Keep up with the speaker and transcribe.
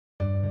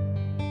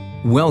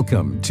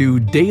Welcome to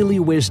Daily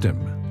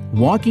Wisdom,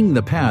 Walking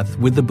the Path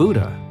with the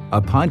Buddha,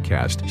 a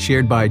podcast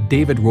shared by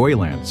David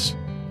Roylance.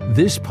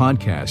 This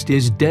podcast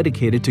is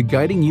dedicated to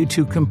guiding you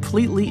to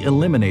completely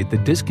eliminate the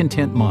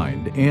discontent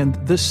mind and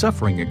the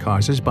suffering it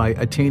causes by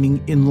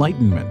attaining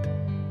enlightenment.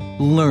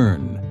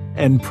 Learn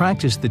and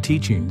practice the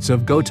teachings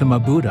of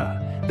Gautama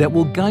Buddha that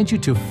will guide you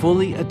to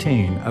fully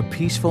attain a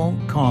peaceful,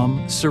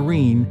 calm,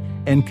 serene,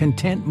 and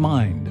content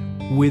mind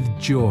with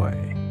joy.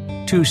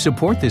 To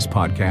support this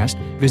podcast,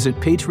 visit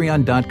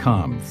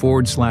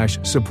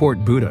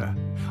patreon.com/support Buddha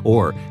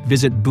or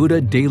visit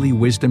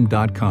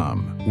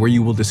buddhadailywisdom.com, where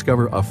you will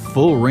discover a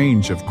full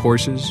range of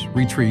courses,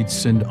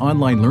 retreats, and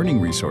online learning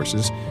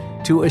resources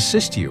to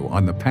assist you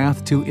on the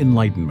path to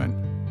enlightenment.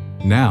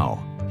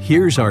 Now,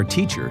 here's our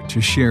teacher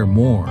to share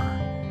more.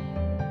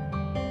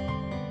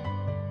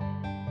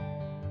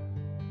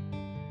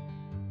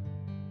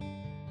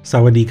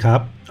 Sawadee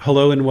Kap.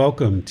 Hello and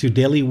welcome to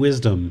Daily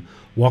Wisdom,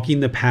 Walking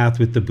the Path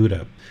with the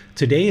Buddha.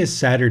 Today is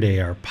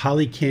Saturday, our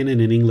Pali Canon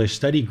and English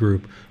study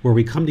group, where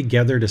we come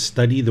together to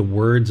study the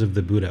words of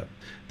the Buddha.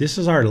 This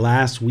is our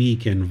last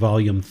week in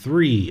Volume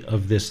 3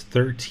 of this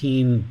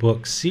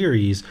 13-book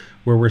series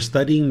where we're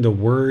studying the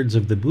words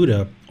of the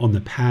Buddha on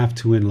the path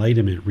to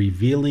enlightenment,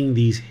 revealing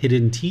these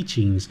hidden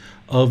teachings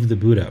of the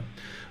Buddha.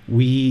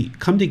 We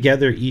come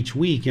together each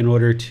week in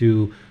order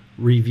to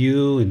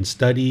review and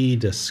study,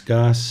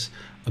 discuss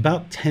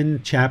about 10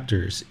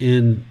 chapters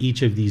in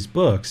each of these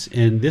books.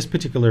 And this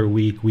particular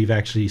week, we've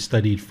actually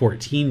studied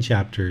 14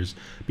 chapters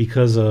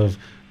because of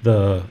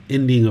the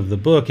ending of the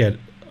book at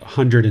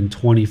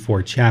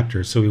 124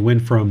 chapters. So we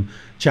went from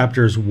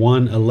chapters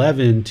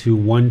 111 to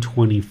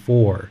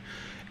 124.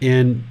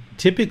 And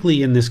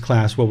typically in this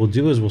class, what we'll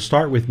do is we'll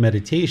start with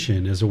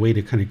meditation as a way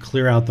to kind of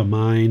clear out the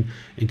mind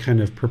and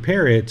kind of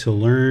prepare it to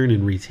learn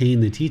and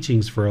retain the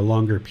teachings for a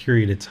longer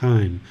period of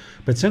time.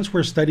 But since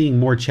we're studying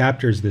more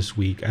chapters this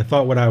week, I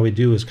thought what I would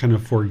do is kind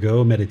of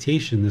forego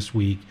meditation this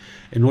week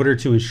in order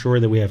to ensure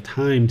that we have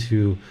time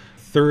to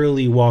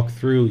thoroughly walk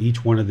through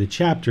each one of the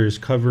chapters,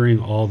 covering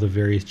all the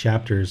various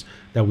chapters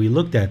that we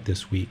looked at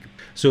this week.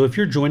 So if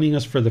you're joining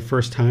us for the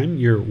first time,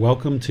 you're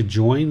welcome to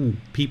join.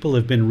 People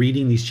have been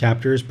reading these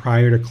chapters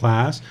prior to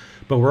class,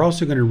 but we're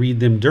also going to read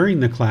them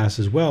during the class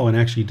as well and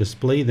actually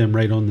display them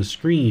right on the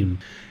screen.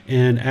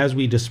 And as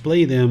we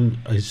display them,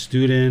 a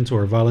student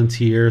or a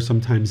volunteer,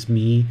 sometimes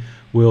me,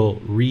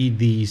 will read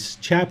these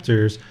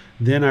chapters.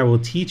 Then I will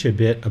teach a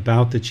bit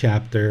about the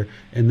chapter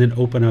and then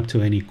open up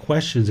to any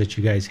questions that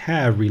you guys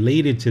have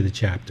related to the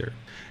chapter.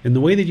 And the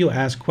way that you'll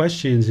ask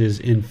questions is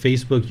in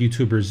Facebook,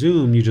 YouTube, or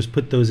Zoom. You just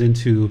put those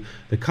into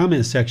the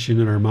comment section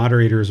and our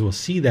moderators will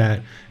see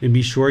that, and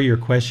be sure your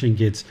question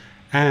gets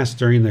asked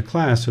during the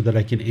class so that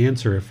I can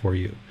answer it for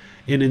you.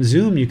 And in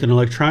Zoom, you can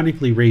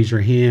electronically raise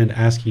your hand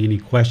asking any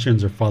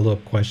questions or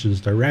follow-up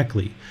questions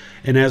directly.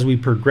 And as we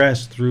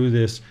progress through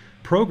this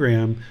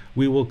program,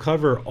 we will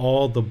cover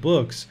all the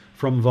books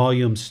from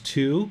volumes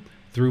 2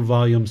 through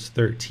volumes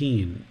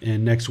 13.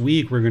 And next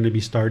week, we're going to be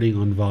starting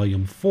on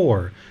volume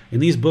 4.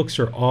 And these books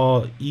are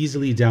all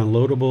easily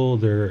downloadable.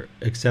 They're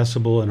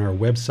accessible on our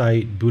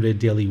website,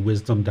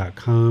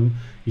 buddhadailywisdom.com.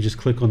 You just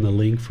click on the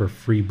link for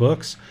free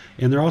books.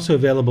 And they're also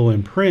available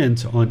in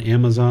print on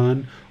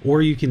Amazon,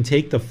 or you can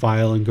take the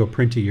file and go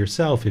print it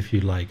yourself if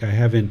you'd like. I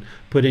haven't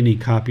put any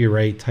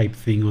copyright type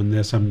thing on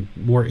this. I'm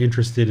more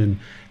interested in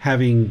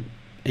having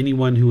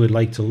anyone who would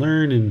like to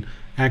learn and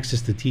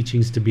access the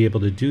teachings to be able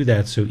to do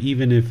that. So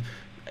even if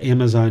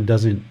Amazon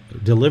doesn't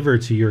deliver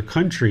to your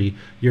country,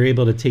 you're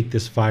able to take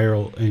this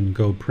file and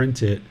go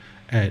print it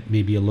at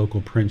maybe a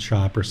local print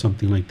shop or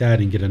something like that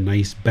and get a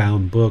nice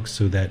bound book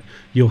so that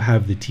you'll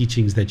have the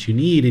teachings that you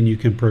need and you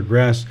can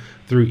progress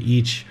through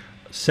each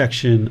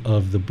section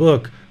of the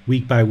book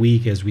week by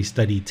week as we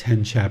study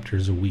 10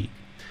 chapters a week.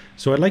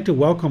 So I'd like to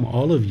welcome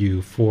all of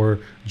you for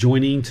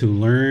joining to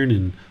learn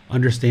and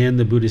understand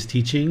the Buddhist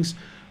teachings.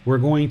 We're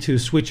going to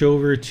switch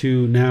over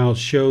to now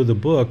show the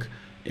book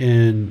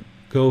and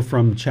go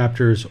from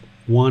chapters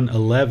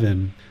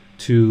 111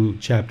 to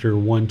chapter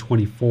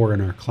 124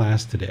 in our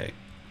class today.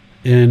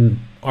 And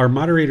our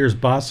moderators,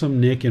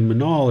 Bassam, Nick, and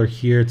Manal are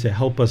here to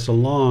help us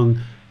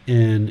along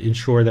and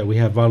ensure that we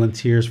have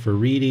volunteers for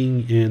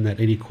reading and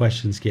that any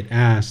questions get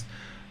asked.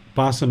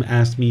 Bassam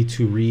asked me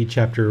to read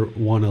chapter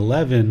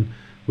 111,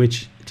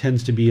 which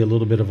tends to be a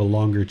little bit of a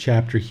longer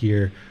chapter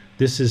here.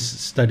 This is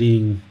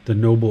studying the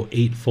Noble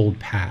Eightfold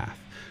Path.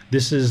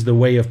 This is the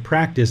way of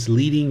practice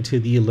leading to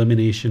the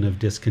elimination of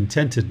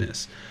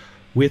discontentedness.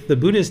 With the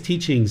Buddhist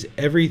teachings,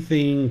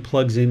 everything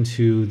plugs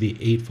into the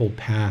Eightfold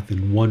Path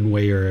in one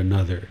way or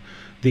another.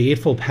 The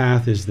Eightfold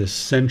Path is the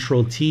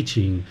central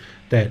teaching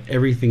that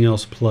everything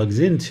else plugs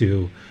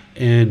into,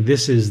 and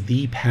this is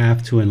the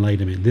path to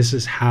enlightenment. This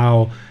is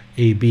how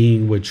a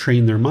being would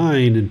train their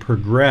mind and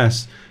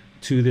progress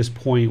to this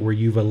point where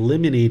you've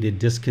eliminated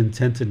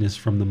discontentedness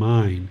from the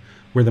mind,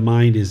 where the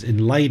mind is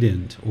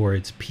enlightened, or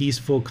it's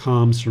peaceful,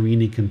 calm,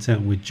 serene, and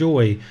content with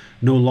joy,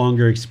 no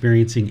longer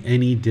experiencing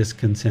any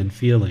discontent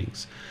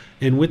feelings.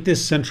 And with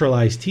this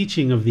centralized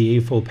teaching of the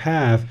Eightfold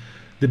Path,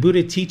 The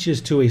Buddha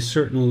teaches to a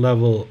certain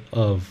level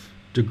of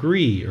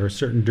degree or a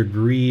certain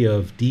degree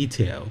of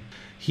detail.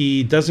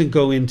 He doesn't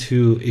go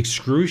into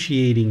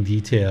excruciating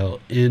detail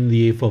in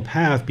the Eightfold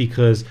Path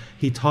because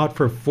he taught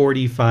for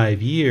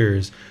 45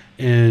 years,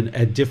 and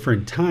at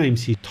different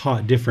times he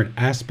taught different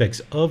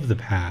aspects of the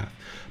path.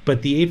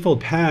 But the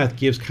Eightfold Path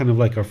gives kind of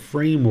like a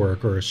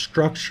framework or a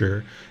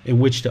structure in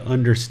which to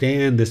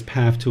understand this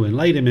path to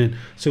enlightenment.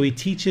 So he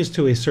teaches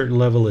to a certain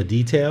level of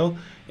detail.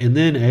 And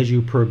then as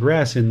you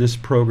progress in this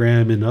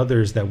program and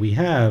others that we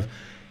have,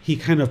 he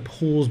kind of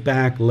pulls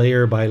back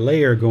layer by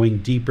layer, going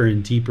deeper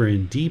and deeper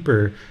and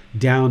deeper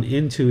down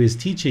into his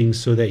teachings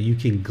so that you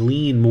can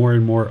glean more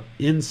and more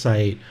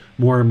insight,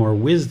 more and more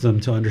wisdom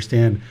to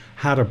understand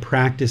how to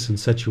practice in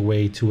such a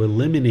way to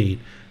eliminate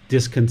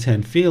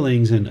discontent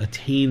feelings and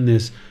attain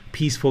this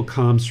peaceful,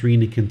 calm,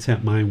 serene, and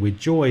content mind with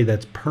joy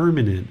that's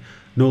permanent,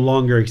 no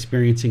longer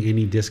experiencing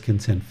any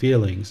discontent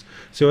feelings.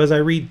 So as I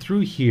read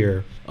through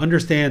here,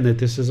 understand that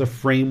this is a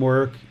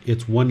framework,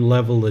 it's one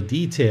level of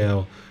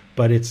detail,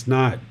 but it's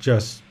not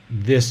just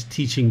this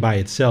teaching by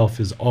itself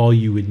is all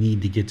you would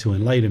need to get to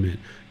enlightenment.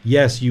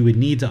 Yes, you would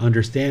need to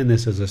understand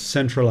this as a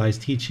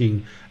centralized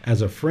teaching,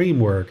 as a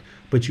framework,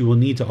 but you will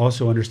need to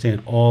also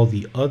understand all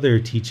the other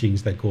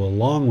teachings that go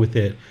along with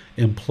it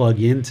and plug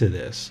into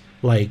this,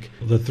 like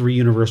the three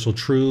universal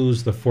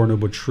truths, the Four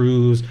Noble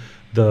Truths,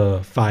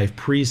 the five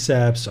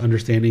precepts,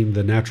 understanding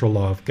the natural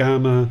law of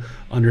Kamma,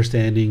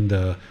 understanding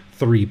the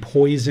three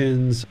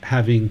poisons,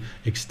 having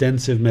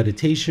extensive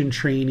meditation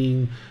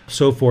training,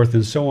 so forth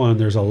and so on.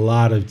 There's a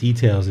lot of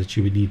details that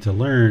you would need to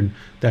learn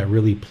that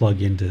really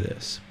plug into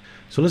this.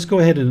 So let's go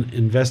ahead and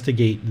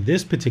investigate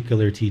this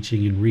particular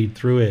teaching and read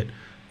through it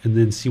and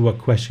then see what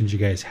questions you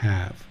guys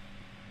have.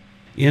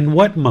 In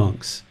what,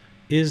 monks,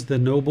 is the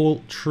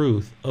noble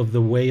truth of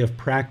the way of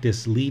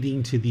practice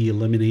leading to the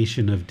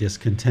elimination of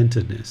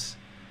discontentedness?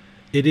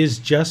 It is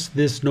just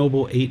this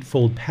noble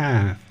eightfold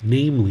path,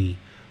 namely,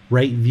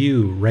 right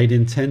view, right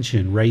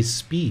intention, right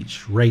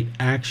speech, right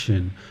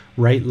action,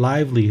 right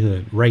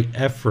livelihood, right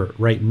effort,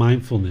 right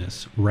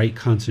mindfulness, right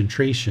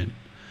concentration.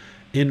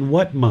 In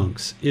what,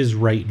 monks, is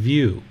right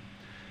view?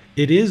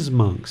 It is,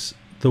 monks,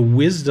 the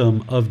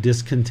wisdom of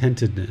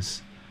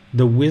discontentedness,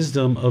 the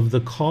wisdom of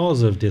the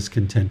cause of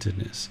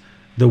discontentedness,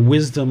 the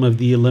wisdom of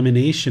the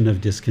elimination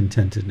of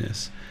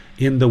discontentedness,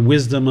 in the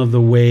wisdom of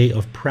the way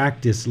of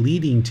practice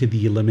leading to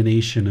the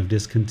elimination of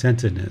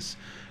discontentedness.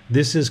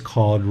 This is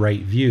called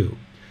right view.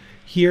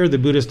 Here, the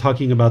Buddha is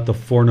talking about the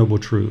Four Noble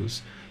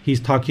Truths. He's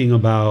talking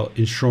about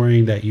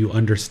ensuring that you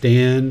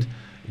understand,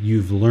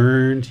 you've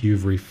learned,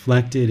 you've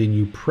reflected, and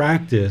you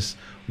practice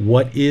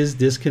what is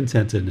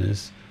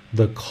discontentedness,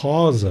 the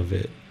cause of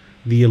it,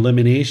 the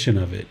elimination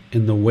of it,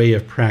 and the way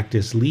of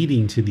practice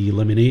leading to the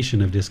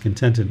elimination of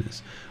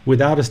discontentedness.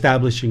 Without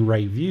establishing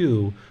right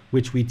view,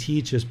 which we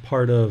teach as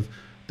part of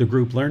the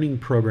group learning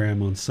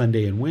program on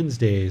Sunday and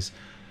Wednesdays,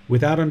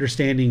 without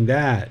understanding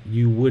that,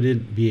 you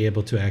wouldn't be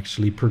able to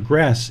actually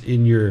progress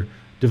in your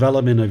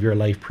development of your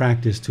life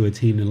practice to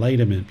attain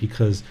enlightenment,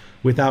 because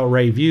without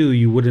right view,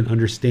 you wouldn't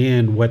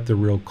understand what the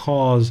real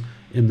cause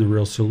and the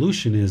real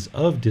solution is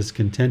of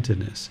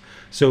discontentedness.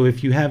 So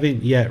if you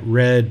haven't yet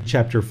read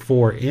chapter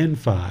 4 and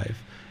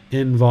 5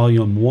 in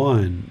volume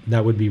 1,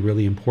 that would be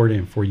really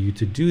important for you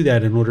to do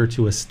that in order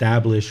to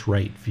establish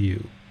right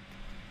view.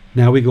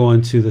 Now we go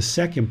on to the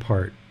second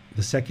part,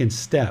 the second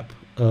step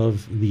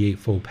of the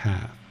Eightfold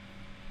Path.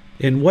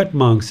 In what,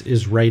 monks,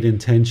 is right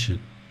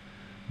intention?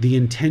 The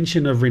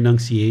intention of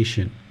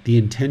renunciation, the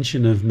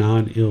intention of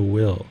non-ill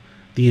will,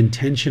 the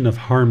intention of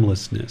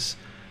harmlessness.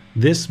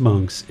 This,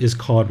 monks, is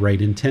called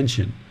right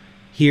intention.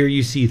 Here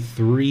you see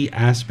three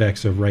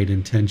aspects of right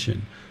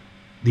intention.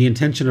 The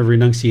intention of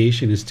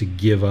renunciation is to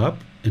give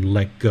up and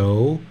let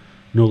go,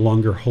 no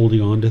longer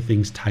holding on to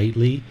things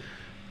tightly.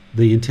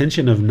 The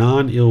intention of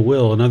non-ill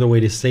will, another way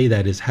to say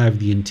that is have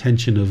the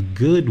intention of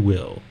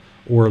goodwill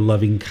or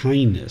loving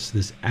kindness,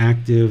 this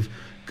active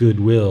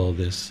goodwill,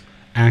 this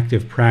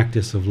active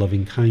practice of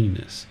loving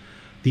kindness.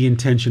 The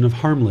intention of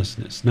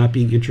harmlessness, not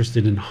being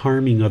interested in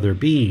harming other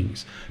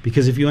beings.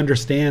 Because if you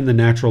understand the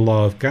natural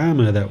law of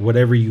Kamma, that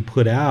whatever you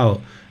put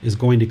out is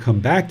going to come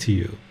back to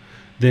you,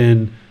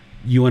 then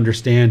you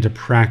understand to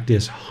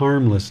practice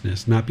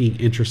harmlessness, not being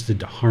interested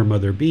to harm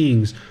other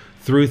beings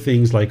through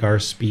things like our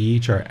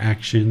speech, our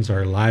actions,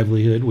 our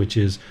livelihood, which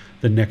is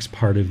the next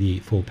part of the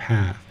Eightfold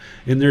Path.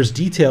 And there's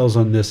details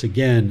on this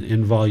again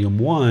in volume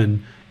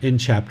 1 in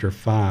chapter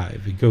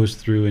 5. It goes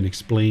through and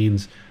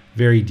explains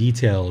very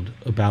detailed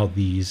about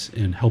these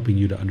and helping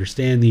you to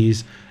understand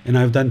these. And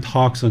I've done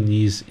talks on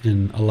these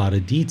in a lot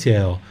of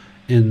detail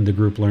in the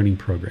group learning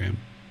program.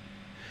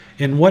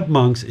 In what,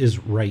 monks, is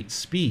right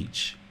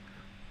speech?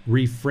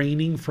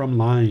 Refraining from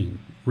lying,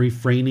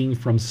 refraining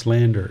from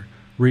slander,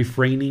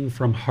 refraining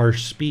from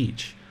harsh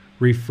speech,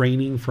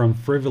 refraining from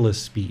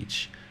frivolous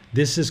speech.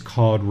 This is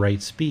called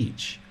right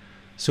speech.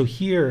 So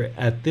here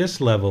at this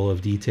level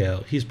of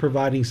detail, he's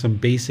providing some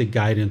basic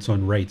guidance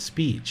on right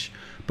speech.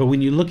 But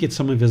when you look at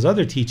some of his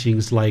other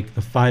teachings, like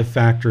the 5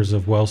 factors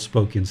of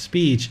well-spoken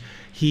speech,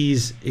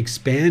 he's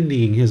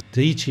expanding his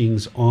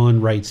teachings on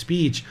right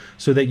speech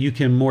so that you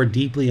can more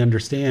deeply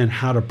understand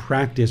how to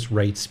practice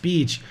right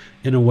speech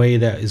in a way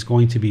that is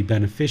going to be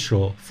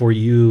beneficial for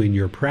you in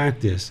your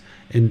practice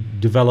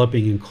and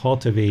developing and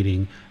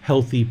cultivating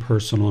healthy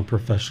personal and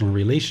professional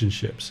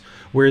relationships.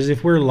 Whereas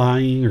if we're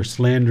lying or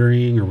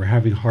slandering, or we're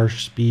having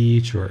harsh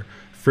speech or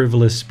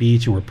frivolous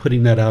speech and we're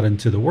putting that out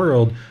into the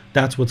world,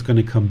 that's what's going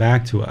to come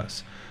back to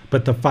us.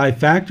 But the 5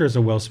 factors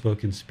of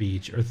well-spoken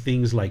speech are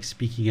things like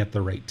speaking at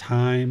the right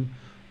time,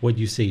 what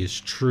you say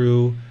is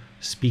true,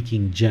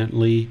 speaking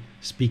gently,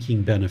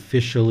 speaking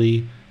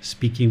beneficially,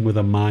 speaking with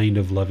a mind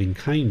of loving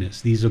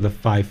kindness. These are the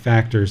 5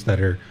 factors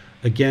that are,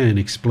 again,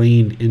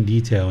 explained in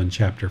detail in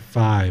chapter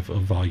 5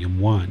 of volume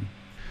 1.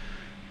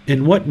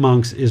 In what,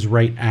 monks, is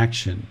right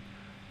action?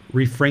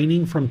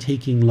 Refraining from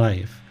taking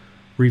life,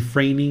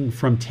 refraining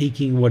from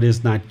taking what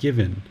is not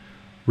given,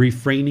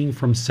 refraining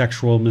from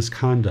sexual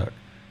misconduct.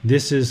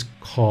 This is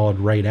called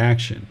right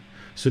action.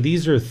 So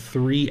these are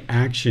 3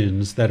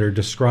 actions that are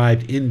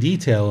described in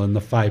detail in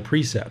the 5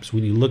 precepts.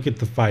 When you look at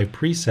the 5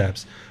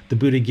 precepts, the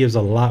Buddha gives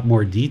a lot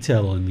more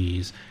detail on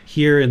these.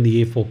 Here in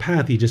the Eightfold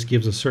Path, he just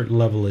gives a certain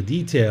level of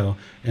detail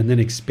and then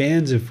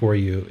expands it for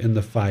you in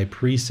the 5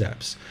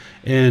 precepts.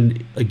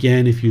 And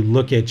again, if you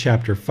look at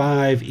chapter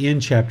 5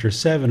 and chapter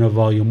 7 of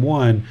volume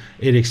 1,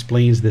 it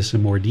explains this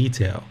in more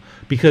detail.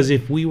 Because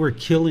if we were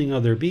killing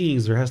other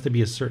beings, there has to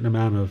be a certain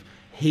amount of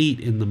hate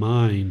in the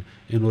mind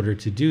in order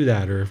to do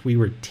that. Or if we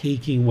were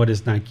taking what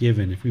is not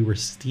given, if we were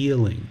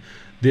stealing,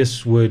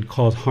 this would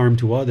cause harm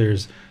to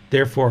others,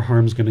 therefore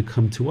harm's going to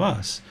come to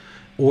us.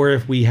 Or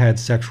if we had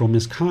sexual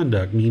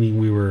misconduct, meaning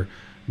we were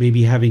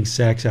maybe having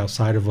sex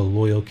outside of a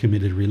loyal,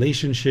 committed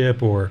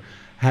relationship, or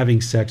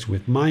having sex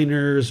with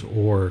minors,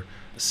 or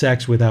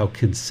sex without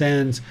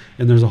consent.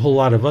 And there's a whole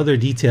lot of other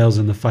details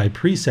in the 5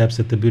 precepts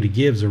that the Buddha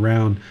gives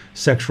around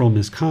sexual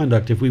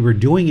misconduct. If we were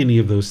doing any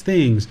of those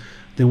things,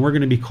 then we're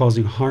going to be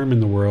causing harm in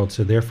the world,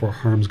 so therefore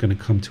harm's going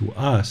to come to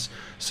us.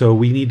 So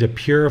we need to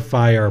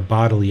purify our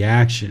bodily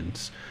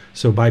actions.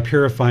 So by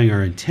purifying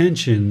our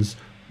intentions,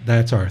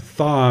 that's our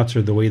thoughts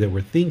or the way that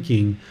we're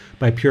thinking,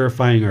 by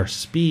purifying our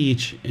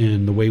speech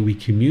and the way we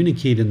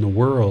communicate in the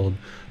world,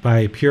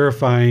 by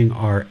purifying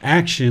our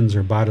actions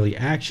or bodily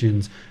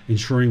actions,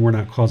 ensuring we're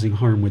not causing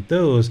harm with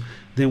those,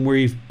 then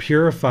we've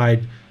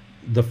purified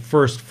the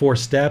first 4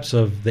 steps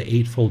of the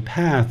Eightfold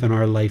Path in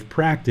our life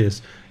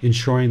practice,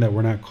 ensuring that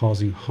we're not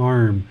causing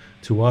harm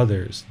to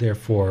others.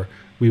 Therefore,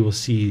 we will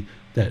see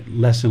that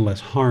less and less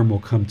harm will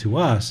come to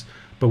us,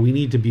 but we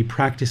need to be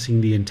practicing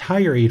the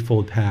entire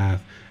Eightfold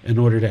Path in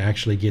order to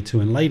actually get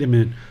to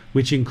enlightenment,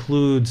 which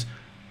includes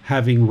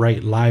having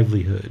right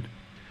livelihood.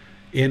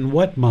 In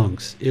what,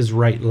 monks, is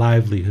right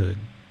livelihood?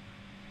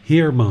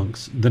 Here,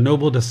 monks, the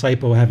noble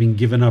disciple, having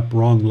given up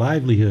wrong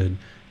livelihood,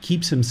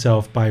 keeps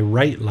himself by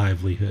right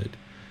livelihood.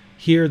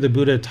 Here the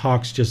Buddha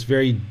talks just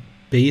very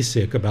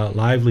basic about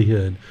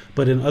livelihood,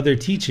 but in other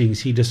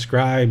teachings he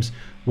describes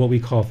what we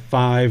call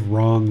 5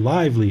 wrong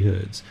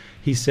livelihoods.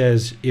 He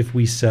says if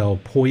we sell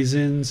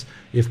poisons,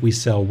 if we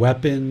sell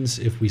weapons,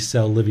 if we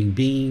sell living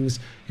beings,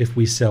 if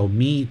we sell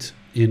meat,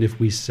 and if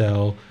we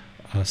sell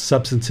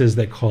substances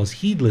that cause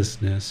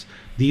heedlessness,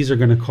 these are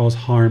going to cause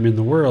harm in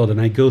the world.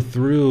 And I go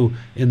through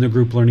in the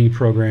group learning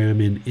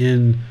program and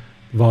in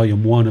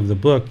volume 1 of the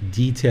book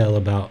detail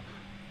about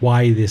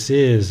why this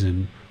is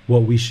and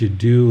what we should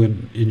do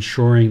in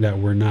ensuring that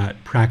we're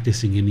not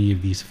practicing any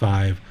of these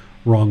 5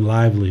 wrong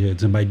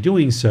livelihoods. And by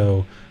doing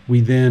so, we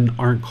then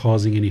aren't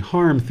causing any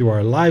harm through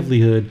our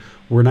livelihood.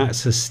 We're not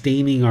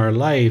sustaining our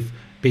life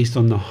based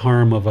on the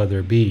harm of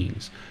other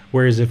beings.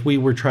 Whereas if we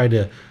were trying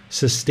to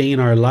sustain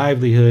our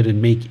livelihood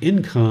and make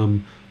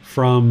income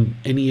from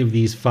any of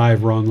these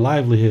 5 wrong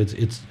livelihoods,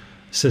 it's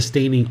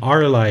sustaining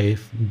our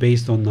life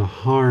based on the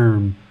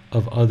harm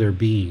of other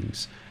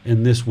beings.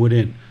 And this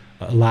wouldn't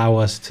allow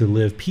us to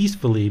live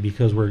peacefully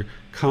because we're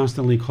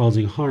constantly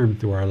causing harm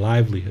through our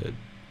livelihood.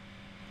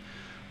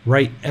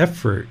 Right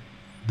effort,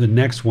 the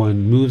next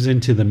one, moves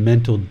into the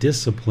mental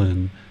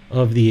discipline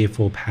of the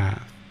Eightfold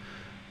Path.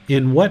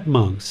 In what,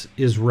 monks,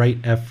 is right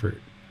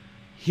effort?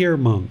 Here,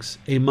 monks,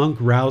 a monk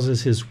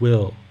rouses his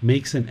will,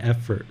 makes an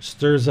effort,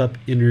 stirs up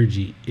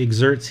energy,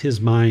 exerts his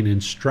mind,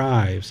 and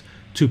strives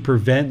to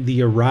prevent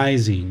the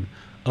arising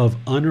of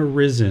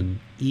unarisen,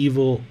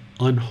 evil,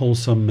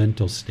 unwholesome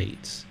mental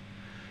states.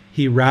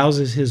 He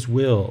rouses his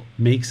will,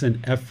 makes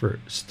an effort,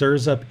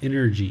 stirs up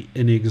energy,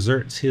 and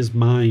exerts his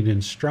mind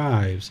and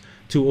strives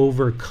to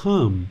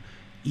overcome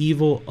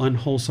evil,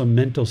 unwholesome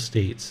mental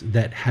states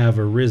that have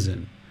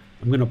arisen.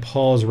 I'm going to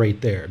pause right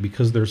there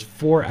because there's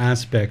 4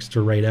 aspects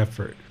to right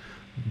effort.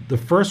 The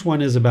first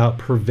one is about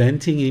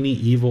preventing any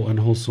evil,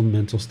 unwholesome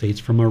mental states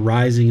from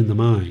arising in the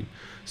mind.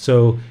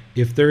 So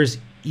if there's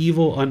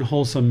evil,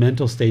 unwholesome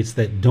mental states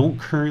that don't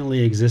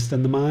currently exist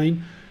in the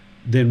mind,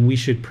 then we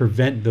should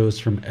prevent those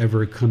from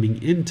ever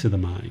coming into the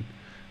mind.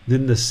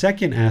 Then the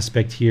second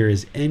aspect here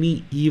is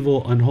any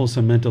evil,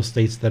 unwholesome mental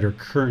states that are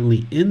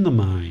currently in the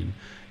mind.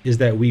 is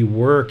that we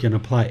work and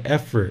apply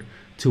effort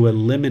to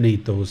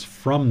eliminate those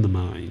from the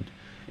mind.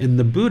 And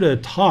the Buddha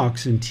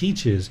talks and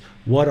teaches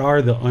what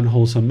are the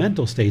unwholesome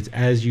mental states.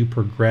 As you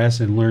progress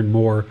and learn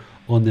more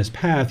on this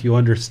path, you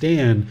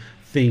understand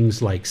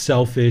things like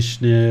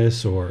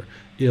selfishness or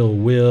ill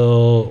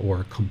will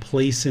or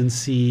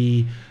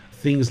complacency,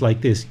 things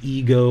like this,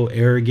 ego,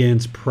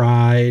 arrogance,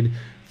 pride,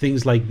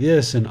 things like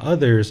this and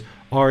others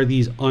are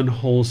these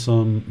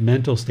unwholesome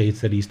mental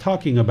states that he's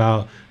talking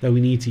about that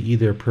we need to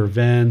either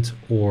prevent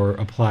or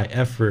apply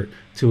effort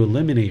to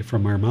eliminate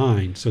from our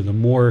mind. So the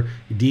more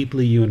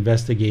deeply you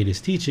investigate his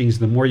teachings,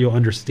 the more you'll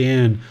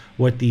understand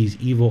what these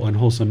evil,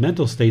 unwholesome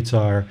mental states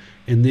are,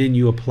 and then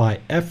you apply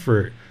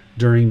effort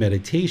during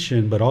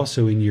meditation, but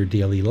also in your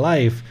daily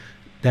life,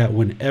 that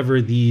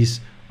whenever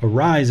these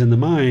arise in the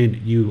mind,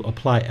 you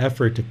apply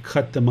effort to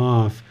cut them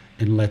off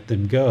and let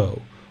them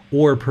go,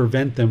 or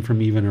prevent them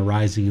from even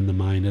arising in the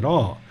mind at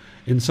all.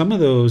 And some of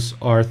those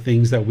are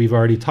things that we've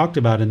already talked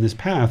about in this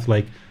path,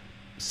 like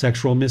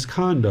sexual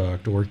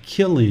misconduct or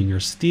killing or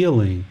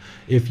stealing.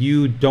 If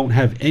you don't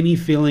have any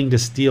feeling to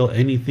steal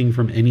anything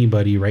from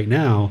anybody right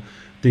now,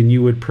 then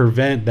you would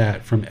prevent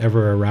that from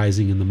ever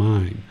arising in the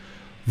mind.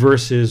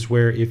 Versus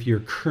where if you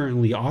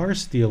currently are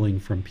stealing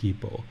from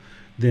people,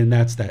 then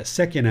that's that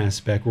second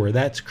aspect where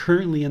that's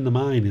currently in the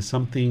mind is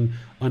something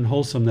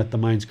unwholesome that the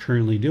mind's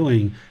currently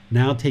doing.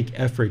 Now take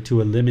effort to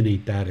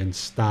eliminate that and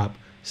stop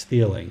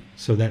stealing.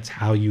 So that's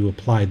how you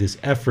apply this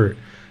effort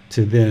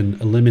to then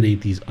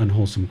eliminate these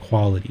unwholesome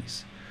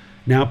qualities.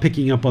 Now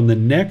picking up on the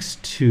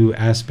next two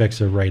aspects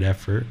of right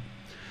effort,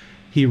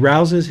 he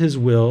rouses his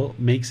will,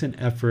 makes an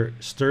effort,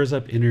 stirs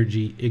up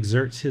energy,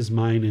 exerts his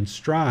mind, and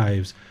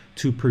strives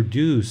to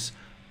produce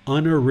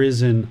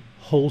unarisen,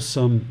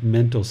 wholesome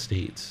mental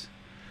states.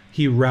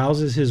 He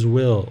rouses his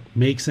will,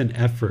 makes an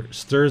effort,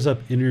 stirs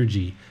up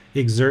energy,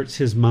 exerts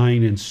his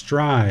mind, and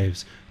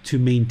strives to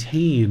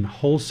maintain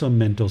wholesome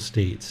mental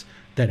states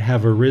that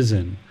have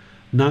arisen,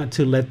 not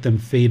to let them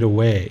fade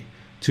away,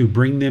 to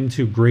bring them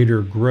to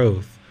greater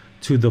growth,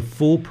 to the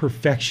full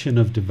perfection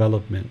of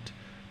development.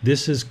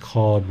 This is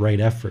called right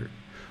effort.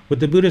 What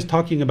the Buddha is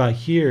talking about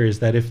here is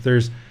that if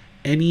there's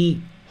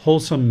any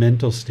wholesome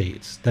mental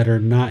states that are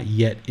not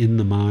yet in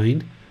the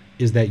mind,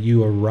 is that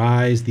you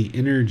arise the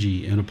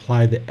energy and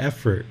apply the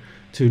effort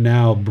to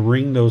now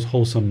bring those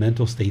wholesome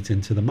mental states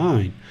into the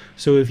mind.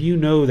 So if you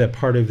know that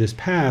part of this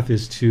path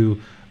is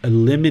to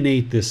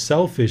eliminate this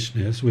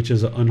selfishness, which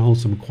is an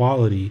unwholesome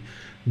quality,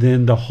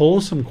 then the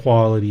wholesome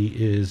quality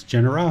is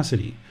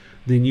generosity.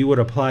 Then you would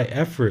apply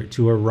effort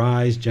to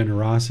arise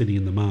generosity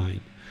in the mind.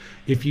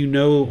 If you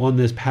know on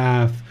this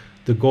path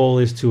the goal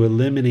is to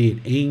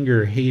eliminate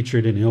anger,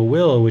 hatred, and ill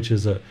will, which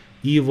is a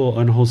evil,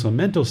 unwholesome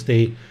mental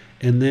state,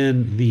 and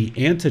then the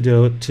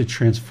antidote to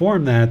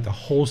transform that, the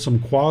wholesome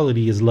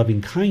quality, is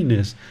loving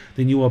kindness,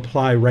 then you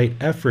apply right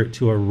effort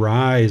to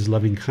arise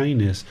loving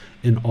kindness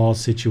in all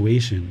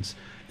situations.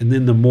 And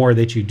then the more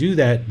that you do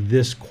that,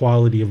 this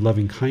quality of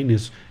loving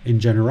kindness and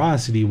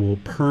generosity will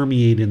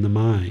permeate in the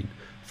mind.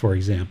 For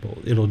example,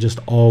 it'll just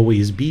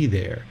always be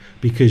there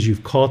because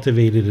you've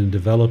cultivated and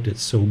developed it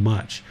so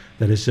much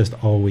that it's just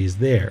always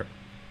there.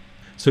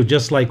 So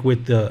just like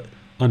with the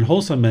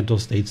unwholesome mental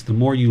states, the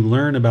more you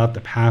learn about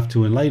the path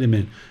to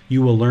enlightenment,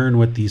 you will learn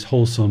what these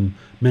wholesome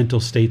mental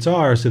states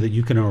are so that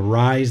you can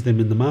arise them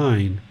in the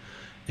mind.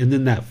 And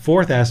then that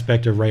fourth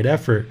aspect of right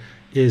effort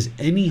is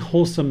any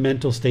wholesome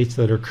mental states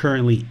that are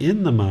currently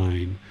in the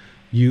mind,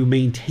 you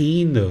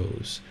maintain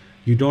those.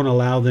 You don't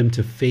allow them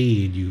to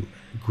fade. You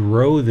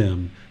grow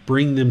them,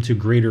 bring them to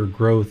greater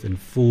growth and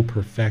full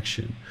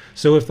perfection.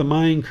 So if the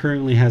mind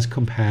currently has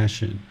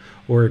compassion,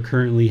 or it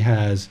currently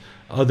has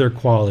other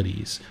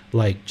qualities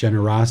like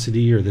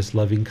generosity or this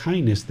loving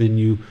kindness, then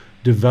you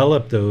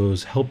develop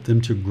those, help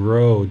them to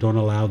grow, don't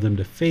allow them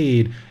to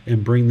fade,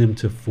 and bring them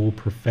to full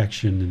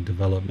perfection and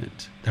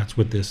development. That's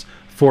what this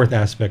fourth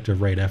aspect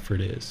of right effort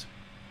is.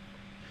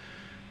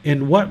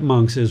 In what,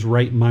 monks, is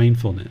right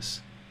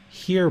mindfulness?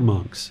 Here,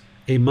 monks,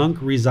 a monk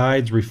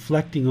resides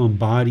reflecting on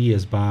body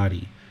as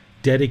body,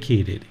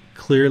 dedicated,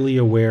 clearly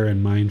aware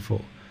and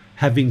mindful.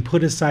 Having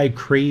put aside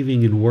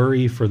craving and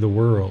worry for the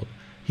world,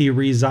 he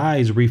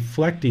resides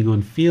reflecting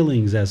on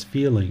feelings as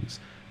feelings,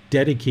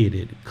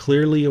 dedicated,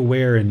 clearly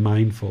aware and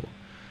mindful.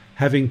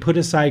 Having put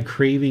aside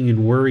craving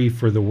and worry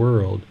for the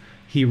world,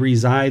 he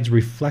resides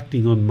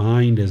reflecting on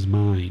mind as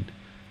mind,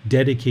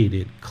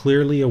 dedicated,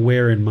 clearly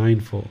aware and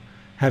mindful.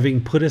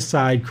 Having put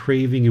aside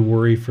craving and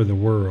worry for the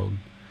world,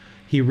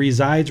 he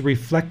resides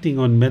reflecting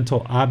on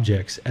mental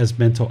objects as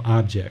mental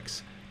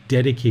objects,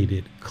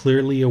 dedicated,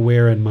 clearly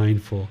aware and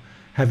mindful,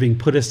 having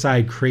put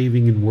aside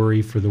craving and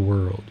worry for the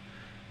world.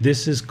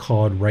 This is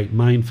called right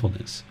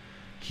mindfulness.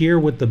 Here,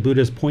 what the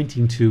Buddha is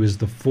pointing to is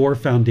the four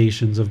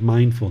foundations of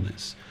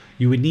mindfulness.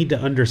 You would need to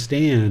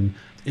understand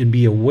and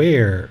be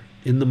aware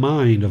in the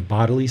mind of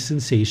bodily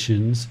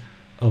sensations,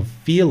 of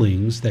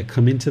feelings that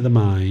come into the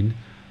mind,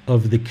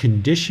 of the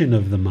condition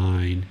of the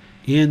mind,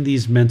 and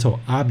these mental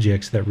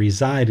objects that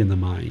reside in the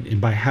mind. And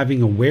by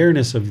having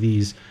awareness of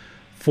these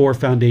four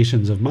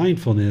foundations of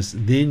mindfulness,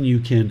 then you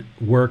can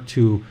work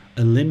to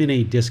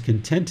eliminate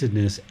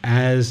discontentedness.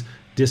 As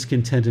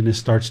discontentedness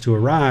starts to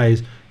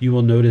arise, you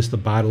will notice the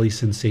bodily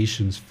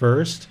sensations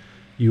first.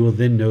 You will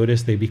then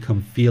notice they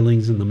become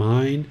feelings in the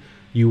mind.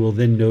 You will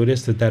then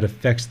notice that that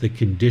affects the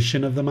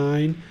condition of the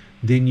mind.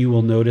 Then you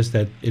will notice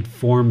that it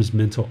forms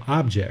mental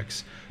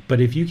objects. But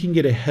if you can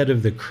get ahead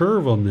of the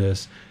curve on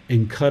this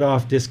and cut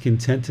off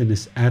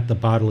discontentedness at the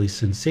bodily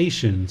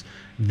sensations,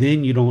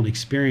 then you don't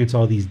experience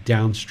all these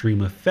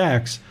downstream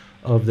effects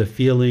of the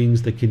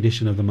feelings, the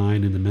condition of the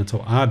mind, and the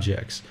mental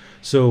objects.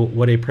 So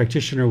what a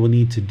practitioner will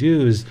need to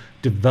do is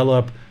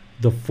develop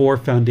the four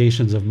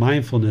foundations of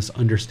mindfulness,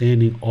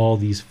 understanding all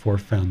these four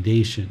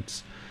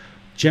foundations.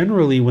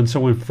 Generally, when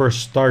someone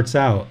first starts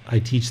out, I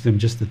teach them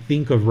just to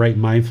think of right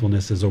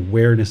mindfulness as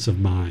awareness of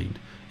mind,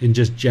 and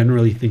just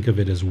generally think of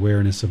it as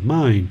awareness of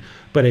mind.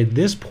 But at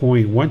this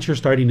point, once you're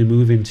starting to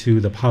move into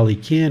the Pali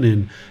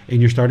Canon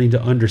and you're starting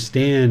to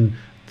understand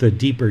the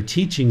deeper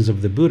teachings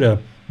of the Buddha,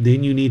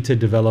 then you need to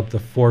develop the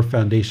four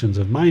foundations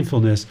of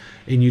mindfulness.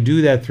 And you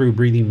do that through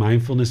breathing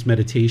mindfulness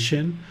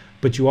meditation,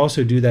 but you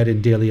also do that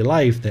in daily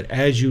life, that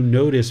as you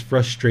notice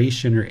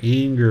frustration or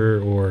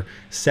anger or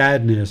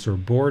sadness or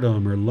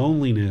boredom or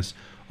loneliness,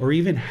 or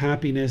even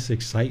happiness,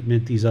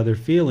 excitement, these other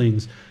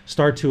feelings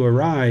start to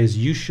arise,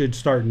 you should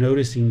start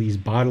noticing these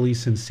bodily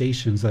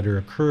sensations that are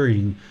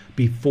occurring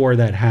before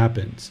that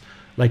happens.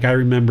 Like I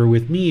remember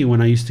with me,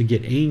 when I used to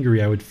get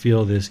angry, I would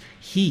feel this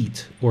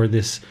heat or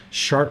this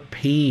sharp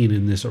pain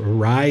and this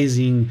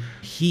arising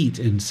heat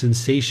and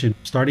sensation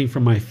starting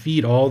from my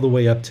feet all the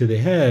way up to the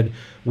head,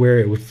 where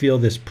it would feel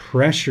this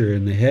pressure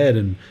in the head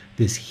and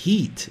this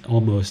heat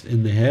almost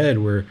in the head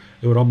where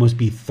it would almost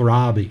be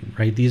throbbing,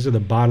 right? These are the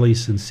bodily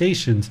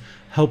sensations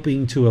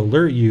helping to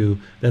alert you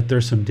that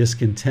there's some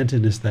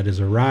discontentedness that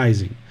is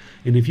arising.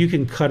 And if you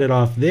can cut it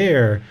off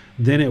there,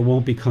 then it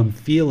won't become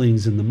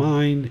feelings in the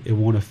mind, it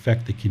won't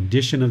affect the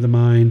condition of the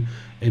mind,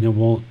 and it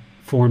won't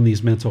form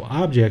these mental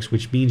objects,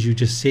 which means you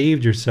just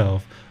saved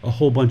yourself a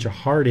whole bunch of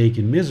heartache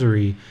and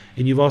misery,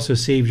 and you've also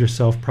saved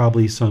yourself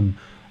probably some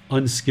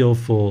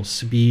unskillful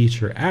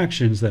speech or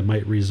actions that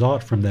might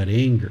result from that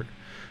anger.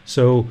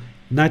 So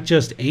not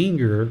just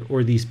anger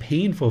or these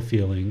painful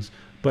feelings,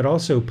 but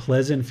also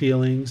pleasant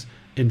feelings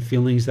and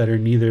feelings that are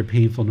neither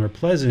painful nor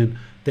pleasant,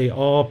 they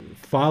all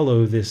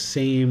follow this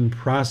same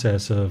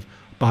process of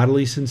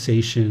bodily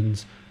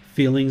sensations,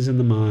 feelings in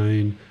the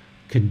mind,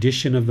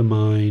 condition of the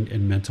mind,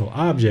 and mental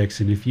objects.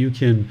 And if you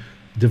can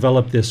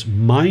develop this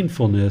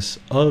mindfulness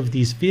of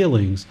these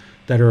feelings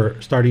that are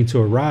starting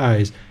to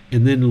arise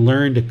and then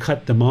learn to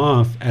cut them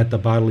off at the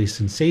bodily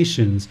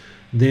sensations,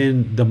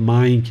 then the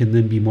mind can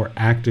then be more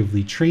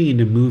actively trained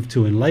and move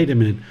to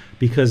enlightenment,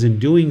 because in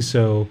doing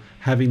so,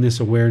 having this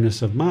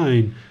awareness of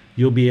mind,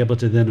 you'll be able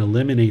to then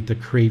eliminate the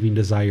craving,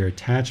 desire,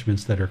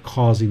 attachments that are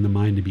causing the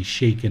mind to be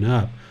shaken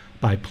up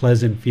by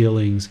pleasant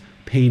feelings,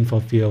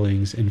 painful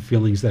feelings, and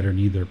feelings that are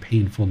neither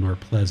painful nor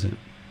pleasant.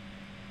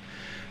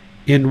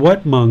 In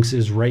what monks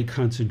is right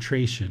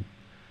concentration?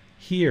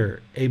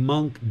 Here, a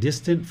monk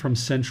distant from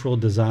sensual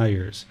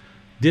desires,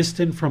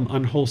 distant from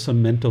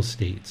unwholesome mental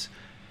states,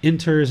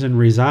 enters and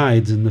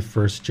resides in the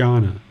first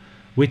jhana,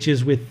 which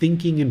is with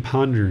thinking and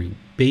pondering,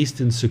 based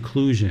in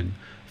seclusion,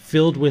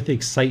 filled with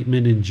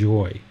excitement and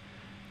joy.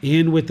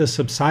 And with the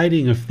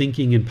subsiding of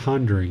thinking and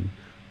pondering,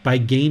 by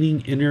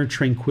gaining inner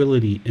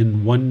tranquility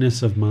and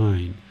oneness of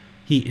mind,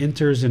 he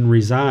enters and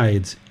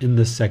resides in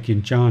the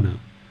second jhana,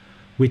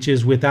 which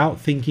is without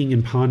thinking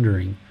and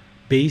pondering,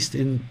 based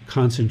in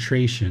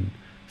concentration,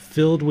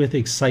 filled with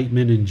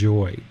excitement and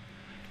joy.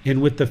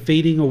 And with the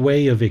fading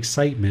away of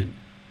excitement,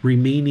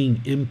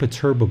 remaining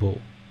imperturbable,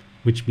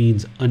 which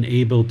means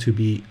unable to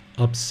be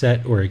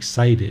upset or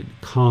excited,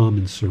 calm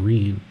and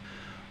serene.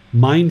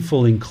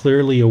 Mindful and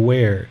clearly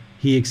aware,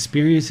 he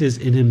experiences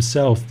in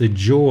himself the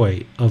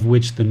joy of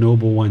which the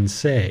noble ones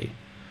say.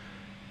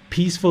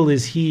 Peaceful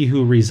is he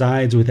who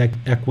resides with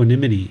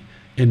equanimity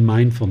and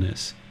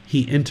mindfulness.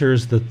 He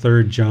enters the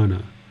third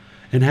jhana,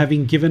 and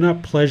having given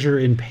up pleasure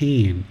and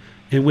pain,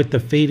 and with the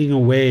fading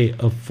away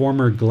of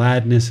former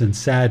gladness and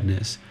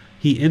sadness,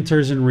 he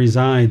enters and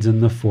resides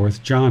in the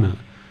fourth jhana,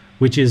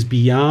 which is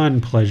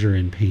beyond pleasure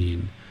and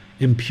pain,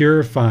 and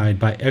purified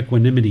by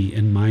equanimity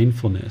and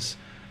mindfulness.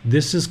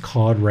 This is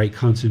called right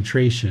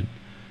concentration.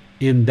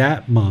 In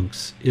that,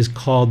 monks, is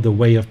called the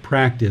way of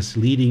practice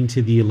leading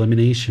to the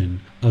elimination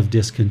of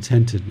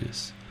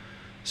discontentedness.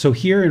 So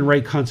here in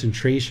right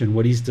concentration,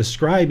 what he's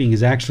describing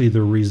is actually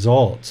the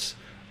results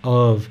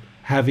of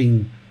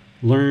having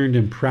learned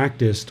and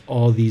practiced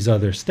all these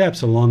other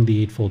steps along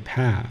the Eightfold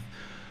Path.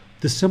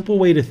 The simple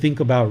way to think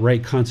about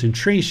right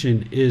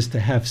concentration is to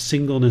have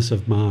singleness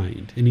of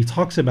mind. And he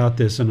talks about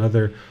this in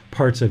other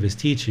parts of his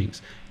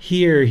teachings.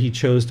 Here he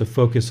chose to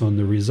focus on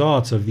the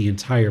results of the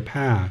entire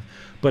path.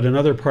 But in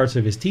other parts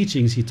of his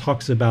teachings, he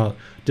talks about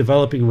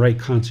developing right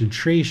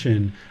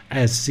concentration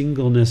as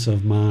singleness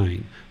of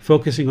mind,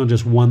 focusing on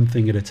just one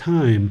thing at a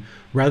time,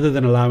 rather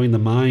than allowing the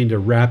mind to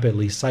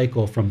rapidly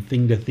cycle from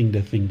thing to thing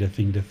to thing to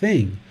thing to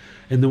thing.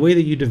 And the way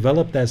that you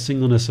develop that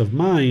singleness of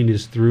mind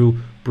is through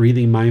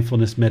breathing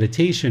mindfulness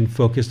meditation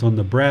focused on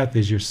the breath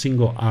as your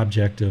single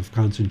object of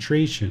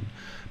concentration.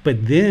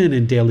 But then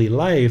in daily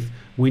life,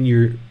 when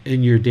you're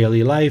in your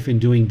daily life and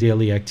doing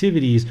daily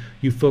activities,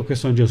 you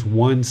focus on just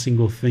one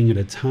single thing at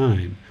a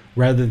time.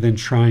 Rather than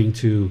trying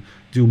to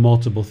do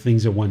multiple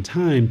things at one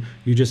time,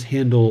 you just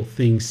handle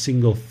things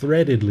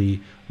single-threadedly,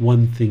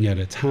 one thing at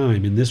a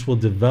time. And this will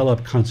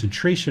develop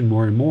concentration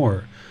more and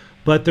more.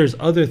 But there's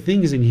other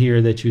things in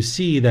here that you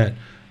see that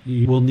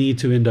you will need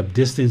to end up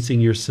distancing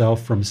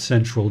yourself from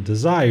sensual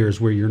desires,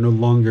 where you're no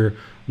longer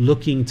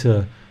looking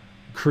to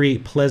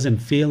create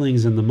pleasant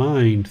feelings in the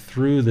mind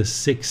through the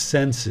six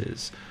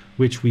senses,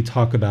 which we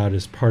talk about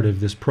as part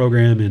of this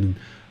program in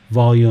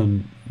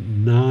volume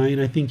 9,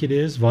 I think it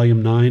is,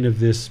 volume 9 of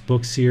this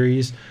book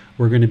series.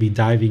 We're going to be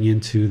diving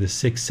into the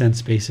six sense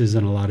spaces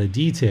in a lot of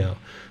detail.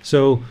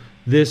 So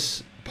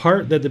this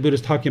part that the Buddha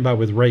is talking about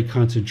with right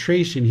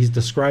concentration, he's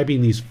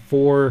describing these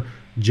 4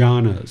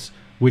 jhanas,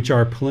 which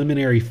are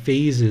preliminary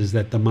phases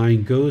that the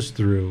mind goes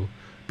through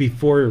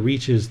before it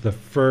reaches the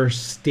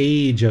first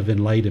stage of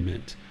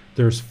enlightenment.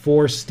 There's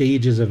 4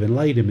 stages of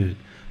enlightenment,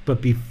 but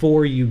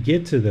before you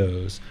get to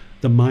those,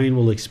 the mind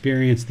will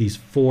experience these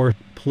 4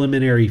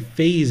 preliminary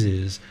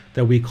phases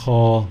that we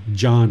call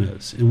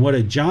jhanas. And what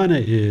a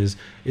jhana is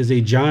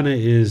a jhana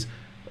is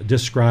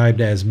described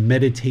as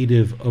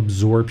meditative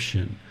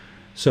absorption.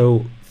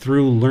 So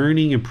through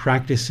learning and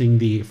practicing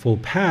the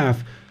Eightfold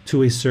Path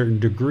to a certain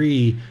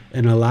degree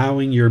and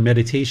allowing your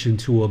meditation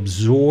to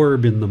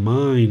absorb in the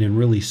mind and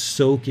really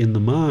soak in the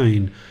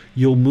mind,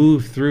 you'll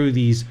move through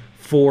these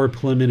 4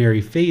 preliminary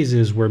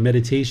phases where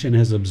meditation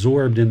has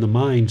absorbed in the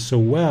mind so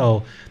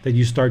well that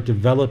you start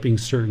developing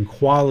certain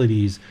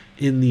qualities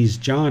in these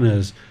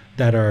jhanas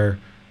that are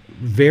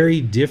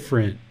very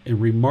different and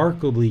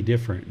remarkably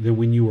different than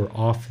when you were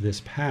off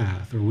this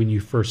path or when you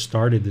first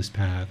started this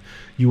path.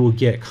 You will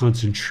get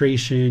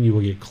concentration, you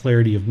will get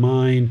clarity of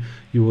mind,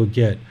 you will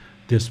get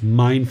this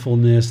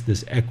mindfulness,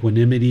 this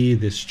equanimity,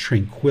 this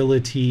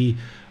tranquility.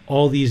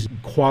 All these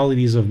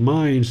qualities of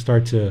mind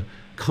start to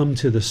come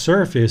to the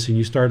surface, and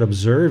you start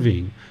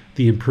observing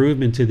the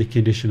improvement to the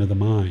condition of the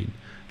mind.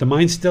 The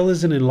mind still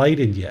isn't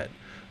enlightened yet,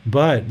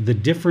 but the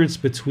difference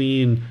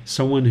between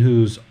someone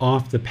who's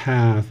off the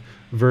path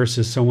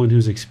versus someone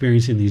who's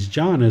experiencing these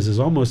jhanas is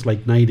almost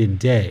like night and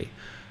day.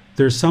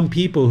 There's some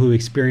people who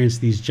experience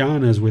these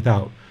jhanas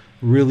without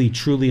really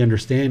truly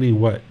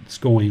understanding what's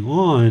going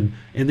on,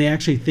 and they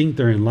actually think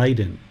they're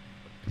enlightened,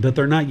 but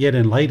they're not yet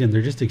enlightened.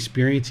 They're just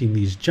experiencing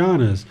these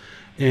jhanas.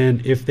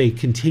 And if they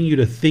continue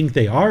to think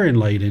they are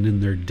enlightened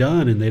and they're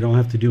done and they don't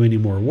have to do any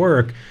more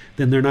work,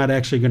 then they're not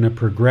actually going to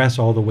progress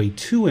all the way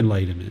to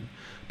enlightenment.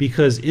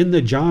 Because in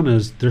the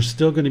jhanas, they're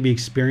still going to be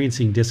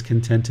experiencing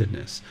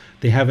discontentedness.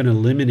 They haven't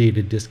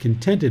eliminated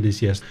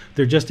discontentedness yet.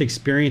 They're just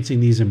experiencing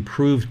these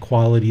improved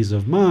qualities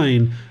of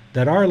mind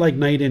that are like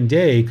night and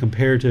day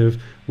compared to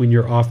when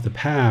you're off the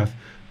path.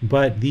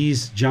 But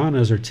these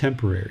jhanas are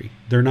temporary.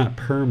 They're not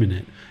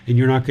permanent. And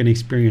you're not going to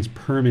experience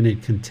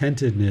permanent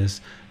contentedness,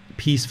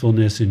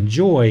 peacefulness, and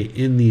joy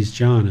in these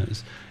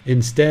jhanas.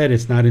 Instead,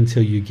 it's not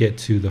until you get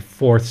to the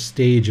 4th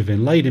stage of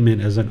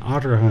enlightenment as an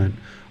arahant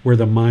where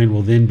the mind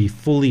will then be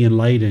fully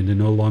enlightened and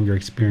no longer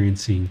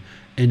experiencing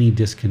any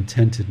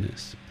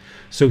discontentedness.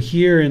 So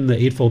here in the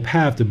Eightfold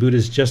Path, the Buddha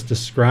is just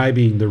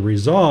describing the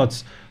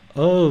results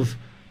of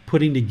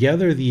putting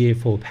together the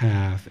Eightfold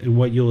Path and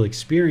what you'll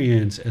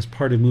experience as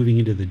part of moving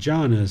into the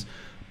jhanas.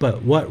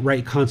 But what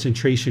right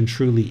concentration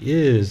truly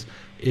is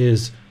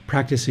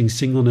practicing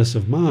singleness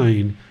of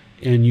mind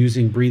and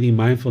using breathing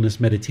mindfulness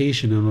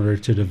meditation in order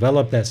to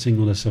develop that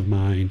singleness of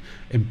mind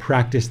and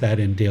practice that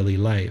in daily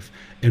life.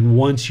 And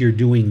once you're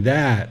doing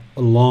that,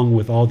 along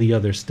with all the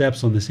other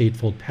steps on this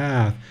Eightfold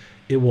Path,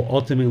 it will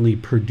ultimately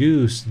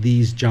produce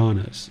these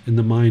jhanas, and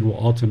the mind will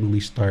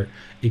ultimately start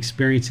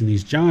experiencing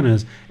these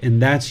jhanas.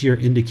 And that's your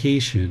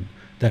indication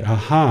that,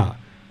 aha,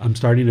 I'm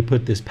starting to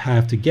put this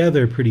path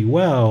together pretty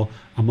well.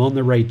 I'm on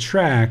the right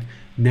track.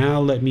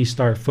 Now let me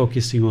start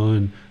focusing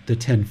on the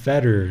 10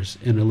 fetters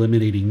and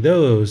eliminating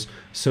those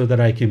so that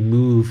I can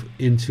move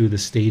into the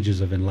stages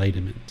of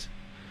enlightenment.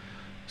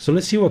 So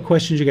let's see what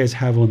questions you guys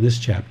have on this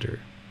chapter.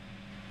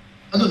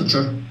 Hello,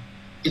 teacher.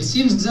 It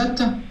seems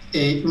that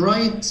a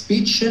right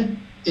speech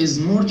is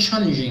more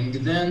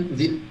challenging than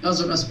the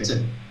other aspects.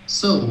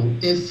 So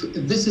if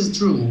this is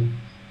true,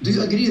 do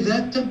you agree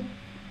that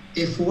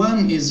if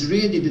one is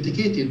really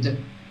dedicated,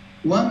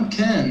 one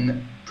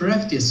can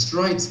practice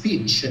right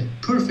speech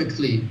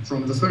perfectly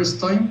from the first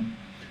time?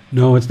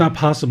 No, it's not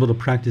possible to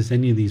practice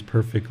any of these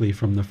perfectly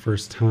from the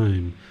first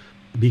time.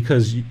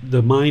 because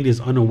the mind is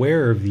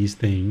unaware of these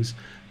things,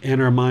 and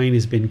our mind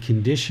has been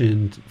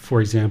conditioned,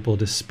 for example,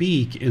 to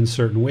speak in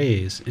certain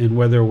ways. And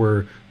whether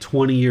we're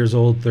 20 years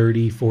old,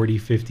 30, 40,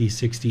 50,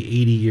 60,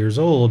 80 years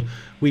old,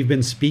 we've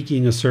been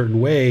speaking a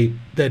certain way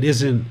that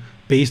isn't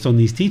based on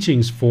these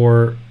teachings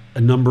for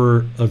a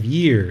number of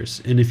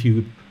years. And if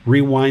you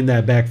rewind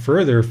that back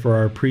further for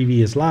our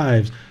previous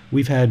lives,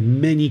 we've had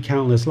many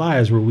countless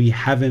lives where we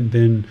haven't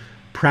been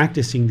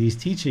practicing these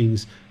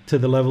teachings to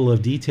the level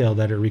of detail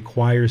that it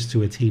requires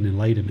to attain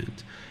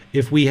enlightenment.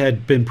 If we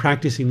had been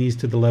practicing these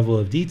to the level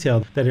of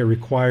detail that it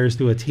requires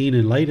to attain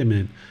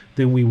enlightenment,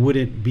 then we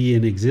wouldn't be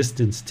in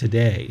existence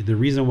today. The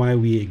reason why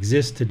we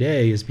exist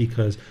today is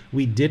because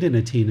we didn't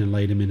attain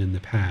enlightenment in the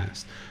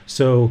past.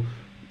 So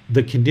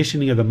the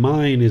conditioning of the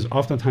mind is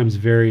oftentimes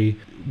very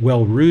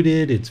well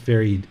rooted. It's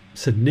very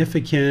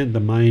significant.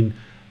 The mind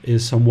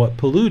is somewhat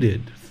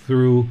polluted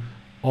through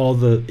all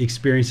the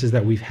experiences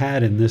that we've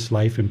had in this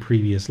life and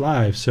previous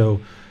lives. So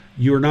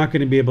you're not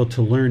going to be able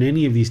to learn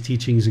any of these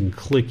teachings and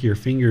click your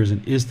fingers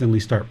and instantly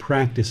start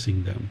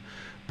practicing them.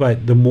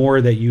 But the more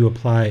that you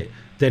apply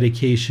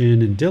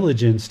dedication and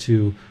diligence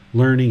to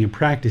learning and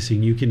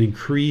practicing, you can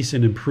increase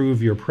and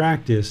improve your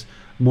practice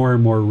more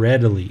and more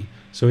readily.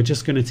 So it's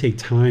just going to take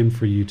time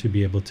for you to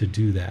be able to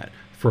do that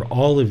for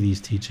all of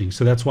these teachings.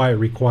 So that's why it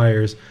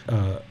requires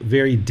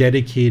very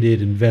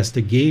dedicated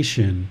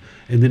investigation,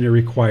 and then it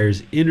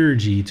requires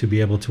energy to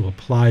be able to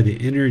apply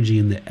the energy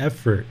and the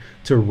effort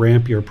to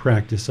ramp your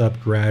practice up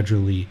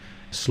gradually,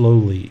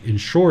 slowly, and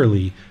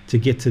surely to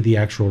get to the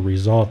actual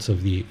results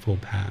of the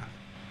Eightfold Path.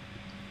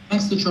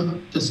 Thanks, teacher.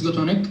 Let's go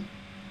to Nick.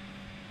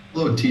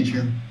 Hello,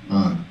 teacher.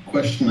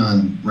 Question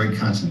on right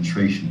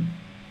concentration.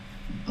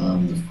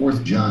 The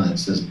fourth jhana, it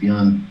says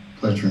beyond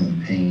pleasure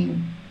and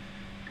pain.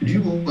 Could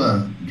you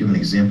give an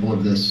example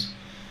of this?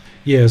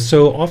 Yeah,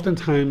 so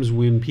oftentimes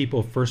when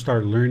people first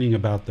start learning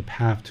about the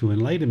path to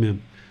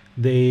enlightenment,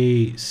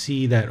 they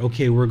see that,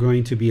 okay, we're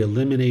going to be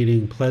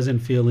eliminating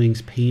pleasant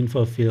feelings,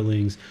 painful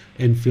feelings,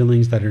 and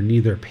feelings that are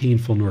neither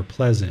painful nor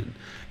pleasant.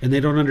 And they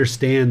don't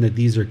understand that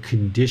these are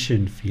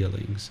conditioned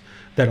feelings.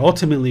 That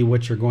ultimately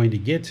what you're going to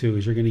get to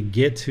is you're going to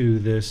get to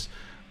this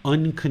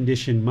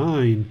unconditioned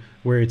mind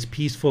where it's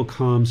peaceful,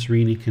 calm,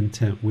 serene, and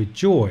content with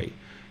joy.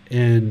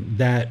 And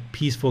that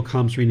peaceful,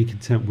 calm, serene, and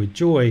content with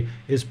joy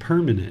is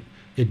permanent.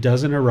 It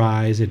doesn't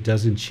arise, it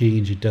doesn't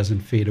change, it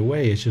doesn't fade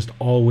away. It's just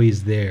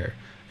always there.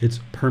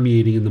 It's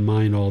permeating in the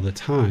mind all the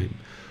time.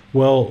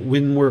 Well,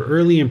 when we're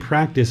early in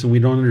practice and we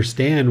don't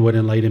understand what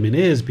enlightenment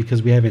is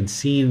because we haven't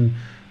seen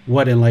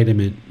what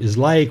enlightenment is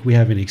like, we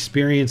haven't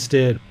experienced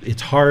it,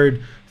 it's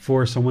hard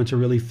for someone to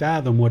really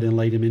fathom what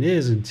enlightenment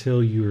is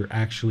until you're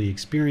actually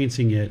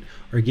experiencing it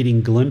or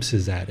getting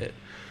glimpses at it.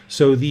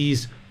 So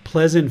these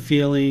pleasant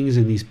feelings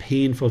and these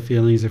painful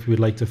feelings, if we would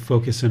like to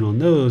focus in on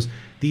those,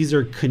 these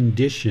are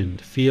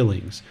conditioned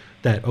feelings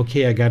that,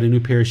 okay, I got a new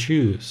pair of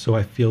shoes, so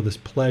I feel this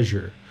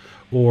pleasure.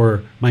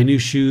 Or my new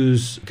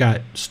shoes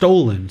got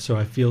stolen, so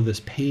I feel this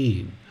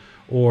pain.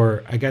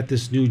 Or I got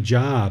this new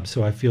job,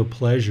 so I feel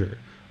pleasure.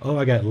 Oh,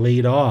 I got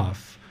laid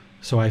off,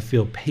 so I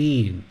feel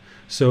pain.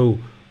 So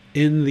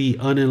in the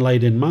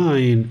unenlightened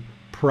mind,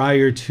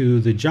 prior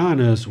to the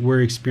jhanas,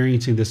 we're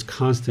experiencing this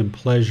constant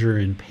pleasure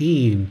and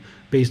pain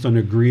based on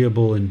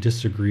agreeable and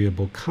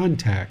disagreeable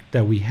contact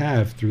that we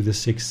have through the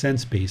six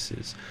sense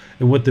bases.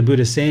 And what the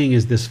Buddha is saying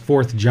is this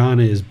fourth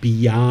jhana is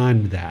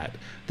beyond that,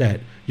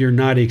 that you're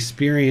not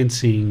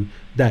experiencing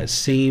that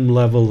same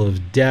level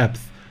of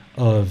depth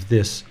of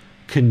this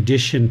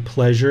conditioned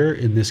pleasure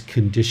and this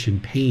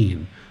conditioned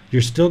pain.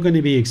 You're still going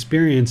to be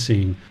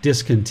experiencing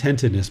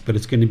discontentedness, but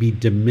it's going to be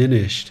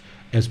diminished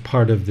as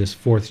part of this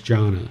fourth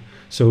jhana.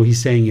 So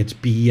he's saying it's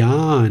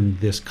beyond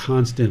this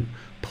constant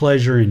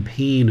pleasure and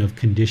pain of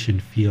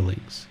conditioned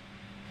feelings.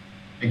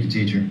 Thank you,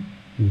 teacher.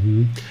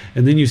 Mm-hmm.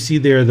 And then you see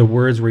there the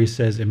words where he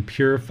says, and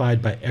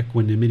purified by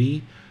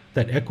equanimity.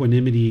 That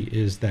equanimity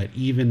is that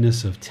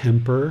evenness of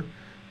temper,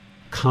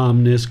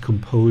 calmness,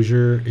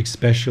 composure,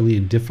 especially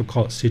in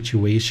difficult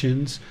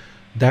situations.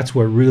 That's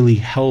what really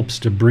helps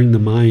to bring the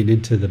mind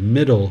into the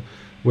middle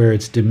where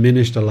it's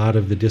diminished a lot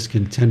of the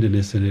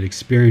discontentedness and it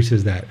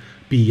experiences that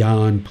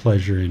beyond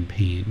pleasure and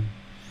pain.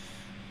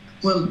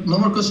 Well, no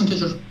more question,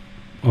 teacher.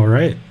 All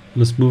right,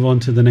 let's move on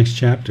to the next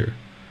chapter.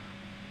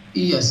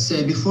 Yes,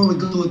 before we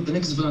go with the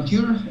next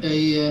volunteer,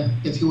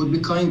 if you would be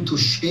kind to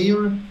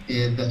share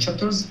the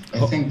chapters.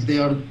 I think they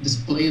are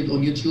displayed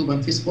on YouTube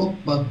and Facebook,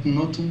 but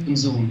not in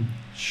Zoom.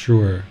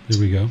 Sure,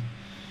 there we go.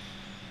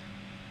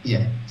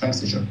 Yeah, thanks,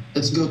 teacher.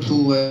 Let's go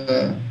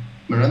to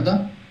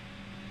Miranda.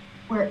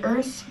 Where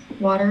earth,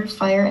 water,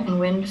 fire, and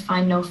wind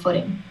find no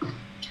footing.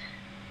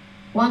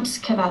 Once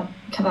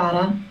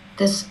Kavada,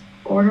 this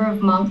order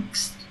of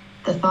monks,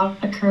 the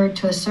thought occurred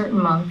to a certain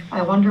monk,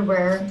 I wonder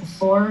where the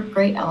four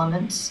great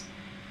elements,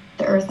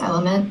 the earth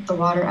element, the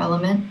water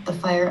element, the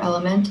fire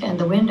element, and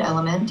the wind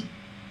element,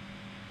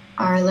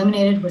 are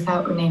eliminated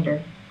without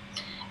remainder.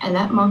 And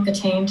that monk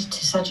attained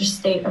to such a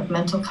state of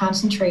mental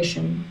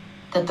concentration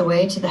that the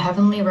way to the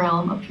heavenly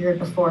realm appeared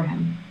before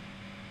him.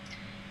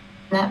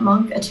 That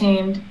monk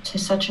attained to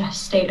such a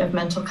state of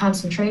mental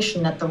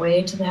concentration that the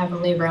way to the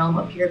heavenly realm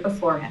appeared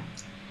before him.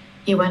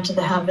 He went to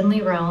the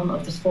heavenly realm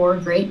of the 4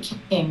 great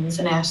kings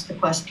and asked the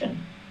question.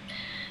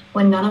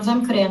 When none of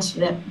them could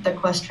answer the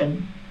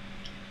question,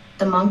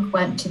 the monk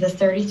went to the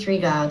 33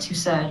 gods, who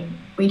said,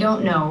 "We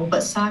don't know,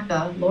 but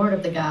Saka, Lord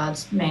of the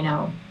gods, may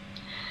know."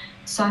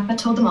 Saka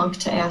told the monk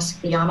to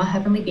ask the Yama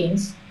heavenly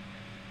beings,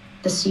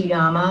 the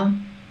Siyama,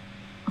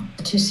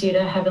 the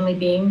Tusita heavenly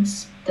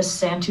beings, the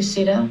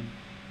Santusita,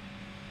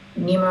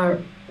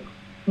 Nimanarati,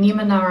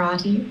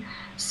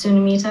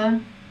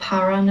 Sunamita,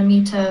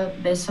 Paranamita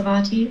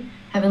Vesavati,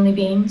 heavenly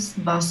beings,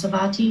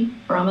 Vasavati,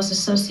 Brahma's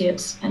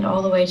associates, and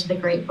all the way to the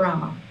great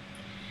Brahma.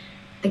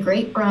 The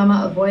great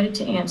Brahma avoided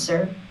to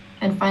answer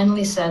and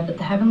finally said that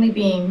the heavenly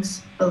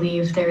beings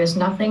believe there is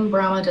nothing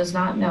Brahma does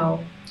not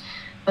know,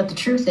 but the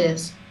truth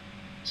is,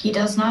 he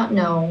does not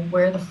know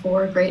where the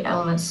 4 great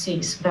elements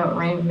cease without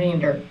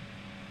remainder.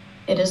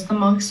 It is the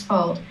monk's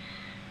fault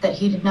that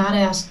he did not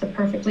ask the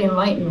perfectly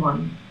enlightened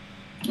one.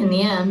 In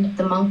the end,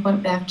 the monk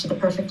went back to the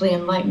perfectly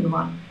enlightened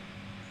one.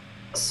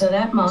 So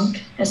that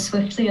monk, as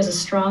swiftly as a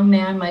strong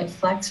man might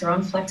flex or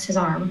unflex his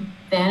arm,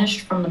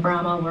 vanished from the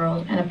Brahma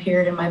world and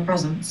appeared in my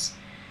presence.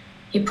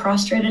 He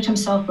prostrated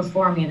himself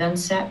before me, then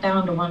sat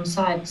down to one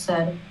side and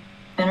said,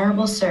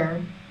 "Venerable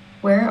sir,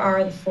 where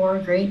are the 4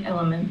 great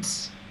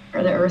elements,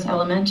 or the earth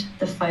element,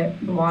 the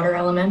water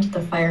element,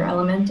 the fire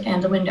element,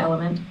 and the wind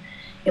element,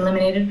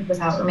 eliminated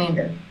without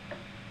remainder?"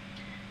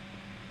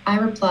 I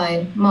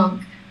replied,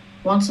 "Monk,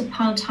 once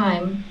upon a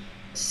time,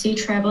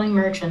 sea-traveling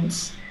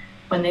merchants,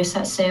 when they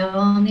set sail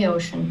on the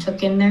ocean,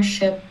 took in their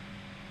ship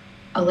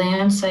a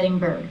land-sighting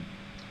bird.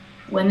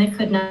 When they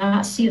could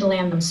not see the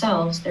land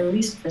themselves, they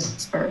released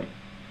this bird.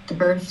 The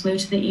bird flew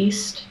to the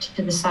east,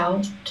 to the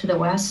south, to the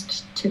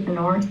west, to the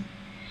north.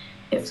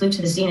 It flew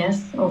to the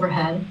zenith,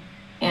 overhead,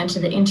 and to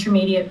the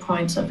intermediate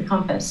points of the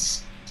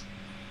compass.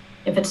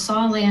 If it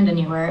saw land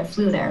anywhere, it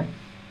flew there.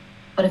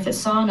 But if it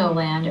saw no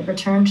land, it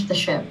returned to the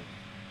ship.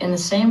 In the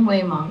same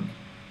way, monk,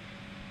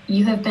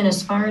 you have been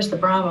as far as the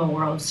Brahma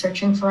world,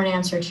 searching for an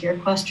answer to your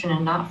question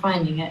and not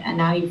finding it, and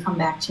now you come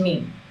back to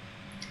me.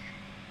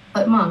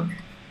 But monk,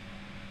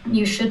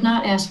 you should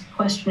not ask a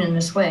question in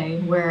this way,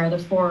 where are the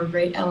 4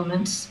 great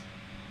elements,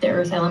 the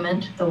earth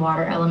element, the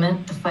water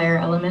element, the fire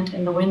element,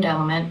 and the wind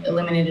element,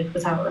 eliminated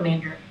without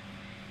remainder.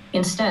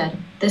 Instead,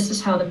 this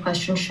is how the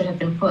question should have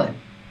been put.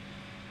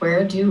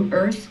 Where do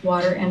earth,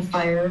 water, and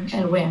fire,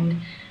 and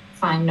wind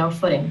find no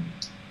footing?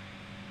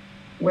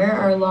 Where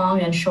are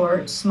long and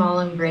short, small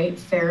and great,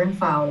 fair and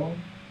foul?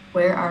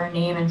 Where are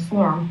name and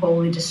form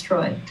wholly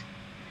destroyed?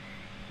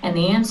 And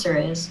the answer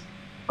is,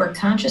 where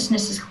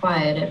consciousness is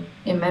quieted,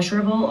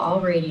 immeasurable, all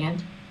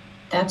radiant,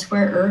 that's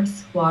where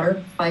earth,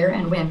 water, fire,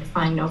 and wind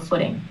find no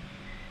footing.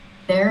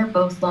 There,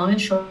 both long and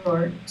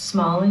short,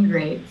 small and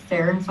great,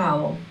 fair and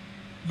foul,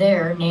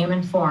 there name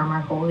and form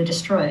are wholly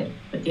destroyed.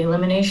 With the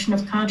elimination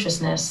of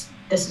consciousness,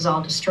 this is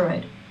all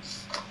destroyed."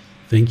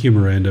 Thank you,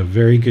 Miranda.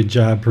 Very good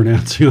job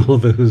pronouncing all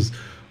those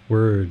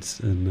words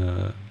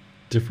and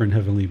different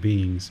heavenly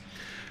beings.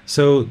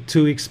 So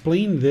to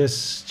explain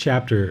this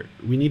chapter,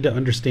 we need to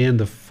understand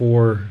the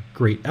 4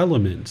 great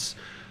elements.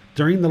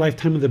 During the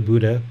lifetime of the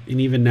Buddha,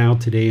 and even now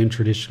today in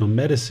traditional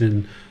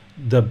medicine,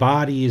 the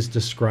body is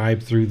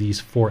described through these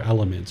 4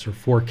 elements or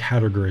 4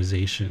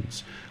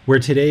 categorizations, where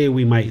today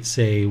we might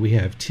say we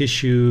have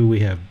tissue, we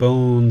have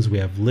bones, we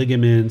have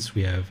ligaments,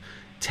 we have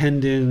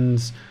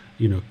tendons,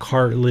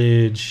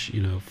 cartilage,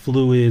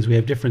 fluids. We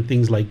have different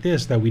things like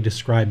this that we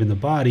describe in the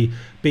body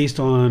based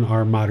on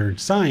our modern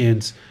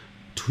science.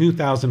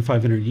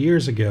 2,500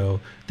 years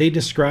ago, they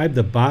described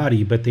the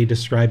body, but they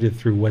described it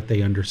through what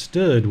they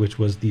understood, which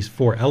was these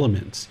 4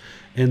 elements.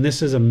 And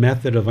this is a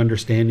method of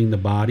understanding the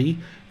body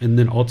and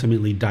then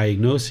ultimately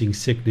diagnosing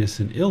sickness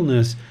and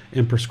illness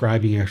and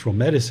prescribing actual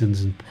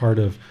medicines and part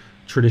of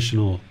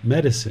traditional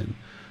medicine.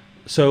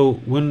 So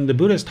when the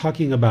Buddha is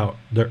talking about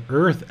the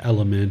earth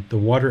element, the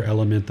water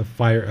element, the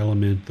fire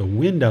element, the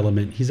wind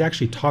element, he's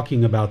actually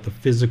talking about the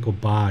physical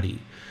body.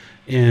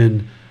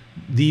 And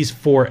these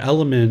 4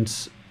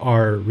 elements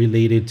are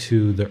related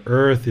to the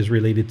earth is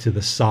related to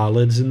the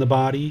solids in the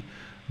body.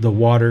 The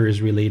water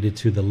is related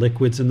to the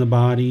liquids in the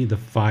body. The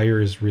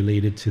fire is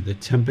related to the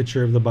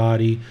temperature of the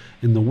body.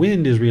 And the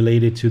wind is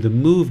related to the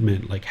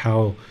movement, like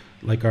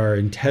our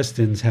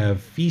intestines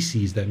have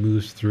feces that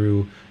moves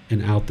through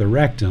and out the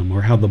rectum,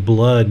 or how the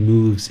blood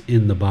moves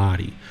in the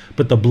body.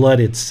 But the blood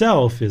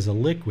itself is a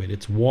liquid,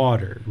 it's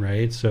water,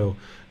 right? So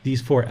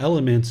these 4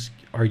 elements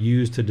are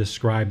used to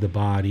describe the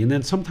body. And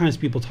then sometimes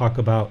people talk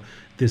about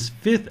this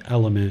 5th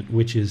element,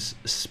 which is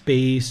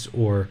space,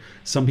 or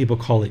some people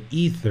call it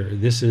ether.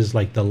 This is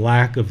like the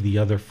lack of the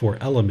other 4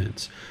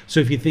 elements. So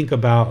if you think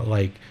about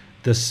like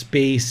the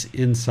space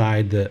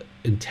inside the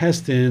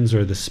intestines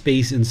or the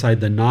space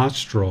inside the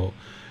nostril,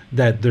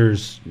 that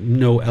there's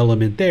no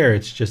element there,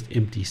 it's just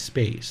empty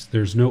space.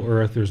 There's no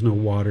earth, there's no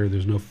water,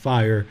 there's no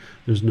fire,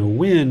 there's no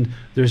wind,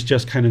 there's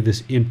just kind of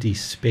this empty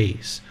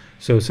space.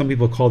 So some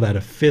people call that a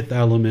 5th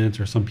element,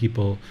 or some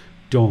people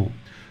don't.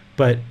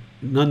 But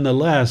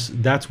nonetheless,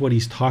 that's what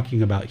he's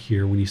talking about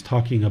here when he's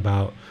talking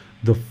about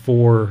the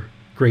four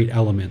great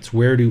elements.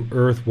 Where do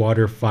earth,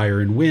 water, fire,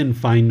 and wind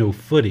find no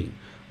footing?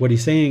 What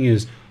he's saying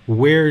is,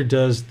 where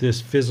does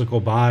this physical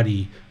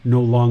body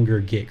no longer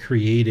get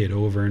created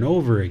over and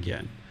over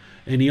again?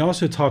 And he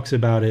also talks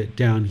about it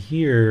down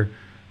here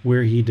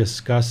where he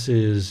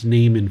discusses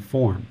name and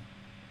form.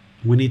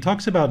 When he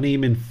talks about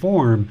name and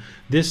form,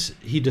 this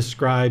he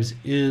describes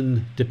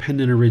in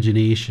dependent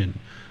origination,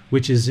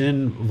 which is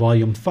in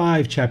volume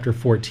 5, chapter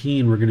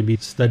 14. We're going to be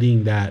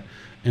studying that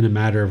in a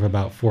matter of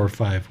about 4 or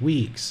 5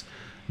 weeks.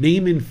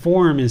 Name and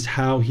form is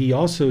how he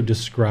also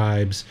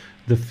describes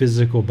the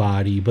physical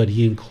body, but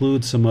he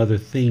includes some other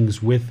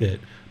things with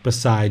it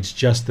besides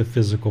just the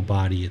physical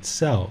body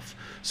itself.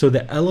 So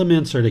the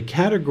elements are to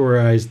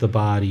categorize the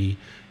body,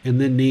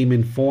 and then name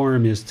and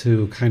form is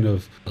to kind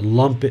of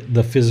lump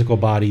the physical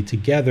body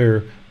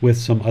together with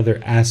some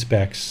other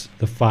aspects,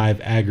 the 5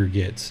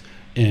 aggregates,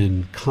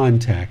 and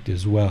contact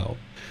as well.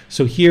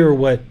 So here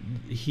what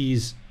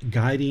he's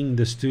guiding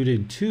the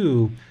student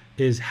to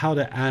is how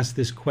to ask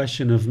this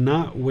question of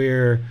not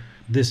where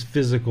this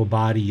physical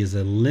body is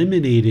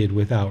eliminated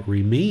without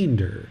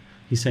remainder.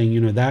 He's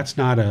saying, that's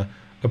not a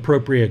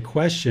appropriate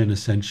question,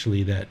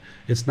 essentially, that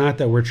it's not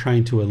that we're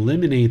trying to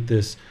eliminate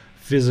this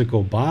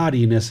physical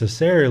body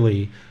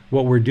necessarily.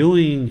 What we're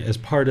doing as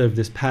part of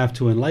this path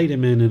to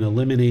enlightenment and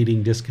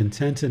eliminating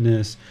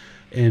discontentedness,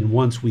 and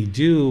once we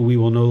do, we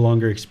will no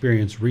longer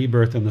experience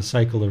rebirth and the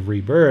cycle of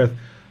rebirth.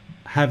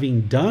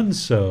 Having done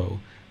so,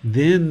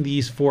 then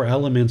these 4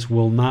 elements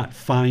will not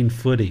find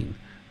footing.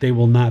 They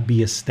will not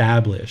be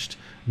established.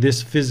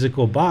 This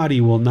physical body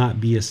will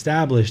not be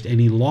established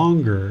any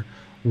longer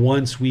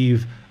once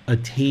we've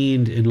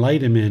attained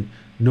enlightenment,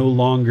 no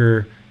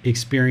longer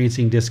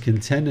experiencing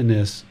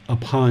discontentedness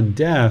upon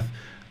death.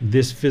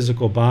 This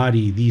physical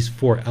body, these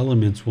 4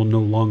 elements will no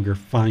longer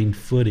find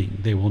footing.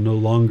 They will no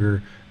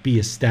longer be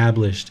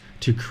established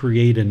to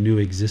create a new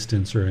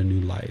existence or a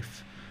new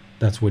life.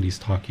 That's what he's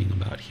talking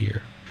about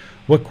here.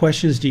 What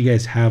questions do you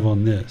guys have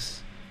on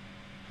this?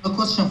 A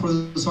question for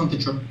this one,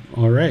 teacher.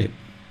 All right,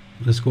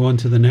 let's go on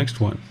to the next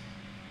one.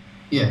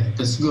 Yeah,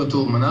 let's go to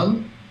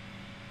Manal.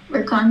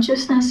 Where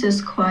consciousness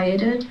is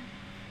quieted,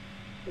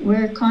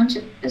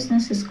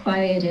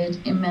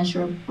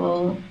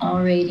 immeasurable,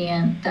 all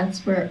radiant,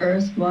 that's where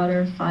earth,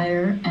 water,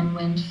 fire, and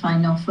wind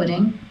find no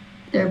footing.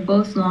 They're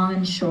both long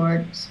and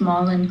short,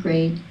 small and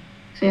great,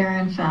 fair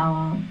and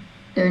foul.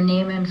 Their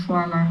name and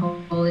form are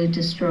wholly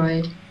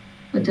destroyed.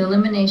 With the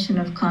elimination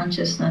of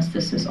consciousness,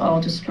 this is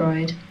all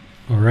destroyed.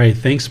 All right,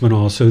 thanks,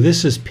 Manal. So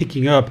this is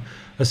picking up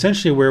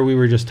essentially where we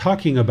were just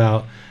talking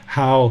about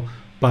how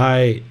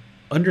by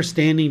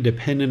understanding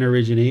dependent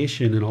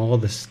origination and all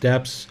the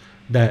steps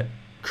that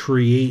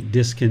create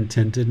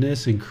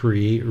discontentedness and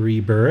create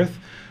rebirth,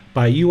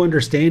 by you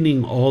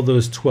understanding all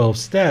those 12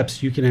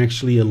 steps, you can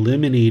actually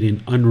eliminate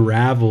and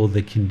unravel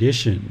the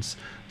conditions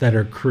that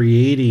are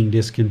creating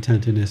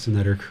discontentedness and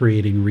that are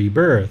creating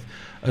rebirth.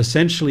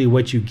 Essentially,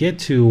 what you get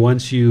to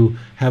once you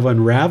have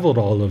unraveled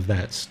all of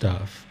that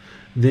stuff,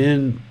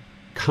 then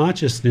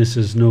consciousness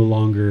is no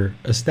longer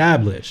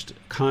established.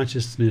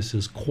 Consciousness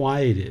is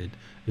quieted,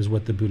 is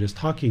what the Buddha is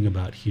talking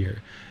about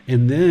here.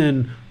 And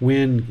then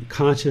when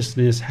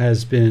consciousness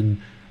has been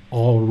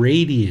all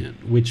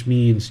radiant, which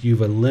means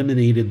you've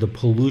eliminated the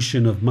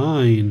pollution of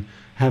mind,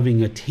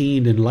 having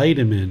attained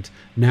enlightenment,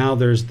 now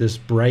there's this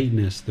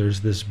brightness,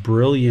 there's this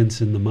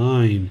brilliance in the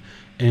mind,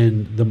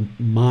 and the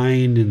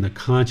mind and the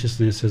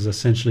consciousness has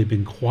essentially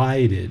been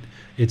quieted.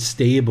 It's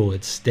stable,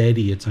 it's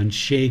steady, it's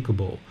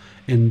unshakable.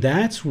 And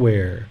that's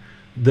where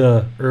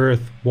the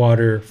earth,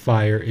 water,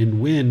 fire, and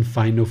wind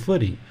find no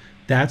footing.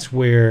 That's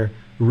where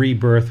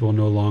rebirth will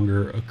no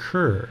longer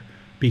occur,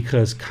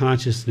 because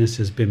consciousness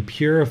has been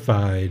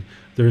purified.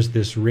 There's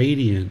this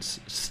radiance.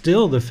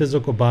 Still, the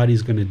physical body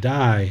is going to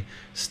die.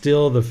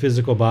 Still, the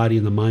physical body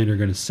and the mind are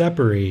going to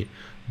separate.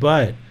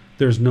 But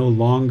there's no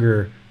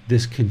longer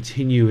this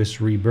continuous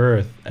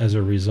rebirth as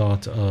a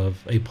result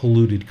of a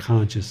polluted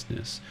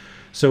consciousness.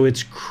 So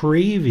it's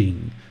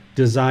craving,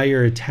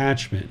 desire,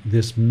 attachment,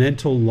 this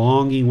mental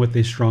longing with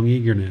a strong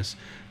eagerness,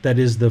 that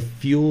is the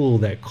fuel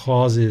that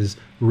causes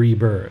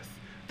rebirth.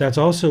 That's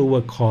also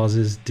what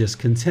causes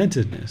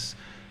discontentedness.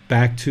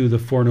 Back to the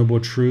Four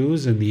Noble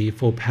Truths and the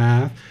Eightfold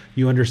Path,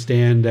 you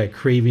understand that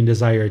craving,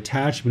 desire,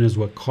 attachment is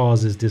what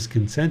causes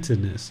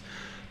discontentedness.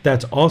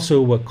 That's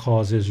also what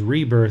causes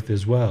rebirth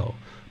as well.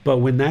 But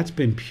when that's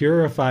been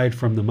purified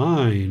from the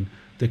mind,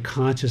 the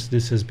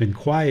consciousness has been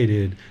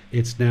quieted,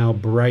 it's now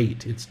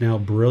bright, it's now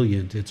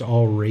brilliant, it's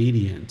all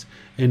radiant.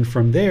 And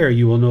from there,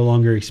 you will no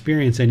longer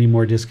experience any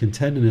more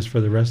discontentedness for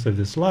the rest of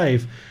this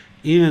life,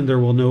 and there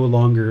will no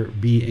longer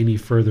be any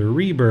further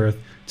rebirth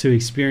to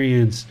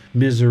experience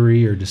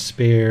misery or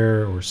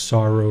despair or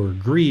sorrow or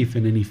grief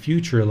in any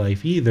future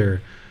life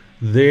either.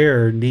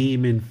 Their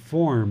name and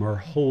form are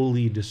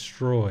wholly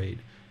destroyed,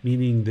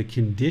 meaning the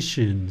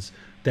conditions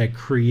that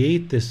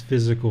create this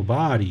physical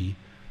body,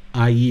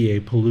 i.e. a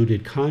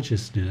polluted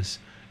consciousness,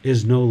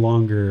 is no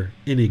longer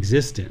in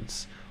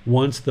existence.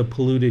 once the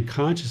polluted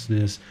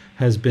consciousness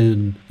has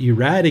been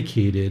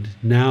eradicated,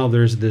 now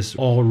there's this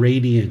all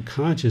radiant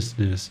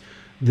consciousness.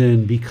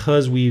 Then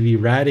because we've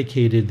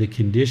eradicated the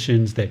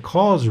conditions that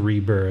cause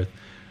rebirth,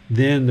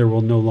 then there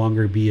will no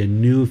longer be a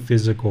new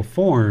physical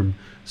form.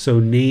 So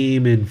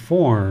name and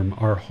form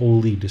are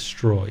wholly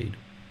destroyed.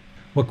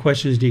 What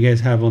questions do you guys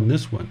have on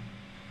this one?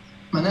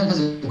 Manal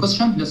has a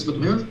question. Let's go to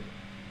her.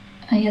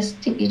 Yes,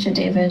 Teacher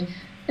David.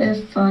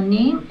 If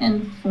name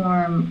and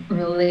form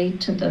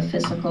relate to the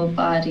physical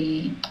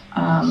body,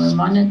 I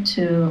wanted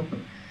to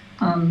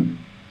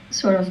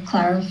sort of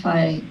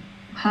clarify,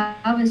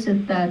 how is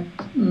it that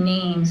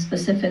name,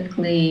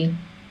 specifically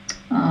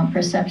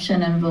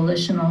perception and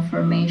volitional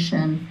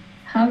formation,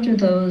 how do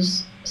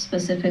those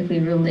specifically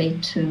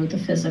relate to the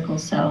physical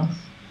self?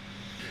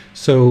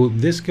 So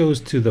this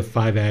goes to the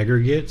five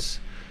aggregates.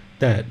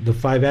 That the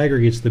five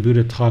aggregates, the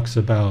Buddha talks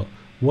about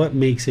what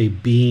makes a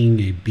being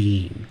a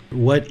being.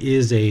 What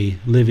is a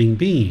living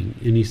being?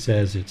 And he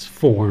says it's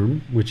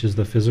form, which is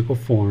the physical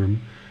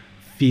form,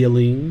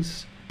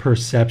 feelings,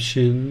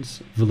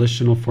 perceptions,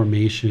 volitional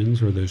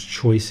formations, or those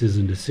choices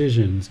and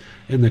decisions,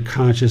 and the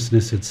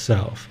consciousness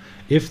itself.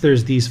 If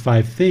there's these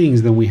five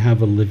things, then we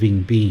have a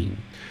living being.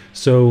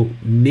 So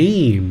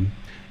name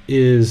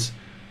is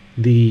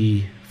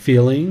the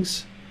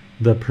feelings,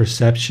 the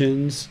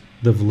perceptions,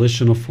 the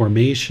volitional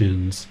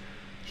formations.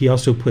 He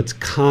also puts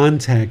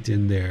contact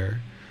in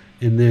there,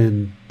 and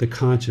then the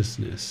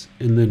consciousness,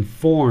 and then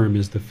form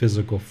is the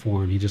physical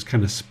form. He just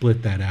kind of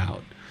split that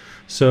out.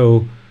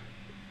 So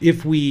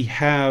if we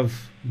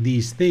have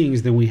these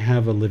things, then we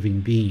have a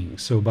living being.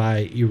 So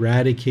by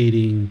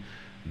eradicating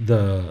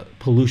the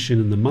pollution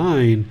in the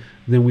mind,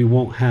 then we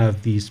won't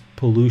have these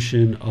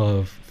pollution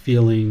of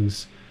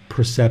feelings,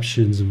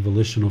 perceptions, and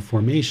volitional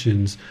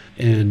formations,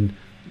 and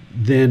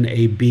then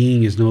a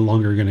being is no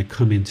longer going to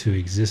come into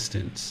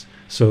existence.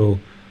 So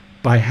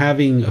by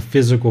having a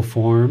physical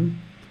form,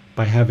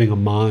 by having a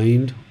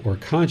mind or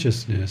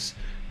consciousness,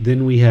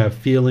 then we have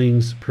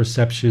feelings,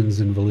 perceptions,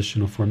 and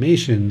volitional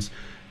formations.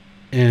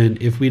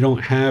 And if we don't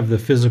have the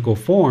physical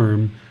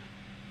form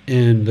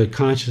and the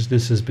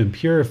consciousness has been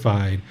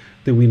purified,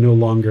 then we no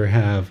longer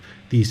have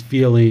these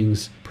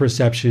feelings,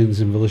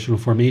 perceptions, and volitional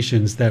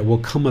formations that will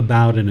come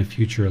about in a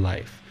future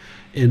life.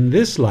 In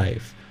this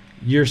life,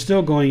 you're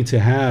still going to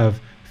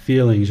have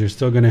feelings, you're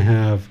still going to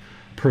have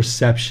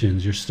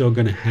perceptions, you're still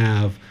going to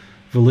have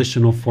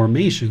volitional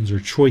formations or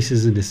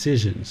choices and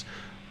decisions.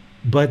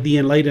 But the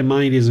enlightened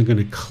mind isn't going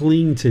to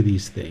cling to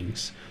these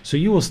things. So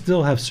you will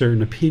still have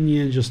certain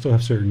opinions, you'll still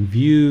have certain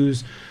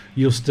views,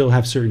 you'll still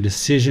have certain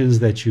decisions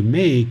that you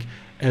make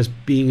as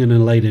being an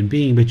enlightened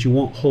being, but you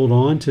won't hold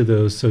on to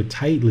those so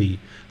tightly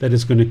that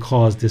it's going to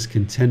cause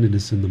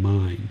discontentedness in the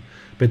mind.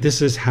 But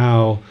this is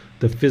how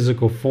the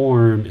physical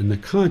form and the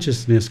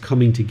consciousness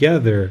coming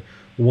together,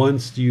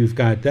 once you've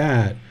got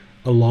that,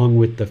 along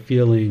with the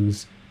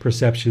feelings,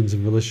 perceptions,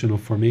 and volitional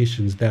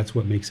formations, that's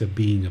what makes a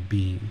being a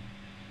being.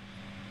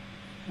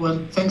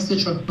 Well, thanks,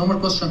 teacher. No more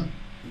question.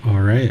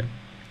 All right.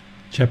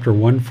 Chapter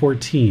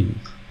 114.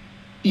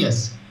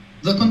 Yes,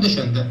 the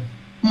conditioned.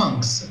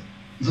 Monks,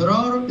 there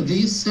are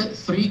these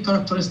three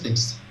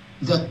characteristics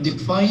that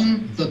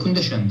define the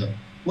conditioned.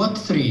 What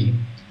three?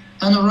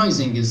 An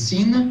arising is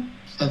seen,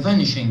 a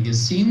vanishing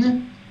is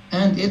seen,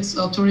 and its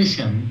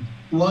alteration,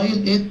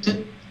 while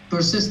it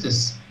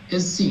persists,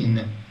 is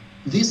seen.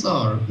 These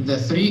are the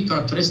three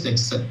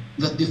characteristics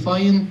that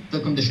define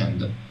the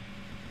conditioned.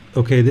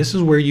 Okay, this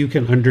is where you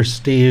can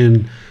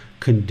understand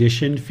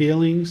conditioned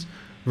feelings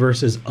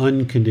versus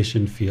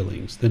unconditioned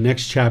feelings. The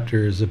next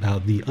chapter is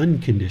about the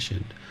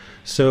unconditioned.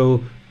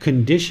 So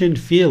conditioned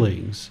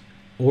feelings,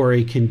 or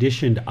a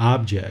conditioned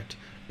object,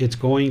 it's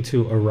going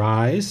to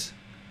arise,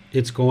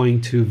 it's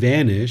going to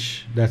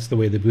vanish. That's the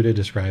way the Buddha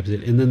describes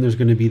it. And then there's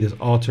going to be this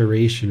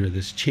alteration or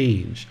this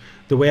change.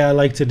 The way I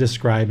like to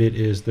describe it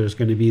is there's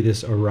going to be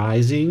this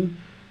arising,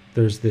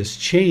 there's this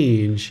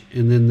change,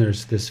 and then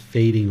there's this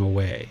fading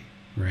away,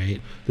 right?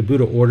 The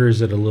Buddha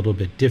orders it a little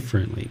bit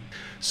differently.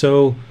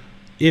 So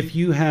if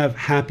you have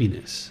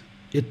happiness,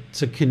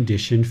 it's a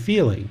conditioned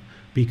feeling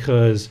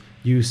because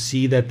you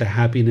see that the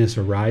happiness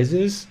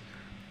arises,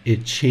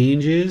 it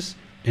changes,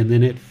 and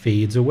then it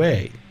fades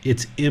away.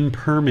 It's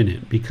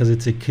impermanent because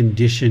it's a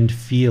conditioned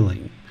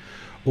feeling.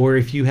 Or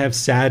if you have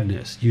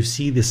sadness, you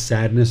see the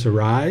sadness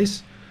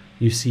arise,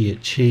 you see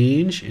it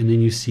change, and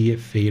then you see it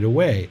fade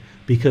away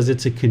because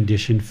it's a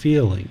conditioned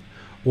feeling.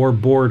 Or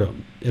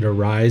boredom, it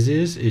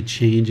arises, it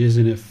changes,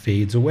 and it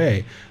fades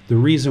away. The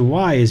reason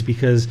why is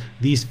because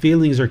these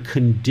feelings are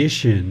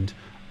conditioned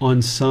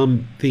on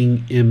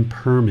something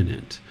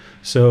impermanent.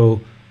 So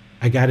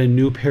I got a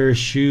new pair of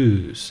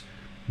shoes.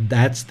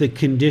 That's the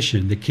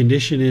condition. The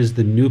condition is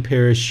the new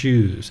pair of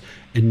shoes.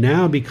 And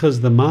now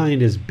because the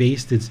mind has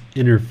based its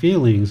inner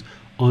feelings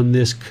on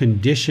this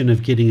condition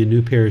of getting a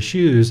new pair of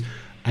shoes,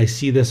 I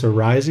see this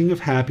arising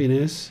of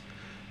happiness.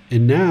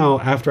 And now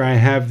after I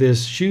have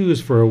this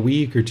shoes for a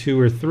week or two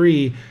or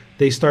three,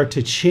 they start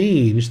to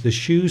change. The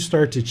shoes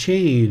start to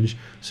change.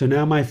 So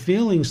now my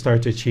feelings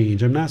start to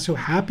change. I'm not so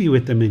happy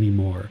with them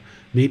anymore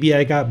maybe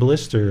I got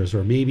blisters,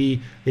 or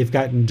maybe they've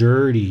gotten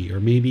dirty, or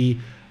maybe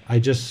I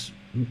just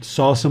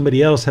saw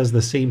somebody else has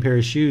the same pair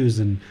of shoes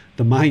and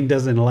the mind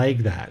doesn't like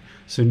that.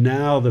 So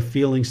now the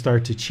feelings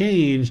start to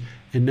change,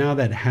 and now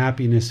that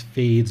happiness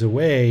fades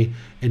away,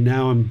 and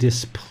now I'm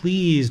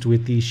displeased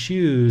with these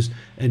shoes,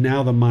 and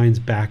now the mind's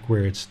back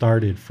where it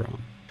started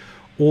from.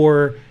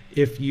 Or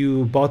if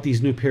you bought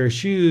these new pair of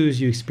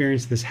shoes, you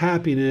experience this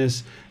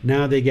happiness,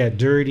 now they get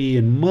dirty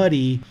and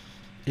muddy,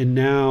 and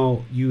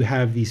now you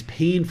have these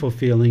painful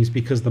feelings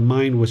because the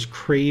mind was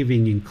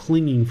craving and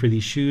clinging for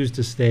these shoes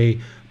to stay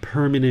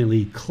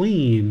permanently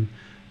clean.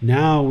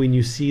 Now when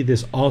you see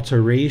this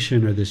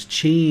alteration or this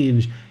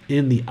change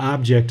in the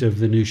object of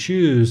the new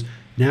shoes,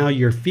 now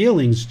your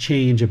feelings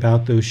change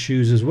about those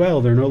shoes as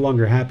well. They're no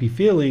longer happy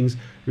feelings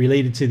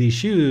related to these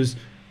shoes.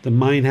 The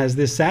mind has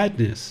this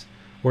sadness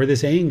or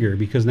this anger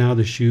because now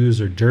the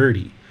shoes are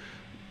dirty.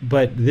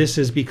 But this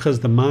is because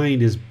the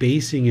mind is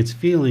basing its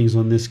feelings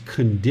on this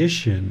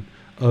condition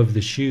of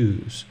the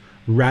shoes,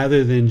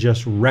 rather than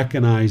just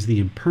recognize the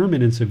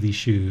impermanence of these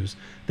shoes.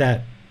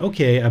 That,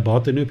 okay, I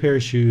bought the new pair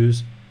of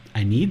shoes,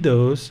 I need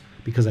those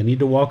because I need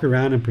to walk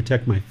around and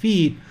protect my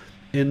feet.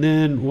 And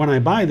then when I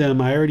buy them,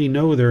 I already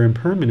know they're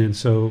impermanent,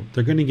 so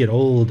they're going to get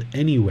old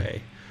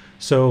anyway.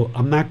 So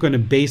I'm not going to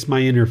base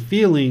my inner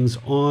feelings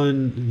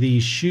on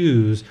these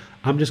shoes.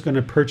 I'm just going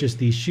to purchase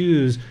these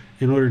shoes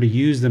in order to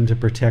use them to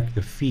protect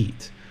the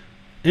feet.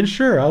 And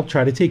sure, I'll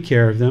try to take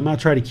care of them. I'll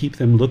try to keep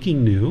them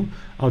looking new.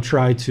 I'll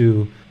try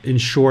to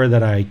ensure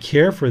that I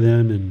care for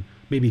them and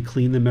maybe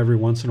clean them every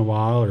once in a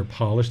while or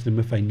polish them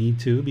if I need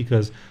to,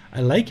 because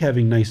I like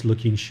having nice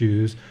looking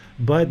shoes.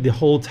 But the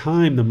whole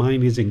time the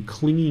mind isn't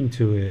clinging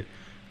to it,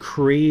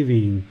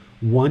 craving,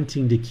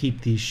 wanting to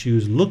keep these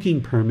shoes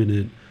looking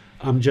permanent.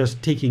 I'm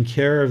just taking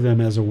care of them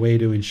as a way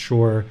to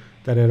ensure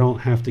that I don't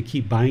have to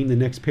keep buying the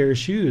next pair of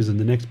shoes and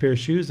the next pair of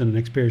shoes and the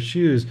next pair of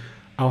shoes.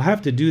 I'll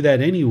have to do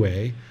that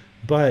anyway,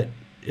 but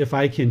if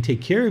I can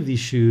take care of these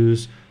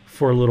shoes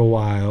for a little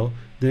while,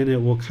 then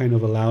it will kind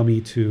of allow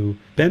me to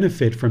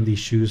benefit from these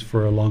shoes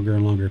for a longer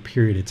and longer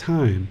period of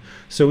time.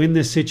 So in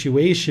this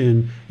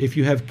situation, if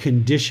you have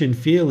conditioned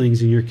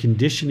feelings and you're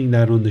conditioning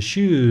that on the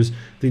shoes,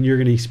 then you're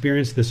going to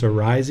experience this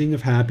arising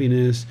of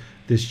happiness,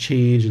 this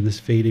change and this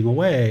fading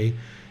away.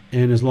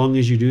 And as long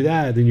as you do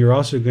that, then you're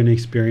also going to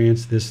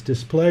experience this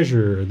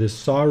displeasure, or this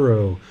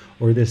sorrow,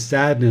 or this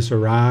sadness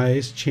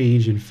arise,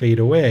 change, and fade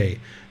away.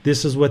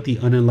 This is what the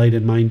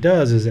unenlightened mind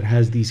does, is it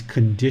has these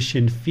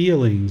conditioned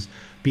feelings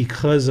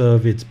because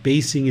of its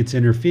basing its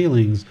inner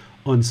feelings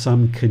on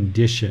some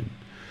condition.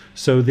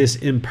 So this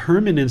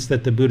impermanence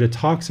that the Buddha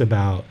talks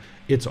about,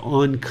 it's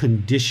on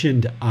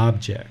conditioned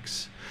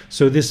objects.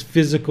 So this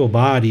physical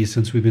body,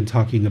 since we've been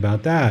talking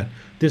about that,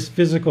 this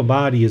physical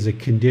body is a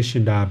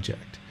conditioned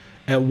object.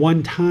 At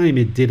one time,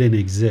 it didn't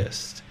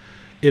exist.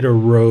 It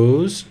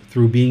arose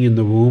through being in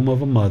the womb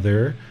of a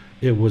mother.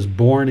 It was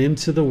born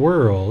into the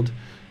world.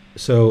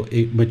 So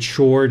it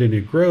matured and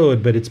it grew,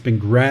 but it's been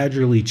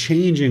gradually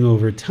changing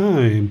over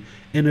time.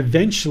 And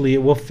eventually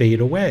it will fade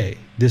away.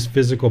 This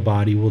physical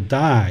body will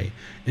die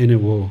and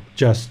it will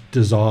just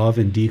dissolve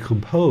and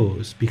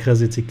decompose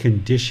because it's a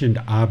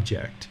conditioned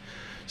object.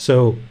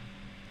 So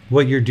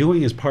what you're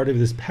doing as part of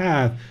this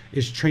path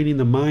is training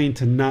the mind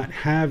to not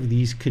have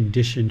these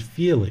conditioned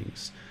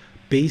feelings,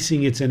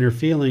 basing its inner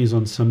feelings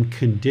on some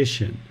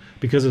condition.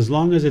 Because as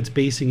long as it's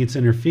basing its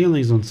inner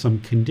feelings on some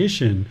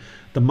condition,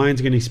 the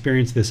mind's going to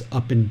experience this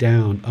up and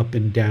down, up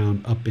and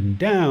down, up and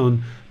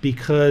down,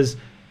 because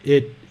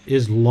it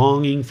is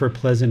longing for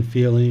pleasant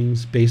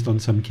feelings based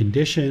on some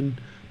condition.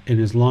 And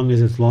as long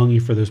as it's longing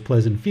for those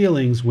pleasant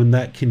feelings, when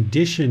that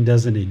condition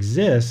doesn't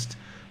exist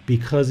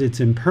because it's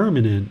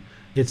impermanent,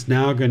 it's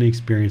now going to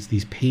experience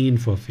these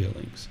painful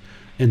feelings.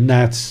 And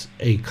that's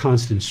a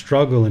constant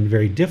struggle and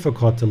very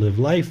difficult to live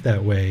life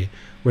that way,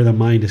 where the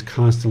mind is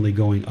constantly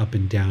going up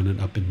and down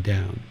and up and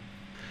down.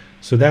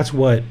 So that's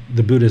what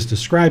the Buddha is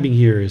describing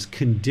here, is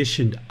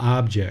conditioned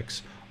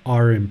objects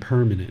are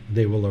impermanent.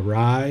 They will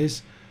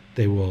arise,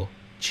 they will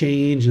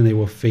change, and they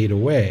will fade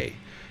away.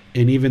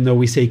 And even though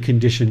we say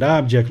conditioned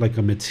object like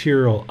a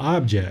material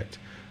object,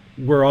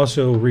 we're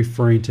also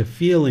referring to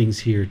feelings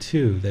here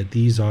too, that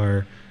these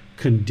are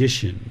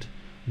conditioned.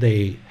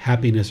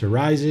 Happiness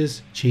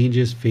arises,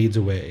 changes, fades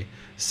away.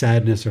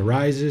 Sadness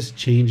arises,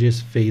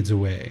 changes, fades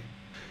away.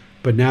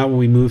 But now when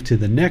we move to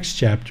the next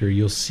chapter,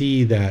 you'll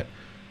see that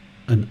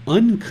an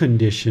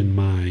unconditioned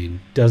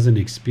mind doesn't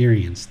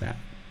experience that.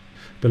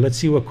 But let's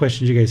see what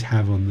questions you guys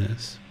have on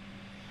this.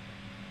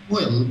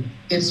 Well,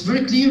 it's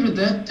very clear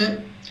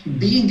that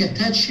being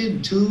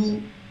attached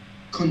to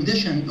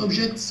conditioned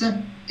objects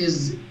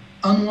is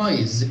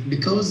unwise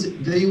because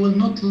they will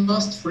not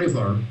last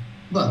forever.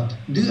 But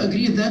do you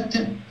agree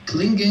that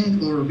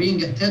clinging or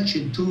being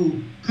attached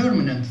to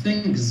permanent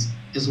things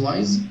is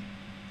wise?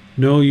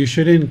 No, you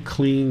shouldn't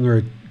cling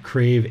or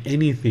crave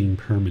anything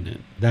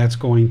permanent. That's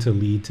going to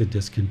lead to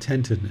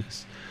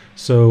discontentedness.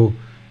 So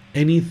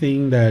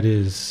anything that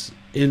is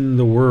in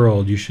the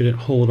world, you shouldn't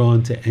hold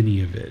on to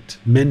any of it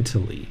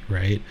mentally,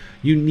 right?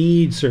 You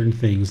need certain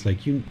things,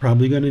 like you're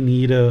probably going to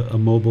need a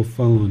mobile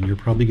phone. You're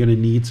probably going to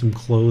need some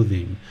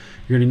clothing.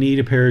 You're going to need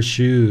a pair of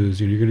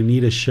shoes. You're going to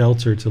need a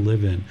shelter to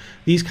live in.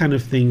 These kind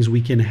of things,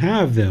 we can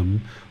have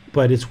them,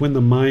 but it's when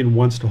the mind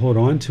wants to hold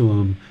on to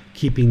them,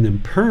 keeping them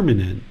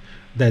permanent,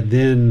 that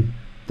then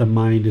the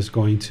mind is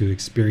going to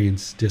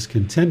experience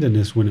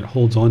discontentedness when it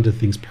holds on to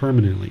things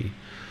permanently.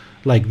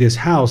 Like this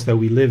house that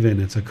we live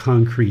in, it's a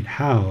concrete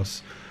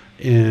house.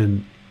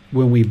 And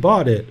when we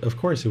bought it, of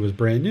course, it was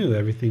brand new.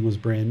 Everything was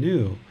brand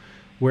new.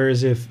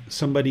 Whereas if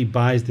somebody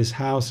buys this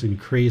house and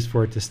craves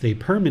for it to stay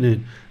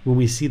permanent, when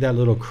we see that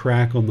little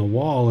crack on the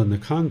wall in the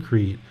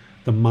concrete,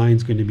 the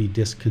mind's going to be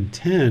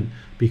discontent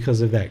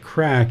because of that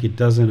crack. It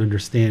doesn't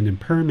understand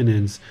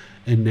impermanence.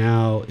 And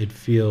now it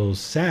feels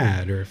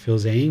sad or it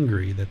feels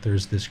angry that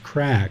there's this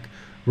crack,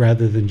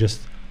 rather than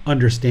just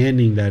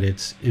understanding that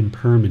it's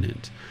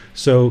impermanent.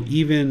 So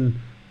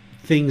even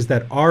things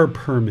that are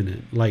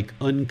permanent, like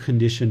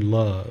unconditioned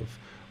love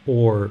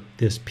or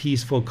this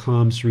peaceful,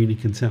 calm, serene,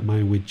 and content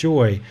mind with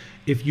joy,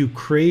 if you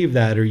crave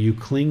that or you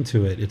cling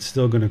to it, it's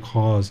still going to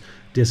cause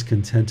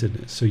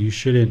discontentedness. So you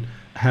shouldn't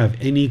have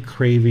any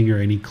craving or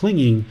any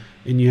clinging,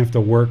 and you have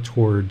to work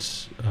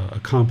towards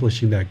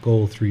accomplishing that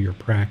goal through your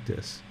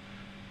practice.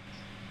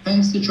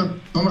 Thanks, teacher.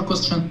 No more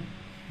question.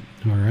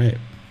 All right.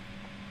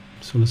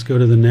 So let's go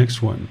to the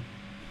next one.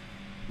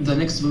 The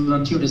next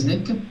volunteer is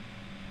Nick.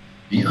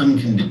 The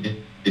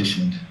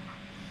unconditioned.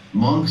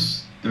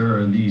 Monks, there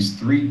are these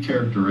three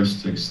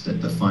characteristics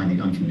that define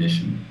the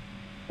unconditioned.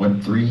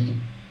 What three?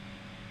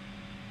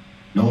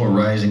 No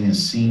arising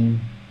is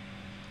seen,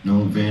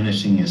 no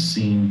vanishing is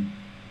seen,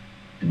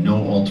 and no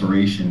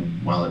alteration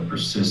while it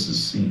persists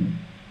is seen.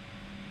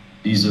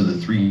 These are the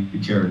three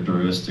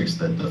characteristics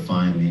that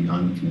define the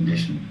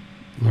unconditioned.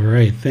 All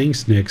right,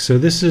 thanks, Nick. So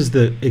this is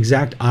the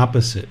exact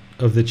opposite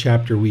of the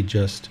chapter we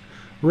just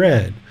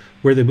read,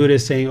 where the Buddha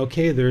is saying,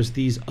 okay, there's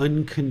these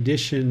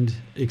unconditioned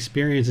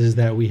experiences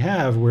that we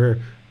have where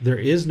there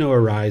is no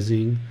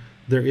arising,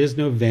 there is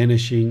no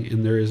vanishing,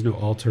 and there is no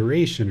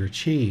alteration or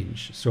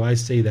change. So I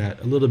say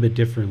that a little bit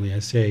differently. I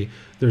say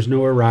there's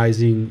no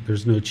arising,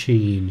 there's no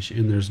change,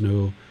 and there's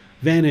no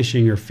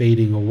vanishing or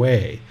fading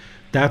away.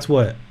 That's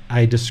what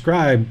I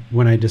describe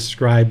when I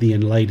describe the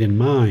enlightened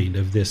mind,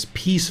 of this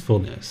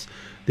peacefulness.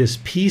 This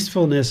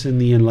peacefulness in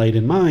the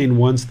enlightened mind,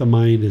 once the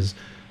mind is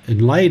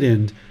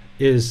enlightened,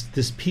 is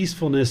this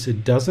peacefulness.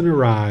 It doesn't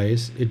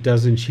arise, it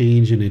doesn't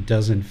change, and it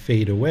doesn't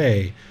fade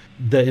away.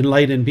 The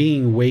enlightened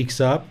being wakes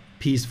up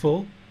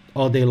peaceful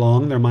all day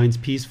long. Their mind's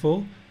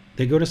peaceful.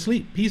 They go to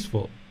sleep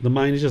peaceful. The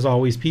mind is just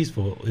always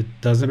peaceful. It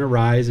doesn't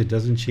arise, it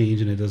doesn't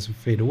change, and it doesn't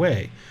fade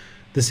away.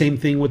 The same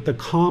thing with the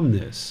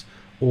calmness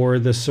or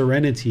the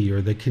serenity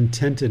or the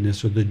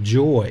contentedness or the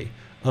joy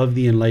of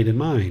the enlightened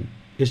mind.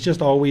 It's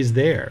just always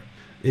there.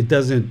 It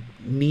doesn't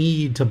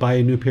need to buy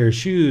a new pair of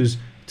shoes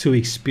to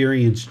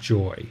experience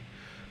joy.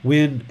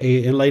 When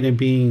an enlightened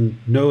being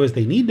knows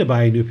they need to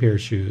buy a new pair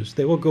of shoes,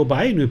 they will go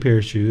buy a new pair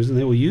of shoes and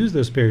they will use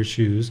those pair of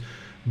shoes,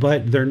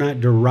 but they're not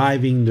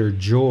deriving their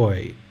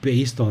joy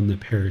based on the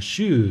pair of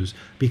shoes,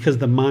 because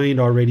the mind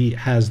already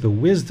has the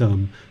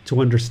wisdom to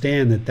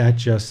understand that that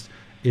just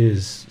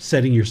is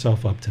setting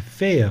yourself up to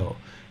fail.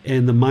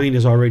 And the mind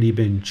has already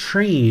been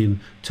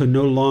trained to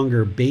no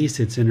longer base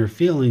its inner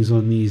feelings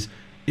on these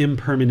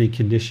impermanent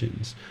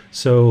conditions.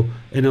 So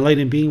an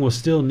enlightened being will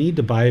still need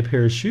to buy a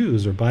pair of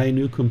shoes or buy a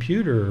new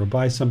computer or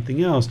buy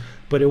something else,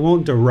 but it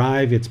won't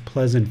derive its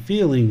pleasant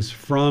feelings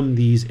from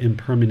these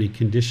impermanent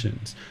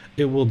conditions.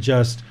 It will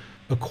just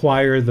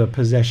acquire the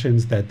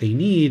possessions that they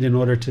need in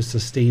order to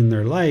sustain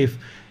their life,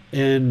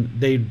 and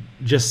they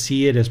just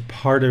see it as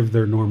part of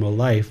their normal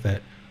life,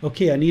 that,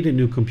 okay, I need a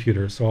new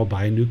computer, so I'll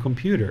buy a new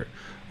computer.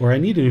 Or I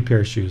need a new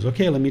pair of shoes.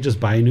 Okay, let me just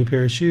buy a new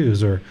pair of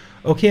shoes. Or,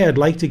 okay, I'd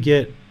like to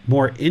get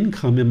more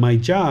income in my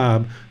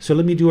job, so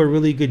let me do a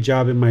really good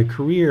job in my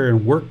career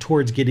and work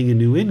towards getting a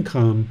new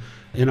income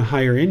and a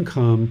higher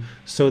income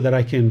so that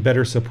I can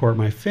better support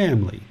my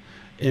family.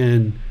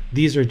 And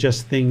these are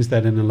just things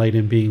that an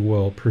enlightened being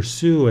will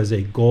pursue as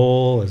a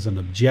goal, as an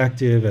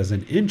objective, as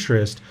an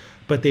interest,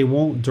 but they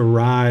won't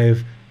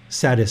derive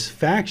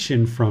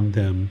satisfaction from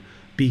them,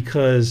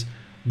 because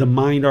the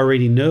mind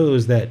already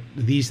knows that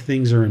these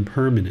things are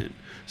impermanent.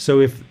 So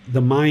if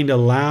the mind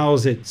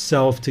allows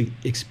itself to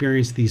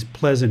experience these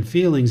pleasant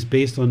feelings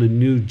based on a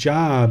new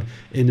job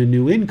and a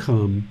new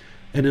income,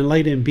 an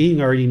enlightened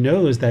being already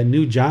knows that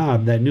new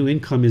job, that new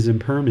income is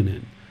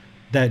impermanent.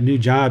 That new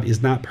job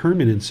is not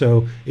permanent.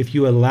 So if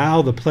you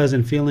allow the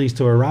pleasant feelings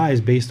to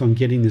arise based on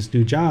getting this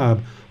new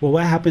job, well,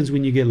 what happens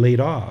when you get laid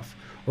off?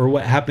 Or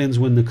what happens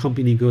when the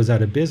company goes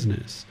out of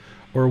business?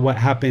 Or what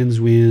happens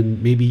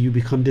when maybe you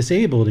become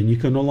disabled and you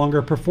can no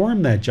longer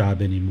perform that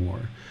job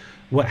anymore?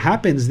 What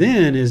happens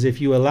then is, if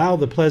you allow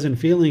the pleasant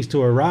feelings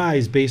to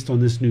arise based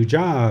on this new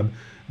job,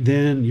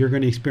 then you're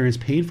going to experience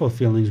painful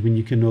feelings when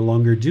you can no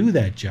longer do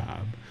that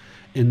job.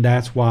 And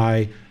that's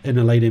why an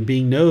enlightened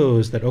being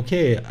knows that,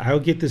 okay, I'll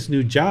get this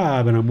new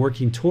job and I'm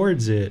working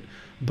towards it,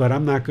 but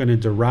I'm not going to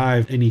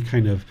derive any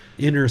kind of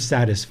inner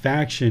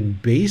satisfaction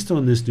based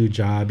on this new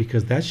job,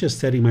 because that's just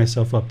setting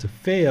myself up to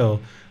fail.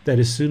 That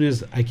as soon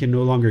as I can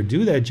no longer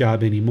do that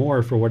job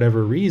anymore for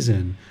whatever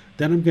reason,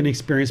 then I'm going to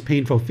experience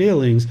painful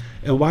feelings.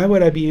 And why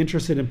would I be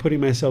interested in putting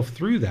myself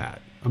through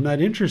that? I'm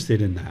not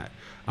interested in that.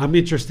 I'm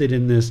interested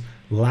in this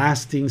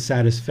lasting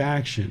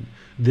satisfaction,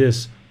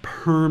 this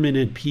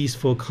permanent,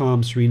 peaceful,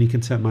 calm, serene, and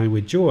content mind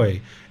with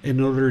joy. In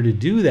order to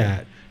do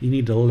that, you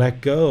need to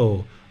let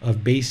go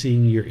of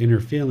basing your inner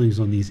feelings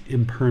on these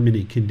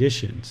impermanent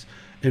conditions.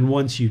 And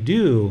once you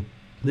do,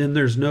 then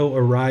there's no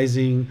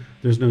arising,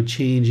 there's no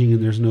changing,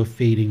 and there's no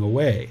fading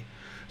away.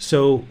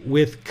 So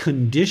with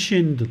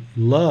conditioned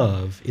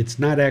love, it's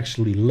not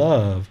actually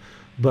love,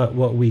 but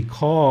what we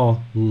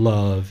call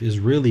love is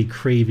really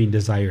craving,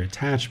 desire,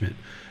 attachment.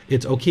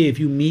 It's okay, if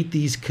you meet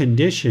these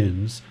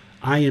conditions,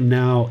 I am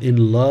now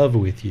in love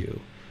with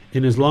you.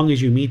 And as long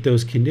as you meet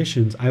those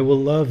conditions, I will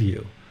love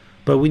you.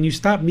 But when you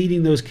stop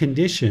meeting those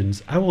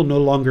conditions, I will no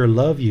longer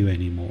love you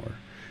anymore.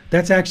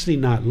 That's actually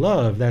not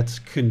love. That's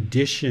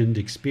conditioned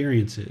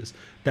experiences.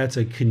 That's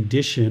a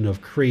condition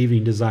of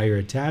craving, desire,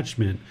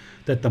 attachment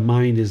that the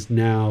mind is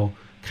now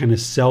kind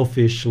of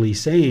selfishly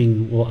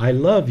saying, well, I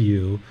love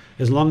you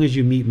as long as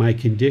you meet my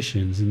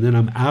conditions, and then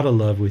I'm out of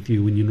love with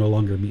you when you no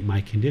longer meet my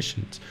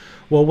conditions.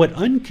 Well, what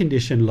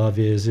unconditioned love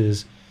is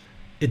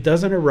it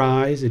doesn't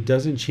arise, it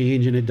doesn't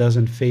change, and it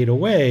doesn't fade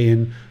away.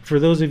 And for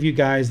those of you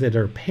guys that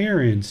are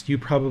parents, you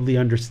probably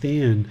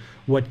understand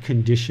what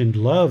conditioned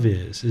love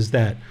is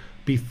that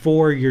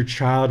before your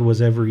child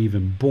was ever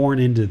even born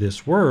into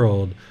this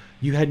world,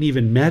 you hadn't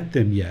even met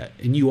them yet,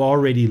 and you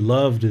already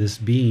loved this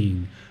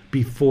being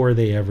before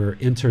they ever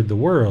entered the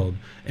world.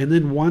 And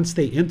then once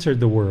they entered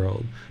the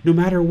world, no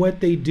matter what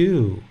they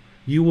do,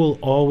 you will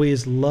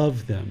always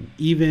love them.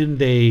 Even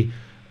they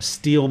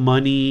steal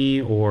money,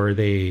 or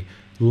they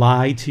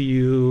lie to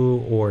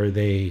you, or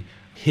they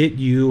hit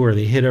you, or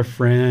they hit a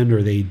friend,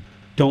 or they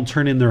don't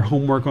turn in their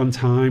homework on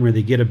time, or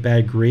they get a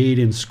bad grade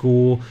in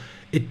school.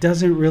 It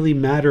doesn't really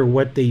matter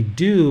what they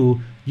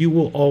do, you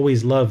will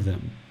always love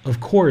them. Of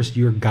course,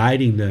 you're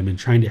guiding them and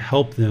trying to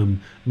help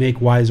them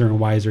make wiser and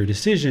wiser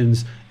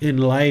decisions in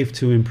life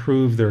to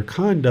improve their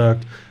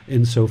conduct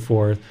and so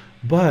forth.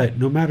 But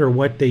no matter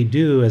what they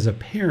do, as a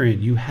parent,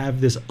 you have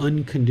this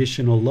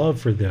unconditional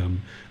love for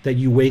them, that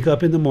you wake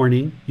up in the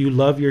morning, you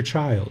love your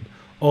child.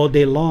 All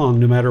day long,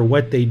 no matter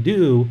what they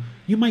do,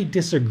 you might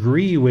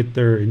disagree with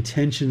their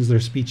intentions, their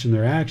speech, and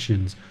their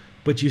actions,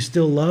 but you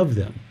still love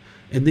them.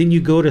 And then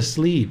you go to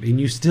sleep and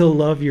you still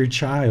love your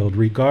child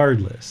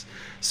regardless.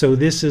 So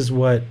this is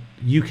what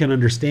you can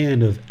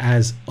understand of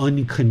as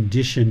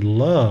unconditioned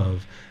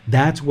love.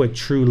 That's what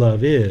true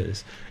love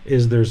is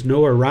there's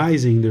no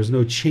arising, there's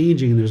no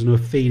changing, there's no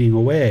fading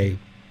away.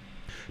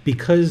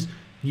 Because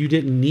you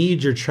didn't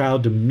need your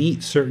child to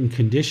meet certain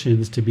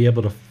conditions to be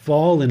able to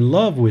fall in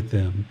love with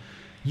them,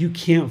 you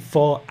can't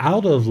fall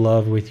out of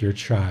love with your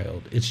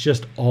child. It's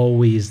just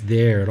always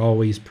there. It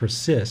always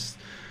persists.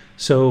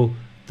 So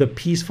the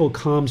peaceful,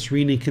 calm,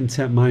 serene, and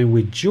content mind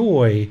with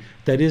joy,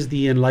 that is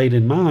the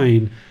enlightened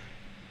mind,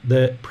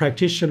 the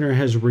practitioner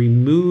has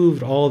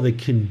removed all the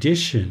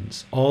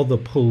conditions, all the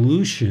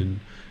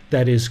pollution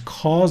that is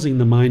causing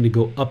the mind to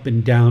go up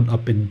and down,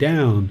 up and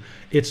down.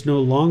 It's no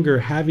longer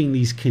having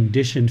these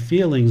conditioned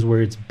feelings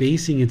where it's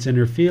basing its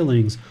inner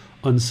feelings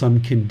on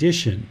some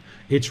condition.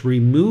 It's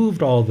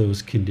removed all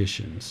those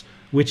conditions,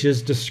 which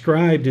is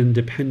described in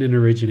dependent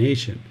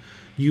origination.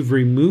 You've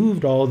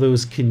removed all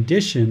those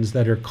conditions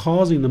that are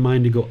causing the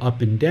mind to go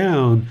up and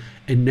down,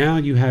 and now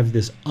you have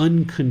this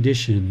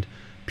unconditioned,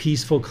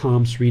 peaceful,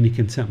 calm, serene, and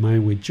content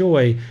mind with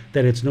joy,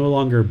 that it's no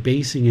longer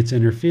basing its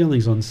inner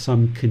feelings on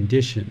some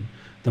condition.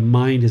 The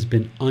mind has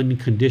been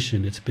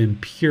unconditioned. It's been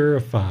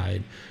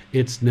purified.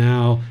 It's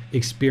now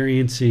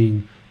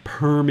experiencing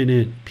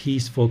permanent,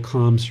 peaceful,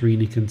 calm,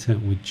 serene, and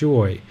content with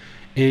joy.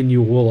 And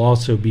you will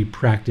also be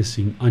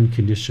practicing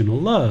unconditional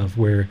love,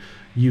 where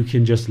you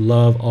can just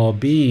love all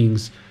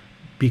beings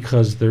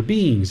because they're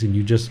beings, and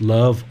you just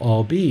love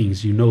all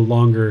beings. You no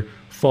longer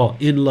fall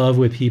in love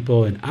with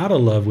people and out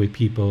of love with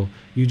people.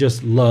 You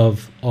just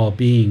love all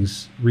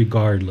beings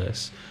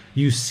regardless.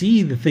 You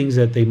see the things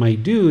that they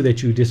might do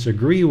that you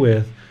disagree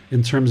with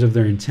in terms of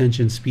their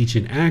intention, speech,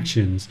 and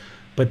actions,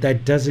 but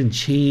that doesn't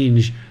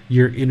change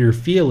your inner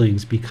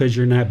feelings, because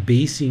you're not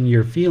basing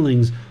your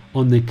feelings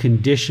on the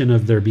condition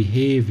of their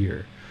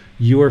behavior.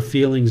 Your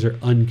feelings are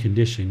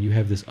unconditioned. You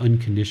have this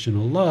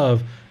unconditional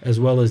love, as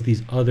well as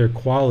these other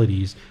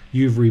qualities.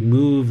 You've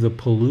removed the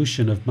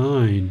pollution of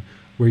mind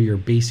where you're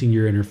basing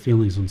your inner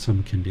feelings on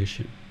some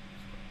condition.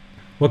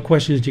 What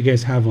questions do you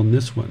guys have on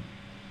this one?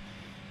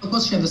 A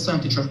question this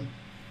time, teacher.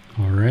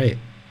 All right.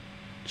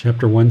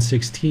 Chapter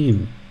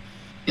 116.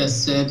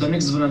 Yes, the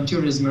next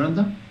volunteer is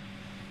Miranda.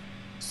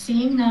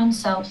 Seeing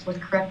non-self with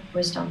correct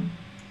wisdom.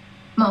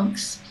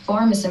 Monks,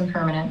 form is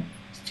impermanent,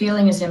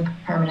 feeling is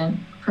impermanent,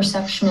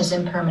 perception is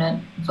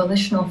impermanent,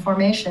 volitional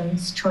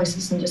formations,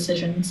 choices, and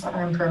decisions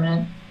are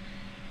impermanent.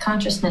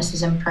 Consciousness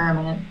is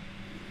impermanent.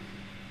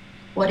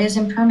 What is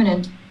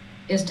impermanent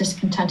is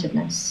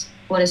discontentedness,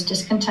 What is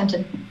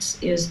discontentedness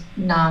is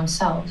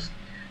non-self.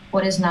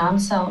 What is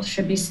non-self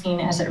should be seen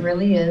as it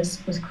really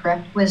is with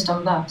correct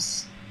wisdom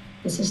thus.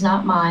 This is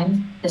not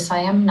mine, this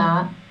I am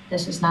not,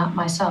 this is not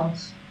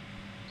myself.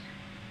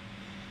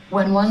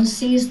 When one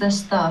sees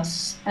this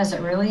thus, as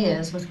it really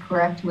is with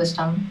correct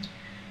wisdom,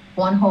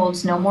 one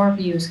holds no more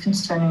views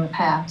concerning the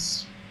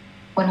past.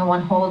 When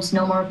one holds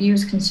no more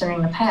views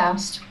concerning the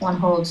past, one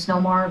holds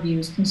no more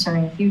views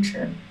concerning the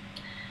future.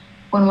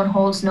 When one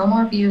holds no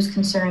more views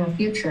concerning the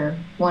future,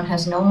 one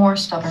has no more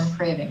stubborn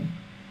craving.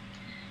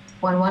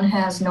 When one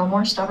has no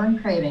more stubborn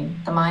craving,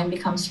 the mind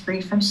becomes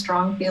free from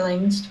strong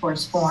feelings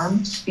towards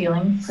form,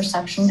 feeling,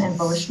 perception, and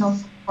volitional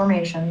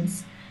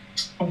formations,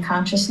 and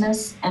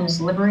consciousness, and is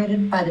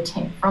liberated by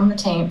from the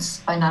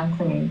taints by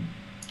non-clinging.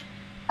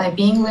 By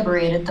being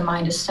liberated, the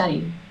mind is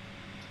steady.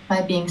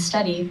 By being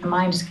steady, the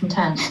mind is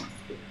content.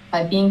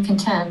 By being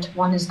content,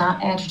 one is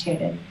not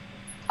agitated.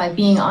 By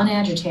being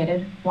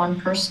unagitated, one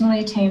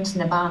personally attains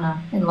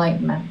nibbana,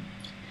 enlightenment.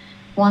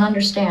 One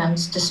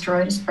understands,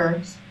 destroyed is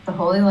birth, the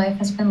holy life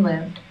has been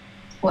lived,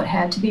 what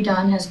had to be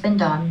done has been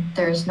done,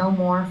 there is no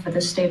more for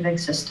this state of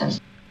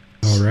existence.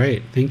 All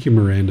right. Thank you,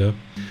 Miranda.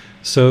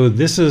 So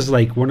this is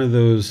like one of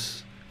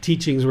those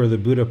teachings where the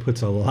Buddha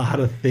puts a lot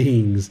of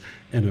things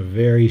in a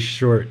very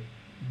short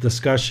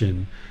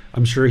discussion.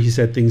 I'm sure he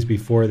said things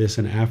before this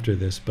and after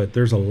this, but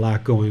there's a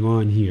lot going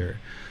on here.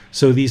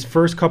 So these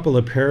first couple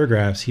of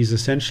paragraphs, he's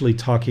essentially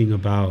talking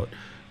about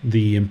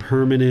the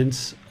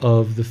impermanence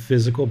of the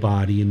physical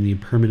body and the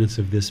impermanence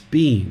of this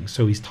being.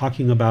 So he's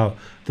talking about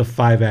the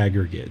 5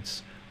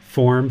 aggregates: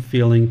 form,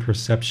 feeling,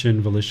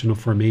 perception, volitional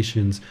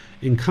formations,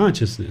 and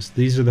consciousness.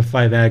 These are the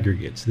 5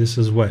 aggregates. This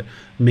is what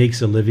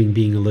makes a living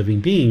being a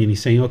living being. And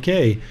he's saying,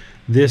 okay,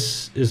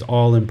 this is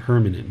all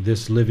impermanent.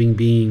 This living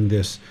being,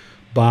 this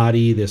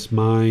body, this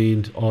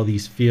mind, all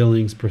these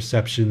feelings,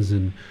 perceptions,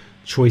 and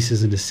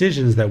choices and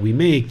decisions that we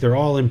make, they're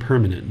all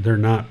impermanent. They're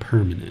not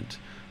permanent.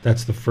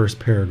 That's the first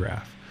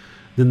paragraph.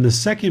 Then the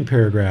second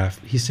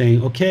paragraph, he's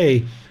saying,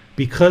 okay,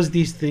 because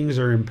these things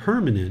are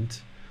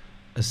impermanent,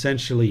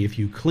 essentially, if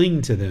you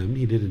cling to them,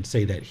 he didn't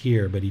say that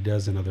here, but he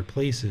does in other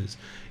places.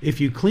 If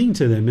you cling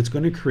to them, it's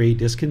going to create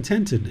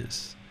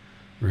discontentedness,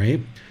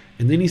 right?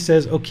 And then he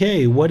says,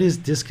 okay, what is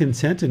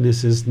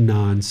discontentedness is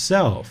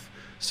non-self.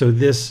 So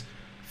this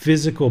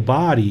physical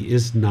body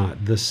is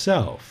not the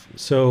self.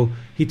 So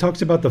he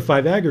talks about the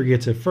 5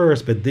 aggregates at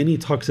first, but then he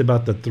talks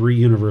about the 3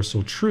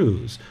 universal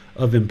truths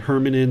of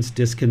impermanence,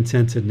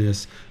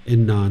 discontentedness,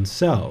 and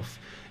non-self.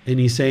 And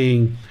he's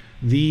saying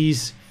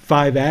these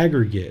 5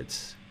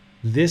 aggregates,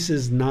 this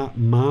is not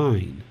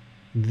mine.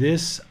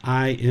 This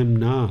I am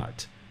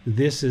not.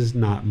 This is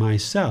not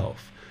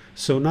myself.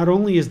 So not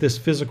only is this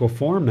physical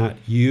form not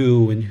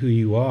you and who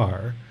you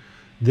are,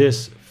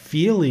 this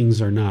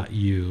feelings are not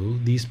you,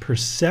 these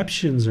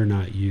perceptions are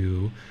not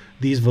you,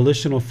 these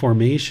volitional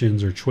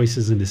formations or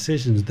choices and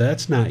decisions,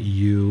 that's not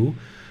you.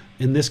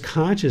 And this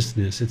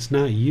consciousness, it's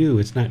not you,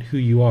 it's not who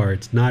you are,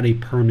 it's not a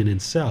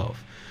permanent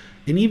self.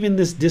 And even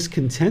this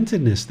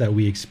discontentedness that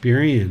we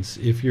experience,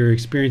 if you're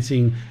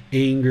experiencing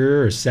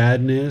anger or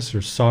sadness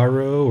or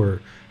sorrow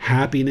or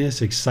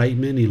happiness,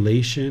 excitement,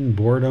 elation,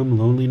 boredom,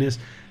 loneliness,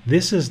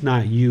 this is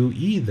not you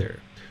either.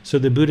 So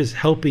the Buddha is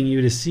helping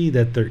you to see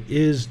that there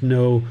is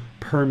no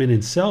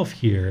permanent self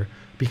here,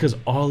 because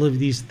all of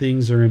these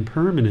things are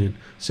impermanent.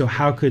 So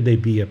how could they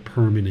be a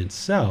permanent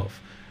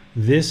self?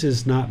 This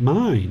is not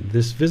mine.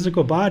 This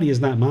physical body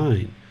is not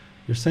mine.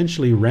 You're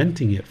essentially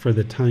renting it for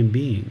the time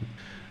being.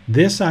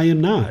 This I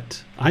am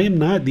not. I am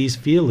not these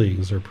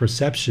feelings or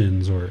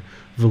perceptions or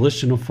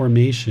volitional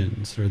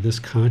formations or this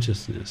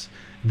consciousness.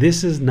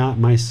 This is not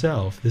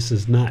myself. This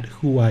is not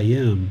who I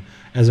am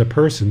as a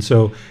person.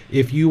 So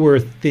if you were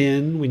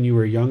thin when you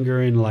were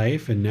younger in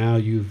life and now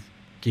you've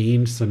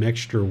gained some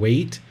extra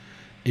weight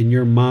and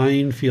your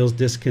mind feels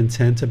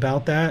discontent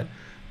about that,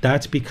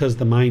 that's because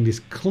the mind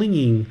is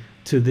clinging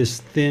to this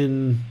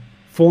thin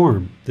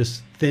form,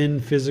 this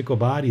thin physical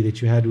body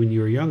that you had when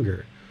you were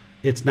younger.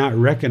 It's not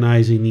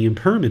recognizing the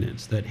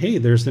impermanence, that, hey,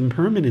 there's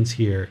impermanence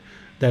here,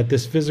 that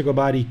this physical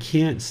body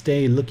can't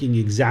stay looking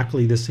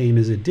exactly the same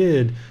as it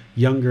did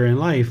younger in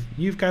life.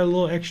 You've got a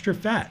little extra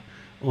fat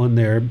on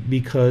there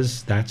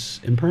because that's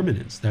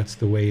impermanence. That's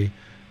the way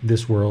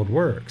this world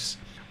works.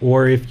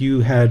 Or if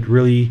you had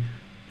really,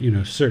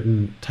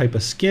 certain type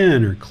of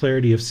skin or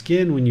clarity of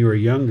skin when you were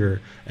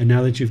younger, and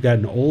now that you've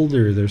gotten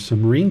older, there's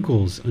some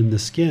wrinkles in the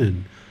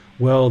skin.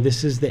 Well,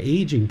 this is the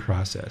aging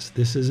process.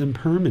 This is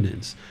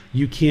impermanence.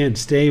 You can't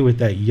stay with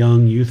that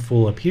young,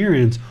 youthful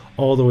appearance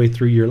all the way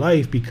through your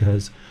life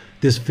because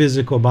this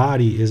physical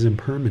body is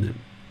impermanent.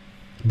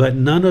 But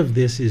none of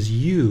this is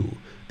you.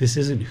 This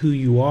isn't who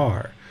you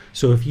are.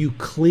 So if you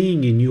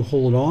cling and you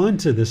hold on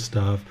to this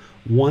stuff,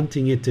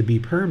 wanting it to be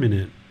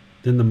permanent,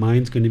 then the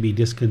mind's going to be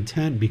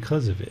discontent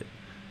because of it.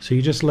 So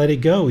you just let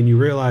it go and you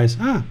realize,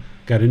 got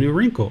a new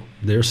wrinkle.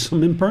 There's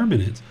some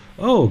impermanence.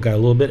 Oh, got a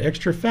little bit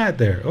extra fat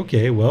there.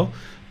 Okay, well,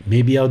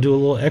 maybe I'll do a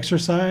little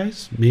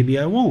exercise. Maybe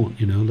I won't.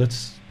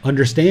 Let's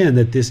understand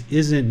that this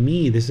isn't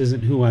me. This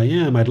isn't who I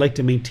am. I'd like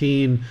to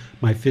maintain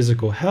my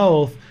physical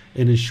health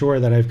and ensure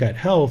that I've got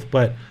health,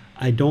 but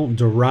I don't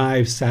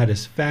derive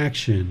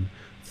satisfaction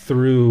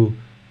through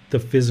the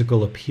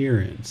physical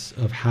appearance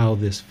of how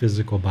this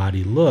physical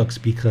body looks,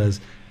 because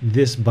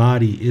this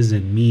body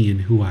isn't me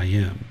and who I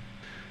am.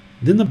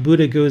 Then the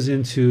Buddha goes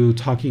into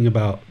talking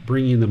about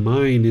bringing the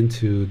mind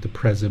into the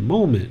present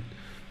moment.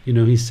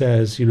 He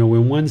says,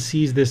 when one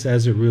sees this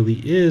as it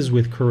really is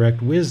with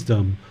correct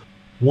wisdom,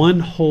 one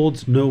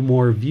holds no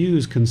more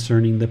views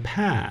concerning the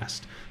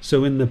past.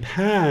 So in the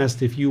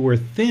past, if you were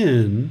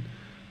thin,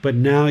 but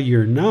now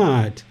you're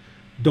not,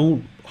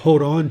 don't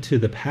hold on to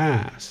the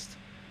past,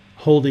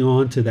 holding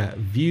on to that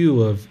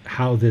view of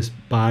how this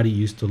body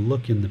used to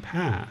look in the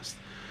past.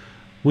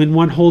 When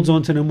one holds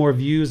on to no more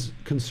views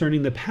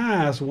concerning the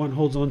past, one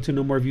holds on to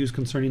no more views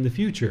concerning the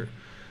future.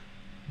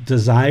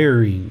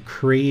 Desiring,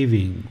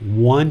 craving,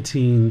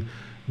 wanting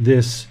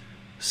this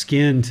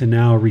skin to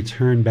now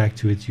return back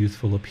to its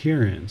youthful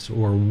appearance,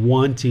 or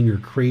wanting or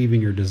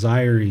craving or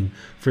desiring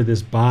for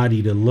this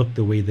body to look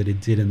the way that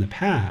it did in the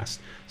past.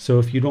 So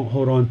if you don't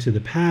hold on to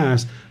the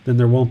past, then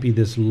there won't be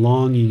this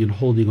longing and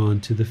holding on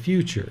to the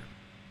future.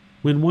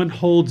 When one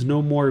holds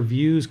no more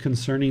views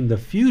concerning the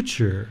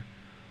future,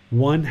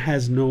 one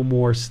has no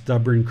more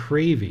stubborn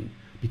craving,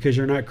 because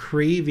you're not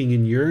craving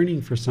and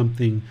yearning for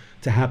something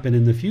to happen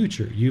in the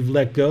future. You've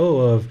let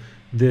go of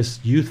this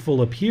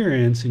youthful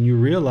appearance and you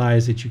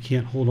realize that you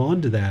can't hold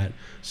on to that.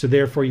 So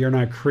therefore you're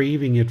not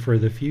craving it for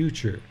the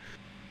future.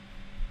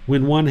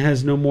 When one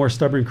has no more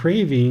stubborn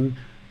craving,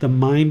 the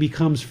mind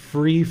becomes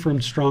free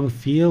from strong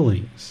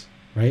feelings,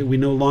 right? We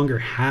no longer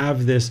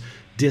have this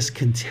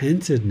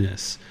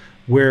discontentedness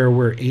where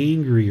we're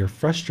angry or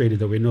frustrated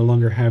that we no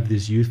longer have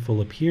this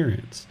youthful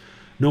appearance.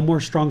 No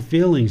more strong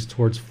feelings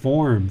towards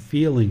form,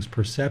 feelings,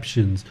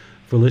 perceptions,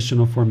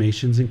 volitional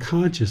formations, and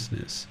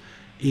consciousness.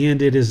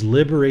 And it is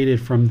liberated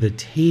from the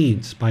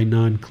taints by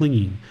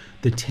non-clinging.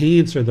 The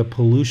taints are the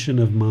pollution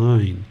of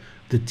mind,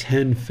 the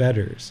 10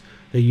 fetters,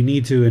 that you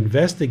need to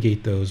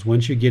investigate those.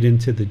 Once you get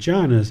into the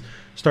jhanas,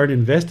 start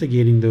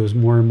investigating those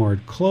more and more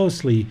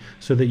closely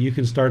so that you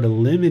can start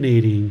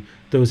eliminating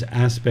those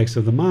aspects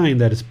of the mind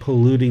that is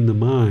polluting the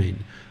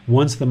mind.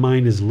 Once the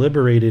mind is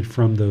liberated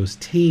from those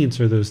taints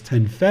or those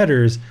 10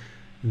 fetters,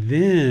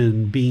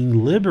 then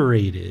being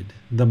liberated,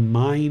 the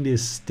mind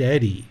is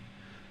steady.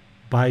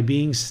 By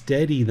being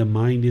steady, the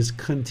mind is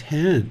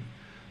content.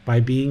 By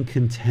being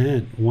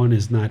content, one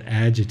is not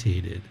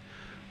agitated.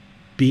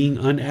 Being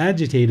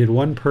unagitated,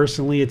 one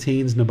personally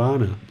attains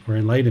nibbana or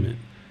enlightenment.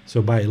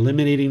 So by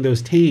eliminating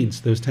those taints,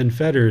 those 10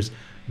 fetters,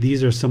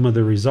 these are some of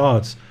the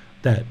results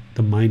that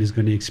the mind is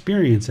going to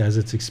experience as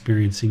it's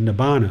experiencing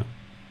nibbana.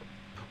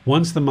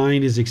 Once the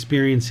mind is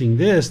experiencing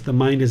this, the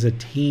mind has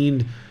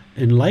attained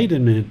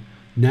enlightenment.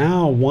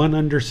 Now one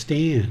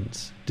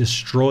understands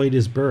destroyed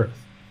is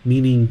birth,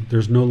 meaning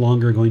there's no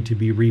longer going to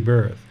be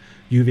rebirth.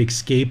 You've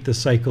escaped the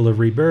cycle of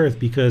rebirth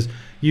because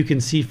you can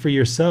see for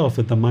yourself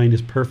that the mind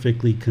is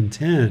perfectly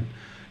content.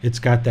 It's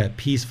got that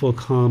peaceful,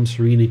 calm,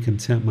 serene, and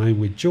content mind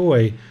with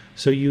joy.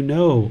 So you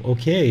know,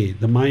 okay,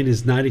 the mind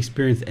has not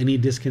experienced any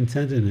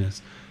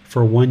discontentedness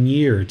for 1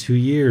 year, or 2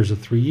 years, or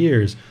 3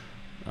 years.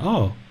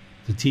 Oh,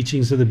 the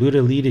teachings of the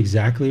Buddha lead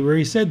exactly where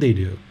he said they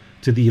do,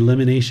 to the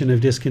elimination of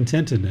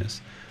discontentedness.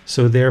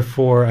 So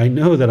therefore, I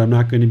know that I'm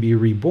not going to be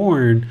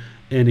reborn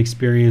and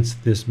experience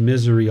this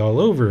misery all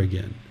over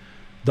again.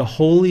 The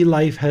holy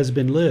life has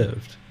been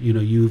lived.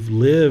 You've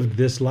lived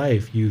this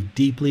life. You've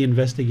deeply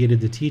investigated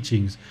the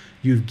teachings.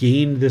 You've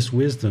gained this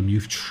wisdom.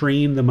 You've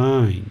trained the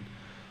mind.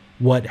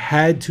 What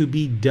had to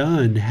be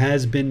done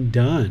has been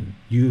done.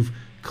 You've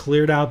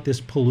cleared out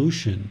this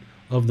pollution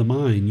of the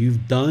mind.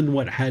 You've done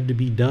what had to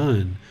be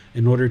done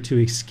in order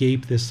to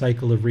escape this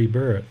cycle of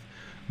rebirth.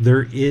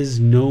 There is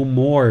no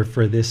more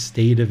for this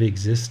state of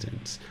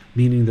existence,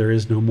 meaning there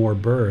is no more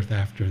birth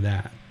after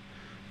that.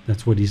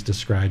 That's what he's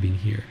describing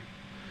here.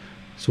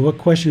 So what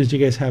questions do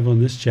you guys have on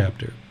this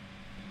chapter?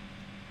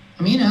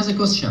 Amina has a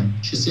question.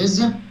 She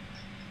says,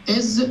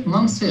 is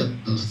non-self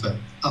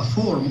a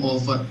form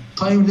of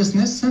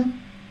timelessness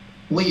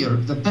where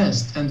the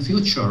past and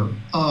future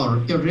are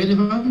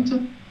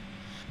irrelevant?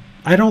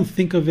 I don't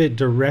think of it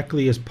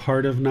directly as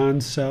part of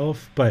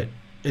non-self, but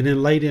an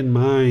enlightened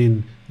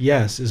mind,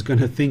 yes, is going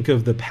to think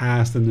of the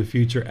past and the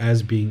future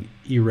as being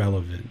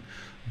irrelevant.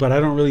 But I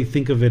don't really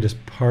think of it as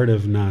part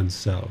of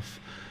non-self.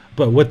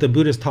 But what the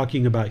Buddha is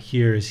talking about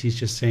here is he's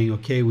just saying,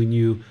 okay, when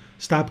you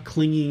stop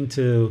clinging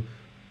to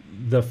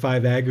the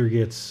 5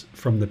 aggregates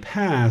from the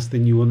past,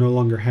 then you will no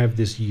longer have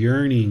this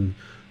yearning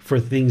for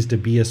things to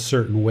be a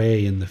certain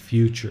way in the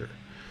future.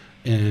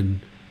 And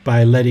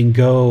by letting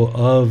go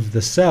of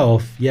the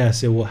self,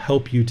 yes, it will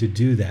help you to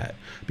do that.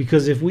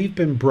 Because if we've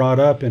been brought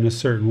up in a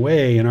certain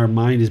way and our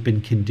mind has been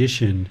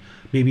conditioned,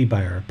 maybe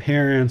by our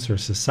parents or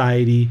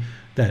society,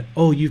 that,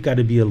 oh, you've got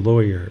to be a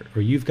lawyer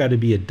or you've got to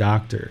be a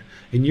doctor,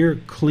 and you're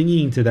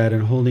clinging to that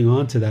and holding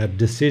on to that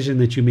decision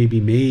that you maybe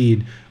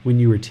made when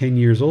you were 10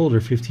 years old or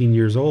 15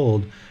 years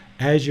old,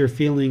 as your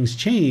feelings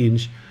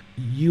change,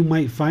 you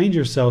might find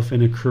yourself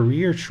in a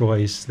career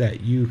choice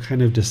that you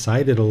kind of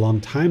decided a long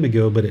time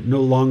ago, but it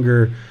no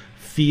longer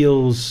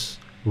feels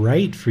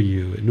right for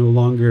you. It no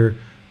longer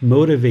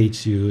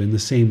motivates you in the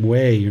same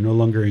way. You're no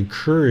longer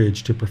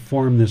encouraged to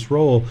perform this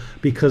role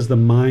because the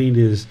mind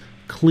is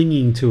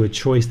clinging to a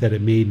choice that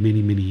it made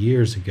many, many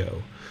years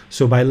ago.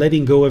 So by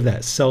letting go of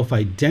that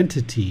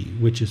self-identity,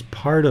 which is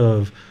part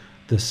of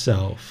the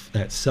self,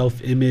 that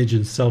self-image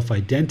and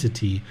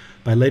self-identity,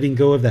 by letting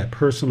go of that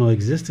personal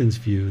existence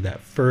view, that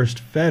first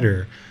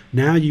fetter,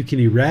 now you can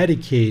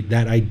eradicate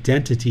that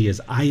identity as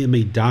I am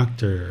a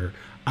doctor, or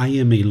I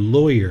am a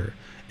lawyer.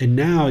 And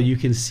now you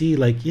can see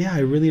like, yeah, I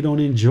really don't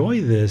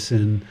enjoy this.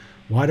 And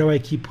why do I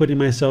keep putting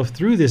myself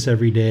through this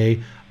every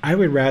day? I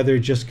would rather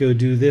just go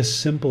do this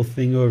simple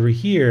thing over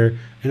here.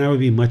 And I would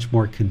be much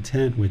more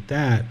content with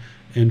that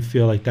and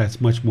feel like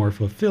that's much more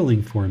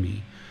fulfilling for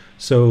me.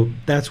 So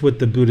that's what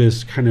the Buddha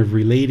is kind of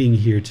relating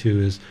here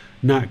to, is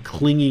not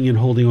clinging and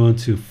holding on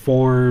to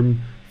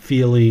form,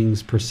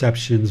 feelings,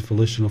 perceptions,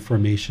 volitional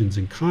formations,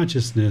 and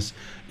consciousness.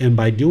 And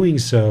by doing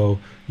so,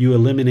 you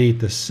eliminate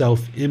the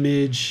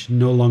self-image,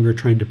 no longer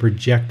trying to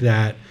project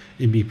that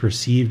and be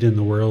perceived in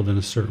the world in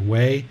a certain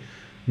way,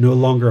 no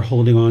longer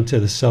holding on to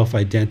the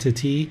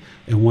self-identity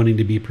and wanting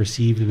to be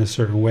perceived in a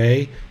certain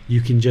way.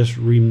 You can just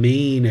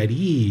remain at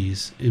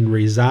ease and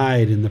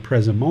reside in the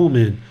present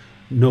moment,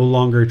 no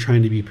longer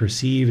trying to be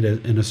perceived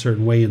in a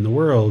certain way in the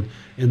world,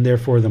 and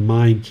therefore the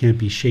mind can't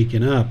be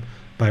shaken up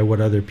by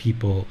what other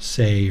people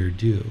say or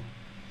do.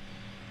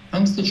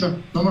 Thanks, teacher.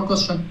 No more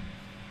question.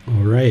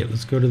 All right,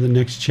 let's go to the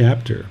next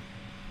chapter.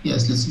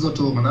 Yes, let's go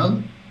to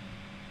Manal.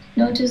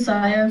 No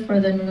desire for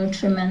the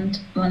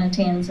nutriment one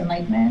attains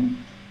enlightenment.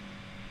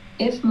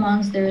 If,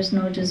 monks, there is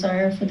no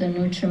desire for the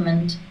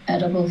nutriment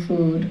edible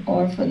food,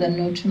 or for the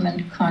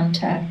nutriment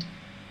contact,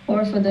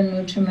 or for the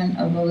nutriment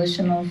of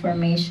volitional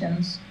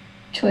formations,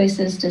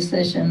 choices,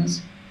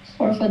 decisions,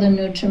 or for the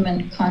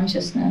nutriment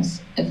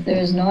consciousness, if there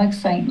is no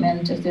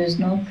excitement, if there is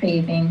no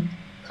craving,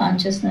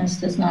 consciousness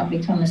does not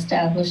become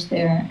established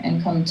there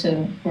and come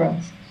to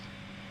growth.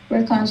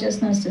 Where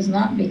consciousness does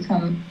not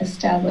become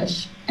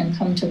established and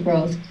come to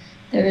growth,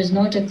 there is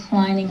no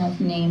declining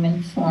of name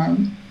and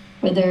form.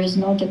 Where there is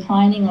no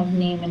declining of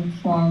name and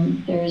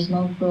form, there is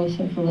no growth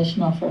of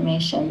volitional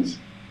formations.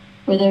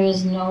 Where there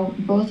is no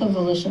growth of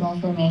volitional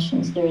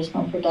formations, there is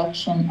no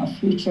production of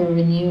future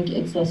renewed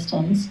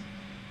existence.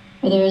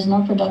 Where there is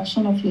no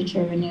production of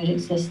future renewed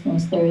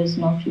existence, there is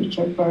no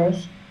future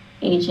birth,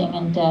 aging,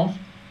 and death.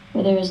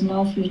 Where there is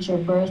no future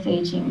birth,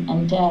 aging,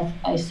 and death,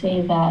 I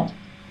say that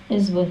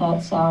is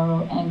without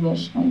sorrow,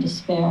 anguish, and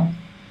despair.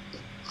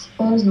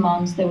 Suppose,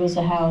 monks, there was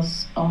a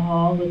house, a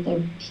hall with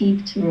a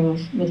peaked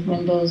roof, with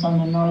windows on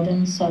the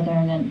northern,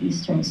 southern, and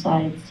eastern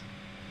sides.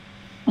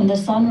 When the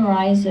sun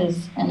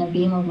rises and a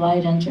beam of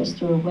light enters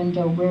through a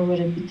window, where would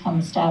it become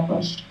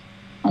established?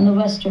 On the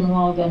western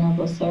wall,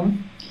 Venerable Sir.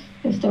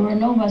 If there were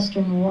no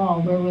western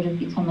wall, where would it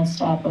become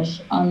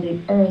established? On the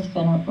earth,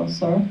 Venerable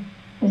Sir.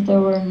 If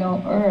there were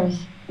no earth,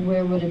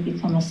 where would it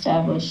become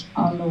established?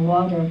 On the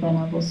water,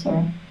 Venerable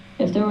Sir.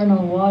 If there were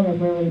no water,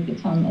 where would it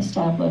become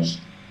established?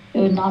 It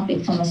would not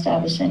become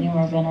established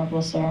anywhere,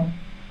 Venerable Sir.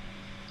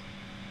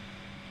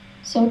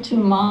 So too,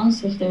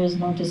 monks, if there is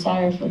no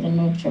desire for the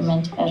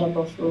nutriment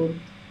edible food,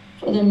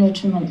 for the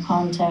nutriment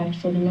contact,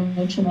 for the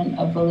nutriment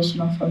of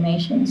volitional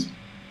formations,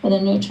 for the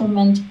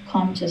nutriment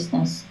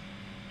consciousness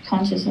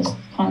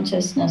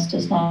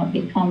does not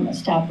become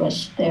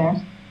established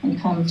there and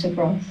come to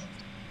growth.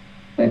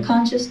 Where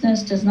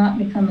consciousness does not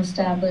become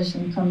established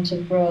and come to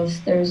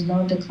growth, there is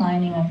no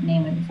declining of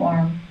name and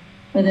form.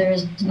 Where there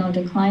is no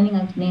declining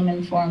of name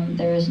and form,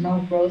 there is no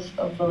growth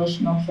of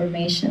volitional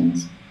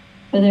formations.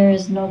 Where there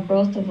is no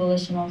growth of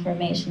volitional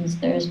formations,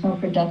 there is no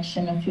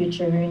production of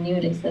future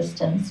renewed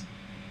existence.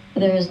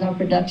 Where there is no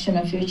production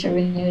of future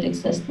renewed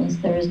existence,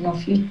 there is no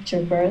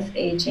future birth,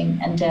 aging,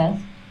 and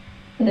death.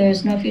 Where there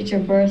is no future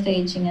birth,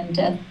 aging, and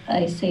death,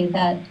 I say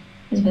that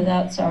is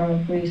without sorrow,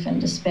 grief,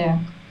 and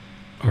despair.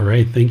 All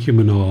right, thank you,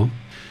 Manal.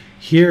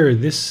 Here,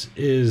 this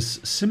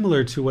is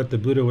similar to what the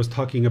Buddha was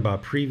talking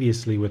about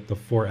previously with the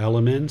four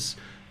elements,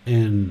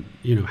 and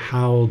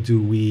how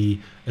do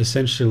we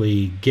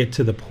essentially get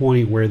to the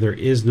point where there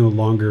is no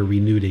longer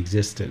renewed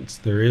existence.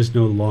 There is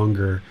no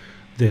longer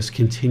this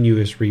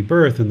continuous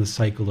rebirth and the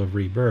cycle of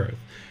rebirth.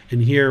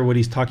 And here what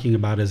he's talking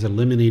about is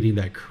eliminating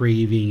that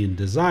craving and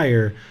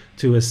desire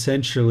to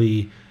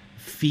essentially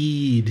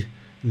feed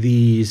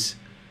these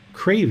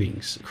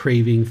cravings,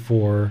 craving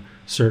for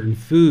certain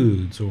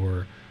foods,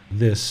 or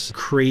this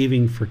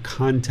craving for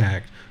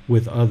contact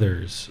with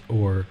others,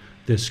 or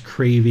this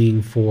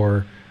craving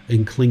for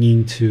and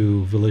clinging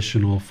to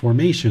volitional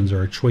formations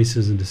or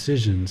choices and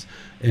decisions,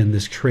 and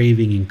this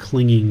craving and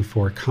clinging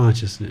for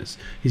consciousness.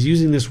 He's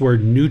using this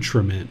word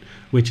nutriment,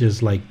 which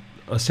is like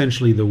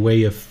essentially the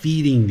way of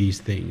feeding these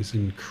things,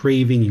 and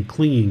craving and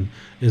clinging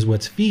is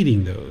what's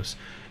feeding those.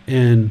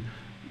 And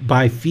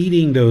by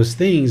feeding those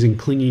things and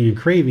clinging and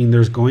craving,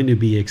 there's going to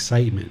be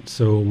excitement.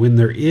 So when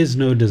there is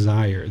no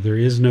desire, there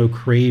is no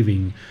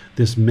craving,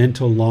 this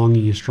mental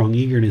longing and strong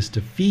eagerness to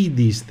feed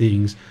these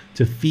things,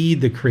 to feed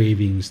the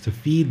cravings, to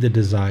feed the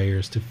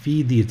desires, to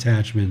feed the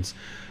attachments,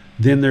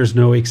 then there's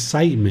no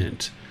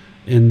excitement.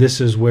 And this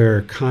is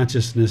where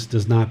consciousness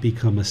does not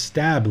become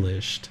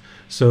established.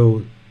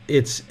 So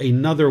it's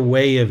another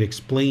way of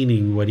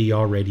explaining what he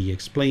already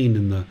explained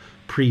in the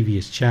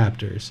previous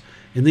chapters.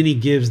 And then he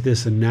gives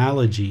this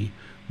analogy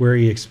where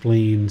he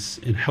explains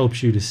and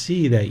helps you to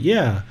see that,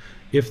 yeah,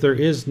 if there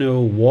is no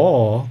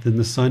wall, then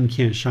the sun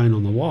can't shine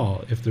on the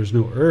wall. If there's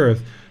no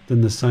earth,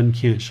 then the sun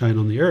can't shine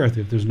on the earth.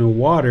 If there's no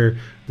water,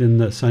 then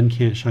the sun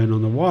can't shine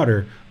on the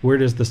water. Where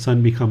does the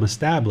sun become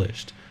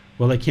established?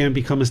 Well, it can't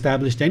become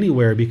established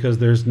anywhere because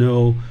there's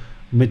no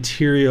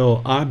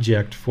material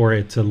object for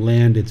it to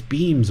land its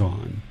beams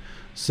on.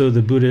 So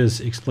the Buddha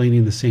is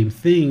explaining the same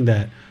thing,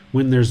 that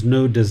when there's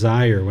no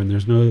desire, when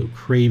there's no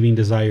craving,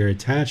 desire,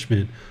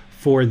 attachment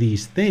for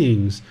these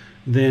things,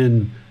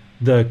 then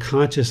the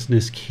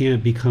consciousness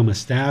can't become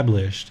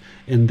established,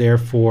 and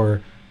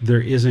therefore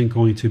there isn't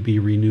going to be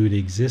renewed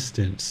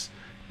existence,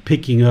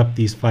 picking up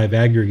these five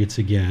aggregates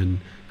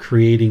again,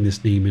 creating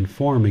this name and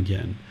form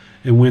again.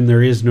 And when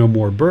there is no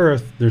more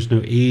birth, there's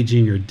no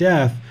aging or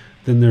death,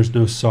 then there's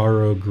no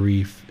sorrow,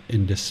 grief,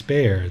 and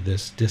despair,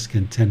 this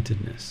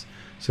discontentedness.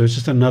 So it's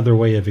just another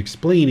way of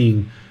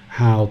explaining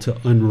how to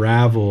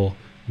unravel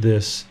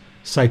this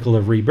cycle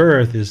of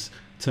rebirth, is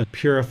to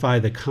purify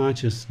the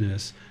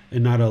consciousness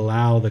and not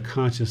allow the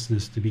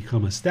consciousness to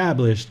become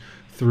established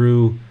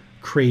through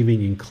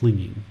craving and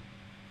clinging.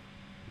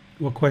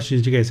 What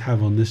questions do you guys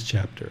have on this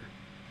chapter?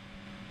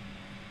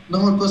 No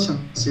more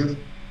questions here.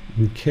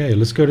 Okay,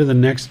 let's go to the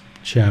next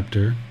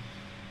chapter.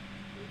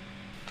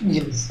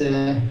 Yes,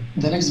 the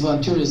next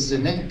volunteer is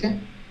Nick.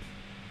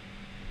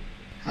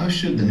 How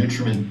should the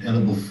nutriment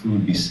edible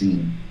food be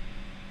seen?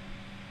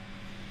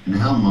 And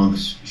how,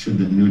 monks, should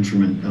the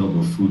nutriment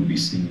edible food be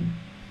seen?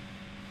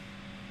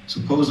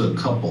 Suppose a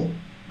couple,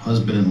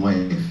 husband and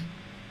wife,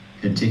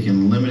 had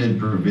taken limited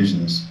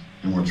provisions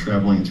and were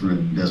traveling through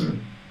a desert.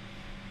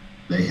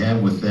 They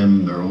have with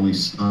them their only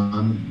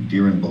son,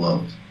 dear and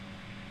beloved.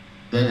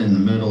 Then in the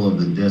middle of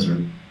the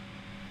desert,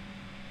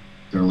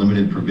 their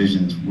limited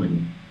provisions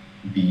would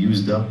be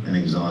used up and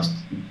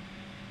exhausted,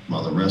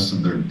 while the rest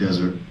of their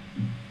desert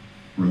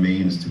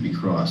remains to be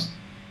crossed.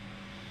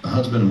 The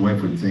husband and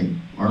wife would think,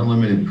 our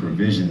limited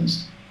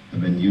provisions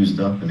have been used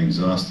up and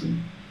exhausted,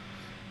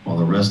 while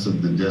the rest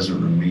of the desert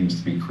remains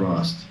to be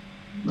crossed.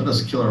 Let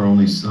us kill our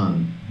only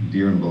son,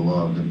 dear and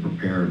beloved, and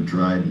prepare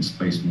dried and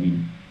spiced meat.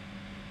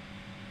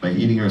 By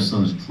eating our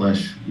son's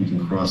flesh, we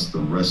can cross the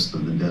rest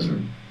of the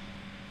desert.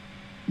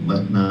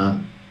 Let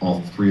not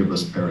all three of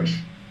us perish.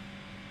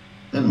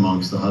 Then,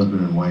 monks, the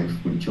husband and wife,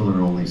 would kill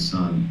their only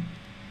son,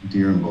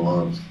 dear and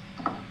beloved,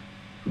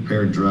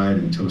 prepare dried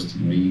and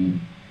toasted meat,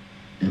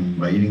 and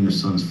by eating their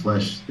son's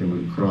flesh, they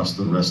would cross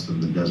the rest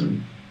of the desert.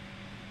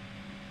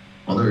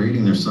 While they're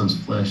eating their son's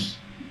flesh,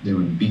 they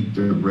would beat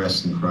their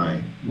breasts and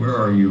cry, where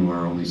are you,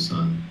 our only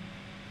son?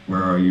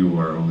 Where are you,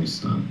 our only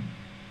son?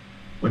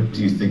 What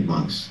do you think,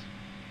 monks?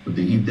 Would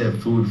they eat that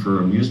food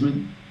for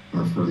amusement,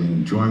 or for the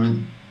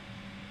enjoyment,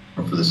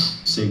 or for the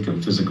sake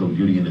of physical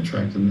beauty and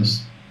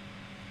attractiveness?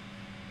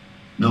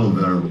 No,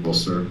 venerable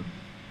sir.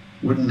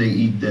 Wouldn't they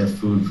eat that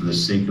food for the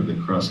sake of the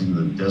crossing of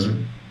the desert?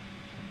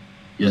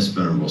 Yes,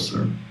 venerable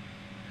sir.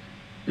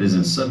 It is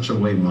in such a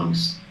way,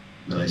 monks,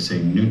 that I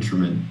say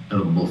nutriment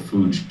edible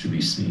food should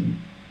be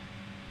seen.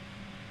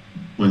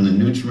 When the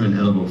nutriment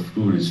edible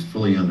food is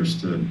fully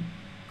understood,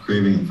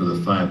 craving for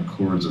the five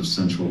chords of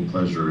sensual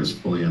pleasure is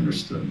fully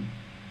understood.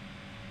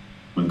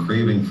 When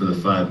craving for the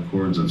five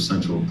chords of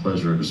sensual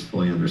pleasure is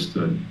fully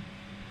understood,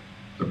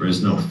 there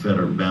is no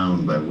fetter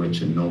bound by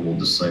which a noble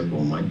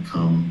disciple might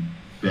come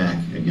back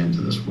again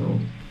to this world.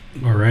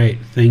 All right,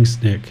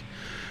 thanks, Nick.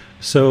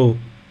 So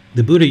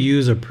the Buddha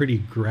used a pretty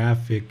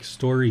graphic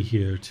story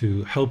here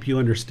to help you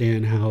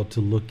understand how to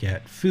look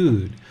at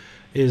food,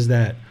 is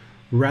that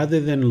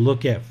rather than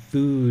look at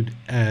food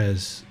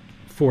as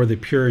for the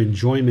pure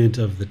enjoyment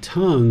of the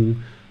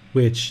tongue,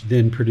 which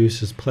then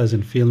produces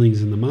pleasant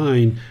feelings in the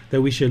mind,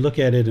 that we should look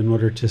at it in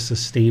order to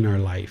sustain our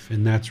life.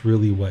 And that's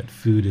really what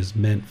food is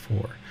meant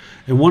for.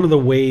 And one of the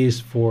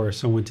ways for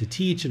someone to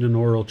teach in an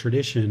oral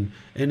tradition,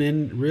 and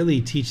then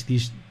really teach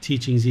these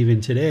teachings even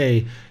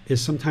today,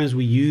 is sometimes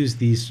we use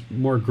these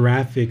more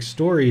graphic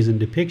stories and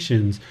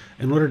depictions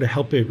in order to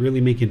help it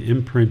really make an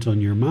imprint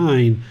on your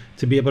mind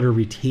to be able to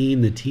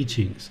retain the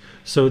teachings,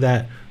 so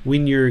that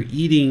when you're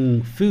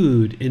eating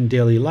food in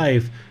daily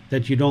life,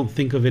 that you don't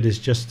think of it as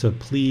just to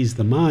please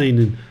the mind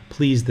and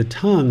please the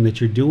tongue, that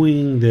you're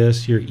doing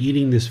this, you're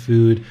eating this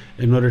food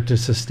in order to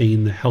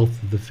sustain the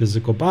health of the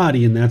physical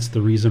body, and that's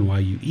the reason why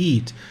you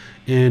eat.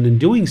 And in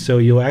doing so,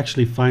 you'll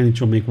actually find that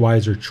you'll make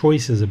wiser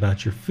choices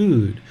about your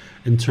food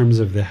in terms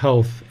of the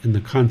health and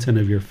the content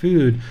of your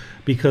food,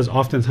 because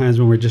oftentimes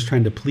when we're just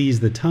trying to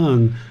please the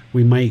tongue,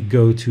 we might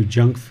go to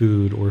junk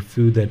food or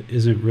food that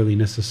isn't really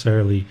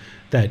necessarily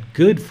that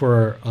good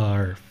for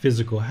our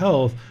physical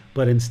health,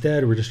 but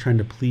instead we're just trying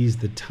to please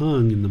the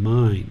tongue and the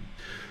mind.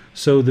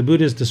 So the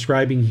Buddha is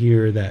describing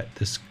here that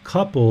this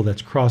couple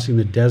that's crossing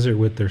the desert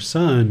with their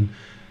son,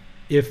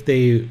 if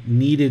they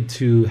needed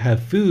to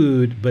have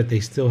food, but they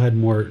still had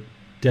more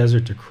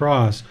desert to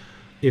cross,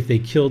 if they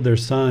killed their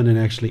son and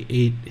actually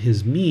ate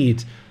his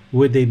meat,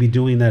 would they be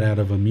doing that out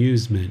of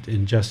amusement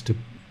and just to,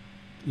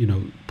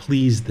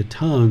 please the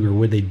tongue, or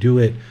would they do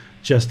it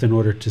just in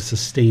order to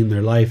sustain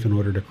their life, in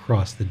order to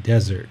cross the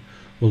desert?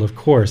 Well, of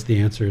course, the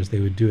answer is they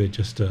would do it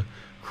just to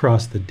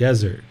cross the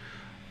desert.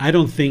 I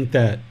don't think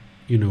that,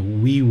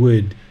 we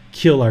would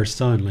kill our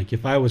son. Like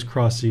if I was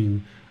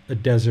crossing a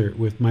desert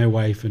with my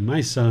wife and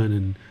my son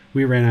and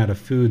we ran out of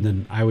food,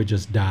 then I would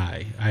just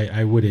die.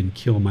 I wouldn't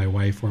kill my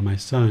wife or my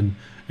son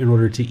in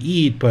order to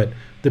eat. But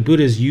the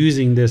Buddha is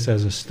using this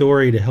as a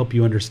story to help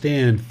you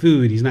understand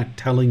food. He's not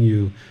telling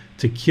you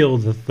to kill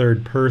the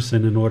third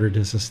person in order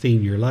to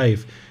sustain your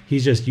life.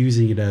 He's just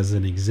using it as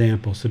an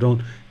example. So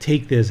don't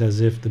take this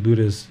as if the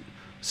Buddha is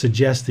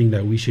suggesting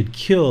that we should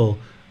kill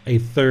a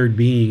third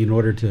being in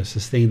order to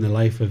sustain the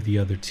life of the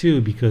other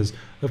two, because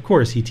of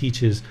course he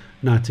teaches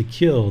not to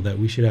kill, that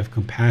we should have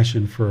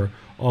compassion for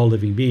all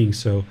living beings.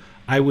 So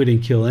I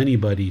wouldn't kill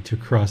anybody to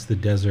cross the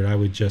desert. I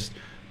would just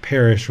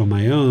perish on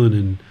my own,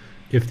 and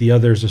if the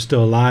others are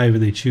still alive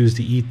and they choose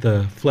to eat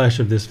the flesh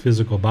of this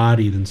physical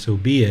body, then so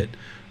be it.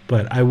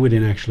 But I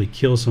wouldn't actually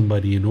kill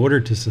somebody in order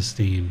to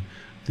sustain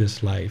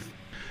this life.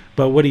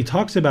 But what he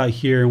talks about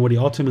here and what he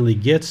ultimately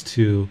gets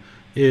to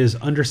is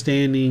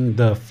understanding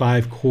the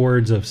 5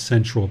 chords of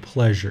sensual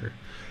pleasure.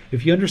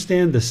 If you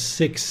understand the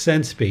 6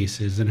 sense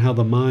bases and how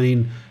the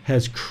mind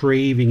has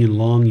craving and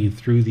longing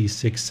through these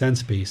 6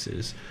 sense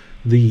bases,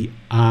 the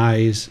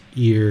eyes,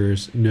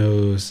 ears,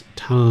 nose,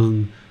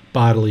 tongue,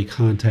 bodily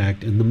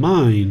contact, and the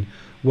mind,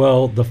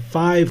 well, the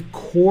 5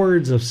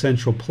 chords of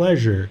sensual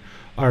pleasure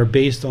are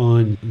based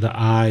on the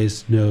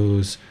eyes,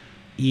 nose,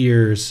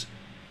 ears,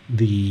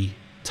 the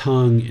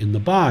tongue, and the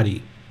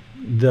body.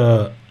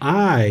 The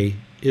eye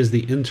is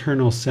the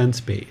internal sense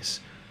base.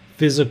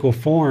 Physical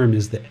form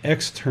is the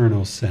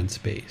external sense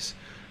base.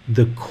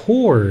 The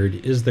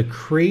chord is the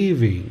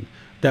craving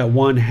that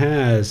one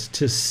has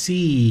to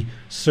see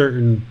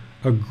certain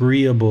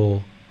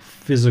agreeable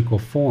physical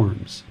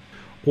forms.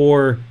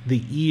 Or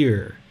the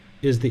ear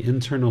is the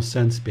internal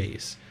sense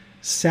base.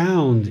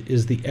 Sound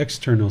is the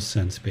external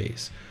sense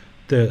base.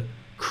 The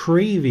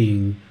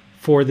craving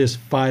for this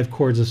 5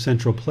 chords of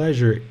sensual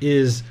pleasure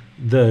is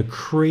the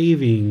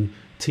craving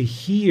to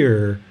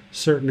hear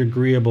certain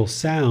agreeable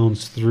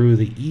sounds through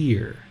the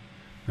ear,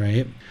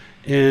 right?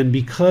 And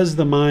because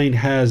the mind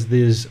has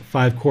these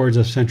 5 chords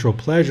of sensual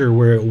pleasure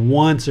where it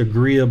wants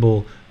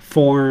agreeable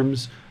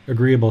forms,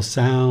 agreeable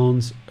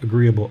sounds,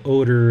 agreeable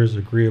odors,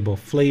 agreeable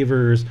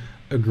flavors,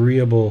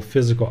 agreeable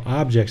physical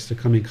objects to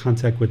come in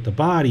contact with the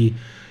body,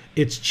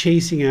 it's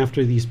chasing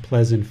after these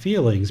pleasant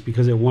feelings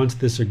because it wants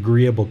this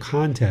agreeable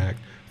contact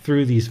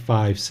through these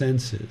 5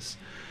 senses.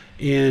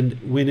 And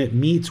when it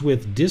meets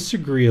with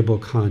disagreeable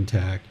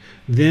contact,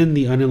 then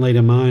the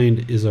unenlightened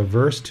mind is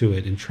averse to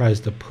it and tries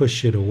to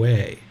push it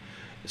away.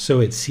 So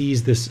it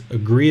sees this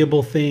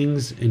agreeable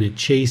things and it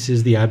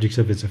chases the objects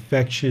of its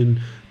affection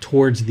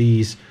towards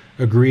these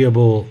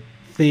agreeable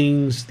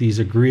things, these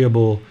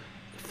agreeable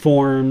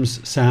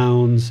forms,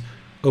 sounds,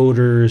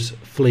 odors,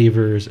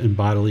 flavors, and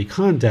bodily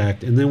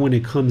contact. And then when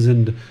it comes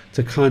into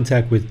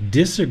contact with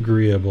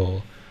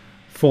disagreeable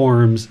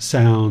forms,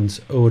 sounds,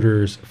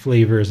 odors,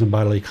 flavors, and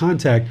bodily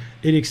contact,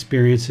 it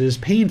experiences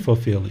painful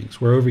feelings,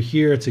 where over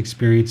here it's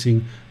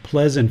experiencing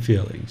pleasant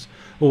feelings.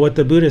 Well, what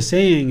the Buddha is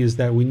saying is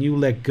that when you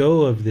let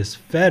go of this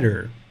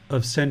fetter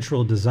of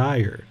sensual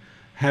desire,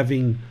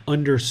 having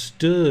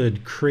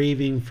understood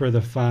craving for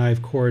the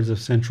 5 chords of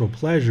sensual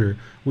pleasure,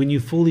 when you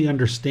fully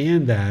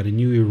understand that and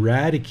you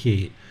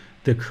eradicate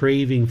the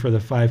craving for the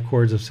 5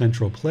 chords of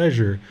sensual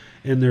pleasure,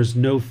 and there's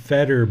no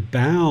fetter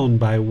bound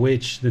by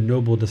which the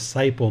noble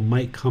disciple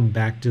might come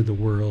back to the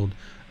world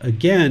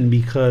again,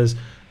 because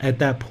at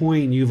that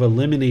point you've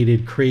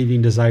eliminated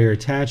craving, desire,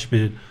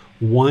 attachment,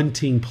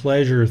 wanting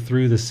pleasure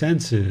through the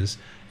senses,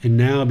 and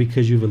now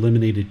because you've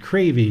eliminated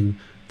craving,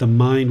 the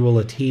mind will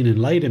attain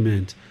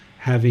enlightenment,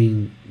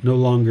 having no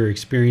longer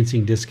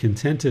experiencing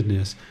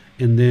discontentedness.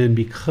 And then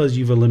because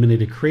you've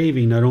eliminated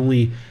craving, not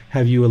only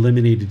have you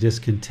eliminated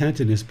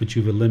discontentedness, but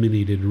you've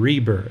eliminated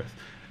rebirth.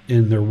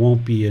 And there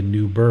won't be a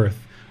new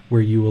birth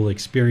where you will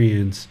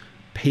experience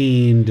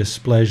pain,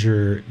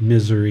 displeasure,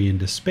 misery, and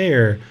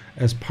despair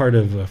as part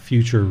of a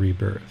future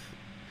rebirth.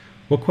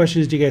 What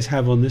questions do you guys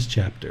have on this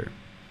chapter?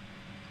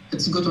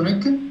 It's good,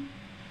 Rick.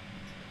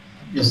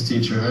 Yes,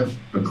 teacher, I have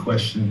a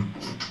question.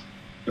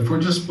 If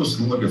we're just supposed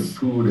to look at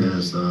food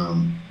as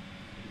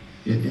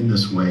in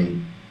this way,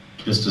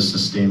 just to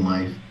sustain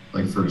life,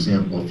 like for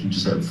example, if you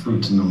just have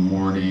fruits in the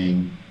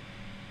morning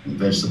and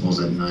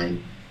vegetables at night,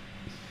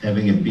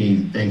 having it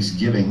be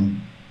Thanksgiving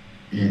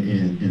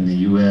in the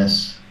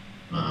U.S.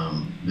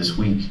 This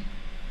week,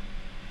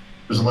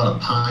 there's a lot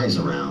of pies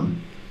around.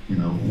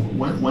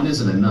 When is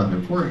it enough?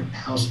 If we're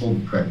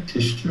household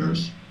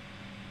practitioners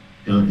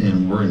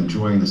and we're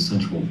enjoying the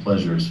sensual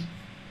pleasures,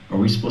 are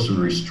we supposed to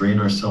restrain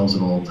ourselves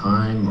at all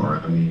time? Or,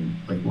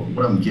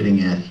 what I'm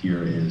getting at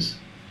here is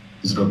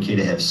it okay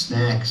to have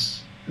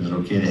snacks? Is it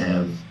okay to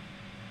have,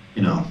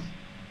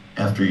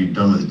 after you're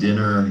done with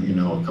dinner,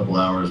 a couple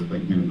hours,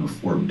 like maybe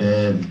before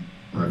bed,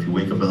 Or if you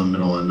wake up in the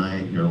middle of the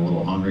night, you're a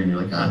little hungry, and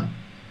you're like,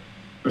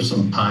 there's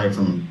some pie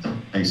from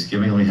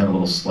Thanksgiving. Let me have a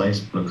little slice,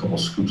 put a couple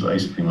scoops of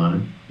ice cream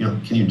on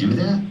it. Can you do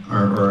that?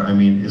 Or I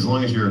mean, as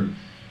long as you're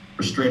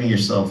restraining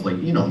yourself, like,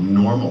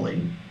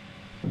 normally,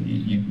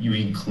 you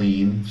eat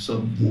clean.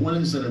 So when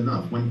is it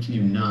enough? When can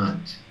you not,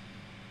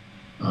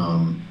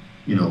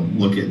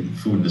 look at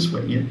food this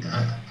way?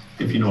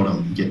 If you know what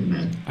I'm getting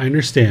at. I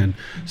understand.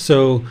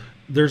 So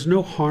there's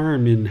no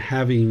harm in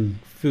having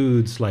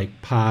foods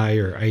like pie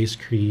or ice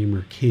cream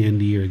or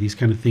candy or these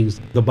kind of things.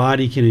 The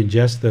body can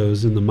ingest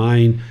those and the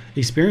mind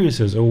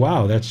experiences, oh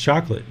wow, that's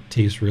chocolate, it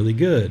tastes really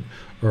good.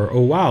 Or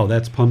oh wow,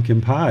 that's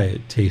pumpkin pie,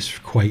 it tastes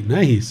quite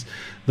nice.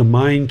 The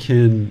mind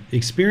can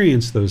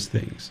experience those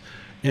things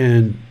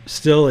and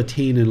still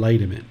attain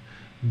enlightenment.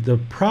 The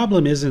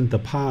problem isn't the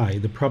pie,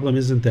 the problem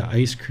isn't the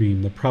ice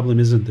cream, the problem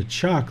isn't the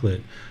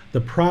chocolate.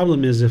 The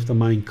problem is if the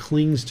mind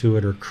clings to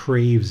it or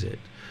craves it.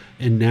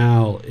 And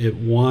now it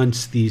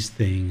wants these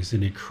things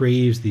and it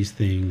craves these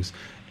things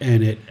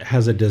and it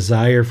has a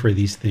desire for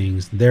these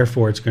things.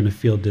 Therefore, it's going to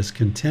feel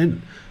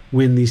discontent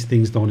when these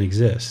things don't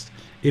exist.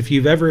 If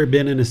you've ever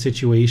been in a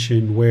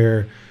situation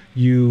where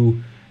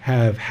you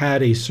have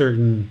had a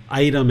certain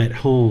item at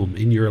home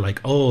and you're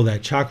like, oh,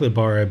 that chocolate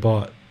bar I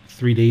bought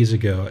 3 days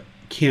ago,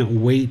 can't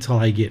wait till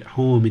I get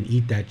home and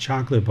eat that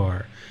chocolate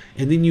bar.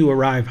 And then you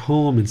arrive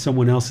home and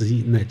someone else is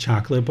eating that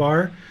chocolate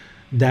bar,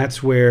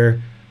 that's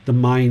where the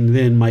mind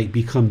then might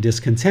become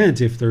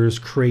discontent if there's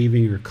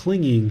craving or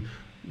clinging,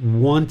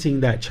 wanting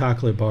that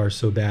chocolate bar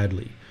so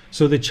badly.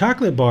 So the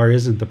chocolate bar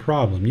isn't the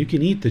problem. You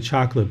can eat the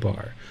chocolate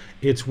bar.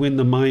 It's when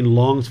the mind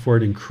longs for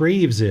it and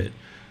craves it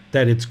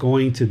that it's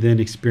going to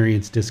then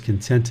experience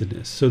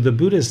discontentedness. So the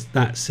Buddha's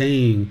not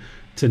saying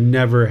to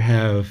never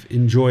have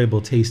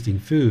enjoyable tasting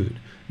food.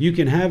 You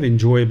can have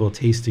enjoyable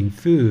tasting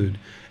food.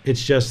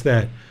 It's just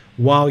that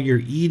while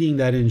you're eating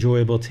that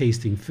enjoyable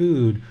tasting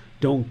food,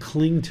 don't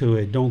cling to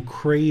it, don't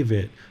crave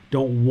it,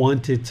 don't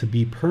want it to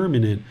be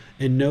permanent,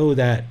 and know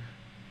that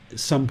at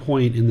some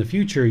point in the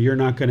future, you're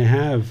not going to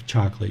have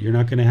chocolate, you're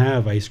not going to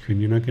have ice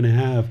cream, you're not going to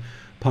have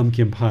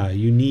pumpkin pie.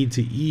 You need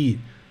to eat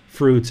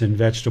fruits and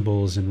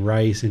vegetables and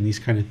rice and these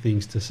kind of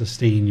things to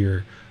sustain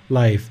your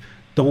life.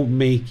 Don't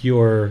make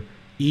your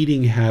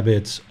eating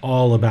habits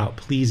all about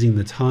pleasing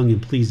the tongue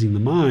and pleasing the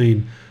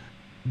mind,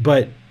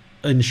 but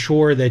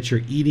ensure that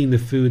you're eating the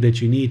food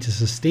that you need to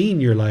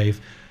sustain your life.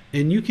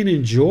 And you can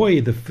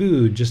enjoy the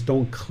food, just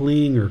don't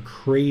cling or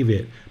crave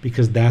it,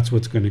 because that's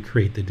what's going to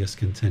create the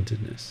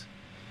discontentedness.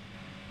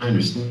 I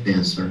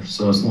understand, sir.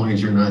 So as long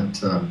as you're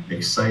not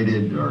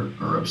excited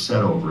or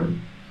upset over it,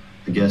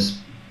 I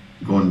guess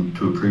going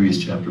to a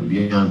previous chapter,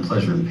 beyond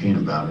pleasure and pain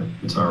about it,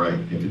 it's all right.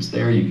 If it's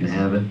there, you can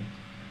have it.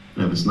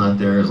 And if it's not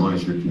there, as long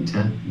as you're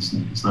content,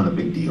 it's not a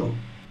big deal.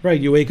 Right.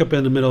 You wake up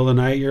in the middle of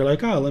the night, you're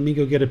like, oh, let me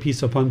go get a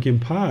piece of pumpkin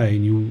pie.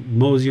 And you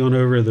mosey on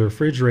over to the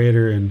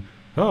refrigerator and,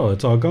 oh,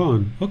 it's all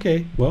gone.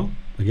 Okay, well,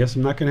 I guess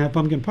I'm not going to have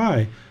pumpkin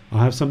pie. I'll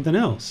have something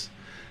else.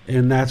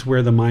 And that's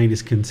where the mind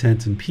is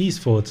content and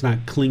peaceful. It's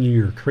not clinging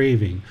or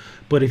craving.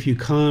 But if you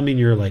come and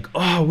you're like,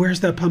 oh,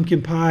 where's that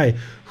pumpkin pie?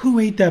 Who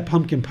ate that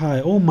pumpkin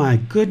pie? Oh my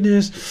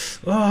goodness.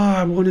 Oh,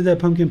 I wanted that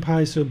pumpkin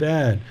pie so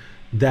bad.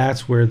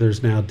 That's where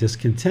there's now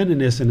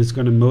discontentedness, and it's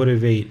going to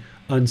motivate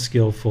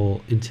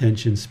unskillful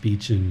intention,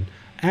 speech, and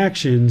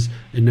actions.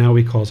 And now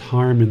we cause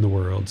harm in the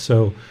world.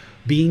 So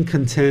being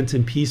content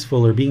and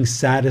peaceful, or being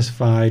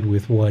satisfied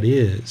with what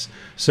is.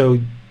 So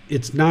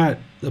it's not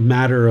a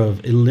matter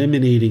of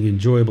eliminating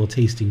enjoyable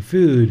tasting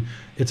food.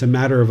 It's a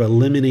matter of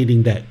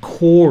eliminating that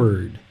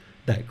cord,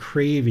 that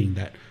craving,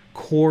 that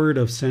cord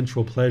of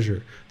sensual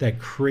pleasure, that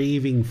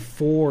craving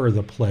for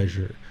the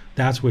pleasure.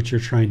 That's what you're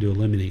trying to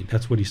eliminate.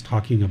 That's what he's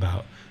talking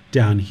about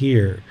down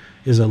here,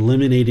 is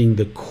eliminating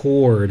the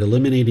cord,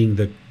 eliminating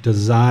the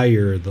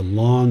desire, the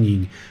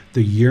longing,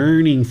 the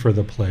yearning for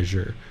the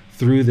pleasure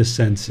through the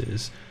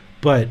senses.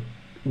 But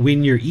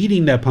when you're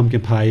eating that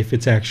pumpkin pie, if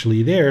it's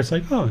actually there, it's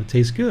like, oh, it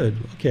tastes good.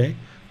 Okay,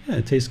 yeah,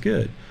 it tastes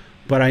good.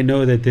 But I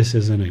know that this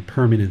isn't a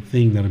permanent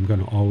thing that I'm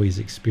going to always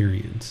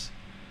experience.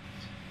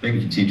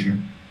 Thank you, teacher.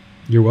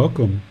 You're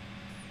welcome.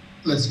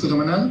 Let's go to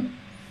Manal.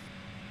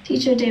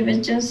 Teacher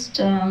David, just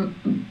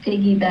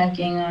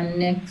piggybacking on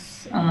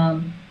Nick's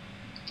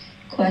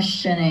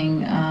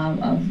questioning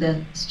of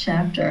this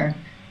chapter,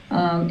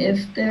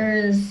 if there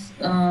is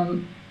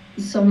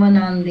someone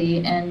on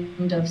the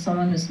end of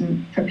someone who's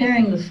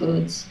preparing the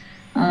foods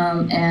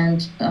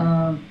and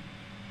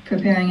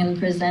preparing and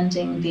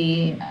presenting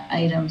the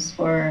items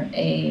for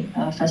a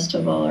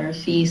festival or a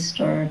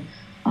feast or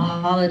a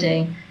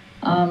holiday,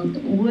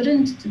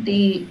 wouldn't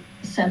the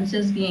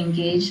senses be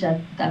engaged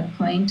at that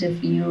point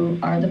if you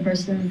are the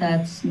person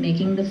that's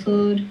making the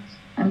food?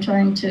 I'm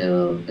trying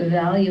to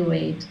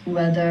evaluate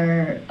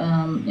whether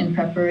in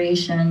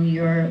preparation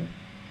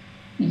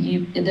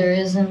there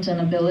isn't an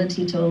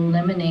ability to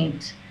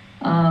eliminate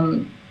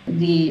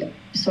the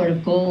sort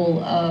of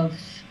goal of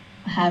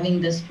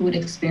having this food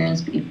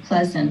experience be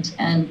pleasant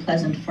and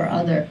pleasant for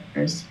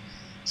others.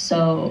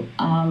 So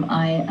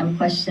I am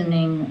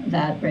questioning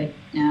that right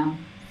now.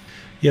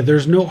 Yeah,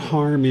 there's no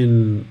harm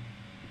in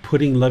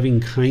putting loving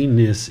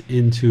kindness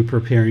into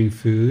preparing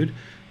food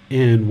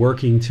and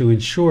working to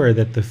ensure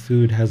that the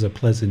food has a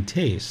pleasant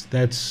taste.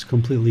 That's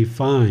completely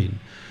fine.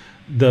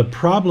 The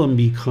problem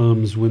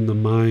becomes when the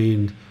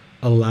mind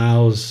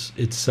allows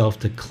itself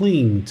to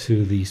cling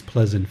to these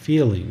pleasant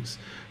feelings.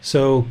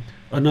 So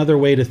another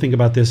way to think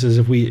about this is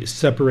if we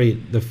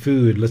separate the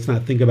food, let's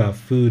not think about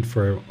food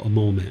for a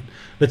moment.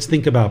 Let's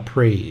think about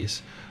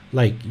praise.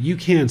 Like, you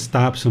can't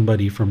stop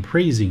somebody from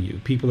praising you.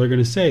 People are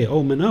going to say,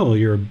 oh, Manal,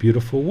 you're a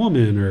beautiful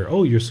woman, or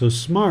oh, you're so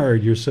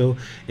smart, you're so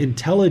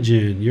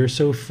intelligent, you're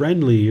so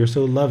friendly, you're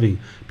so loving.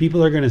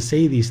 People are going to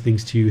say these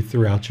things to you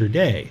throughout your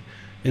day,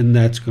 and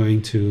that's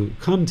going to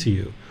come to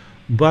you.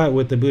 But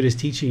what the Buddha is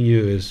teaching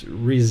you is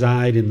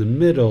reside in the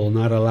middle,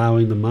 not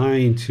allowing the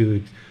mind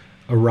to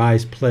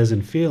arise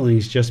pleasant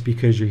feelings just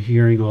because you're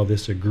hearing all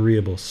this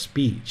agreeable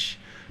speech.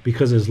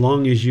 Because as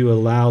long as you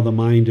allow the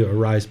mind to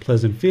arise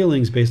pleasant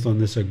feelings based on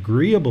this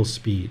agreeable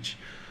speech,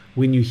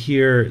 when you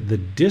hear the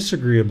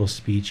disagreeable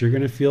speech, you're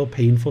going to feel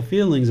painful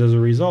feelings as a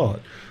result.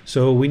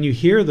 So when you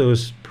hear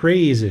those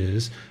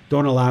praises,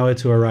 don't allow it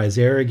to arise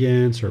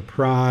arrogance or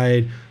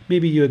pride.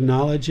 Maybe you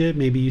acknowledge it.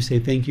 Maybe you say,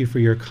 thank you for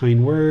your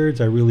kind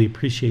words. I really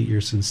appreciate your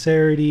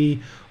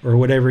sincerity, or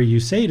whatever you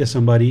say to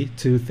somebody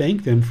to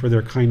thank them for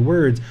their kind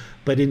words.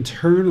 But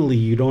internally,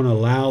 you don't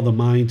allow the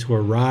mind to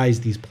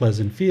arise these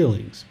pleasant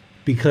feelings.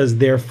 Because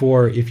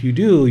therefore, if you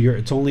do,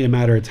 it's only a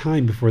matter of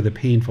time before the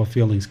painful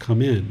feelings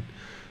come in.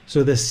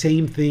 So the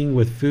same thing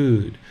with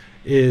food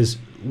is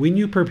when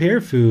you prepare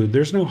food,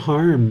 there's no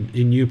harm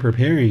in you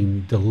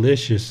preparing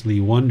deliciously,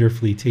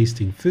 wonderfully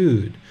tasting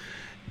food.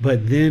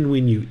 But then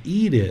when you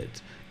eat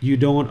it, you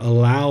don't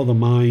allow the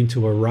mind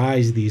to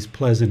arise these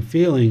pleasant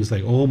feelings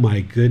like, oh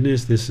my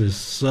goodness, this is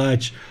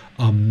such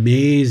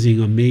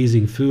amazing,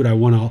 amazing food. I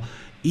want to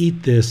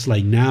eat this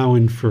like now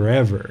and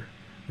forever.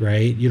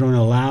 Right? You don't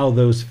allow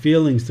those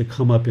feelings to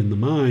come up in the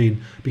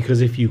mind, because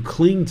if you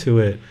cling to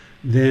it,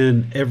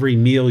 then every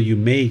meal you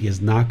make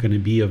is not going to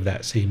be of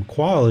that same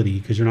quality,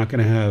 because you're not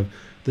going to have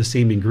the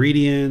same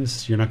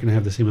ingredients, you're not going to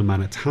have the same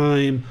amount of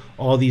time,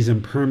 all these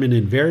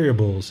impermanent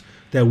variables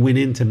that went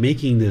into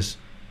making this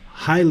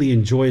highly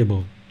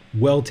enjoyable,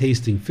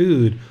 well-tasting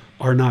food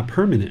are not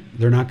permanent.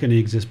 They're not going to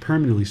exist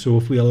permanently. So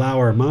if we allow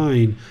our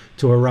mind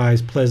to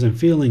arise pleasant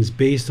feelings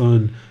based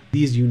on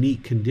these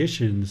unique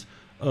conditions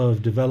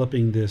of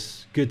developing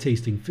this good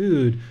tasting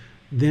food,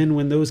 then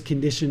when those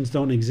conditions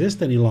don't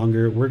exist any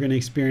longer, we're going to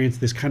experience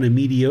this kind of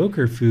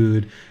mediocre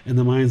food, and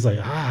the mind's like,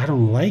 I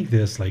don't like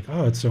this, like,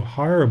 oh, it's so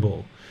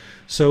horrible.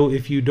 So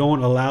if you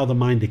don't allow the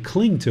mind to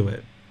cling to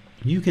it,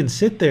 you can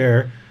sit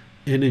there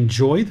and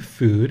enjoy the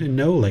food and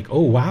know like,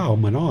 oh wow,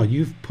 Manal,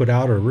 you've put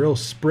out a real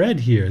spread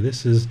here.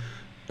 This is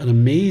an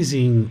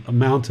amazing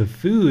amount of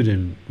food,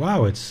 and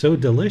wow, it's so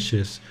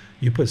delicious.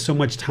 You put so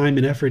much time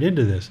and effort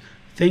into this.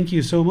 Thank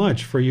you so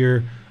much for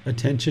your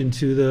attention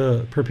to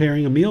the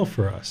preparing a meal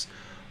for us.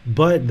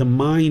 But the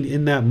mind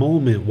in that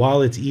moment,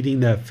 while it's eating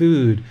that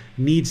food,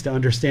 needs to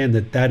understand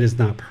that that is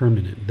not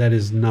permanent. That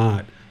is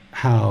not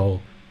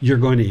how you're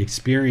going to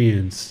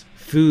experience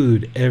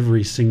food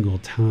every single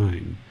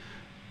time.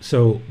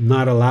 So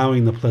not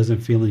allowing the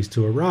pleasant feelings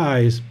to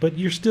arise, but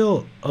you're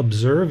still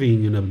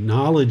observing and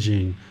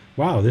acknowledging,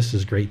 wow, this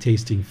is great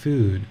tasting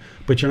food.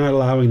 But you're not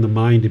allowing the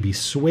mind to be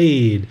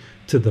swayed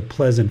to the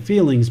pleasant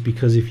feelings,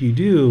 because if you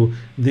do,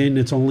 then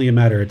it's only a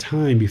matter of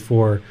time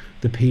before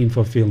the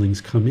painful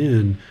feelings come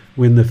in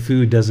when the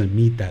food doesn't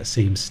meet that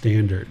same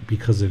standard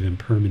because of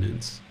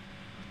impermanence.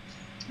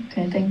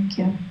 Okay, thank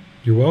you.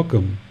 You're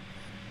welcome.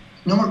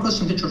 No more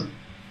question, teacher.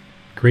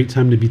 Great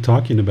time to be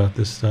talking about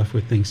this stuff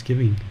with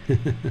Thanksgiving.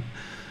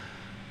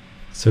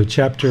 So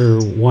chapter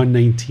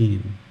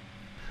 119.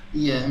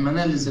 Yeah,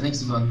 Manal is the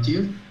next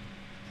volunteer.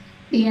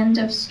 The end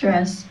of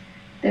stress.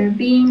 There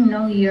being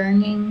no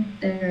yearning,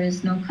 there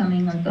is no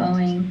coming or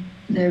going.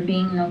 There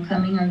being no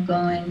coming or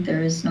going,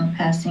 there is no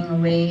passing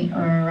away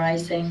or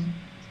arising.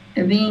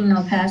 There being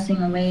no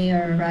passing away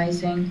or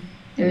arising,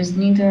 there is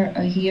neither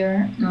a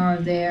here nor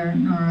a there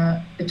nor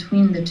a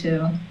between the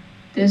two.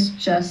 This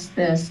is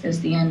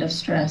the end of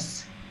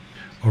stress.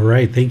 All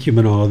right, thank you,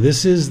 Manal.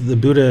 This is the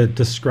Buddha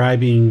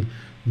describing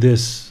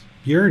this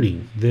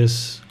yearning,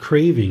 this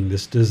craving,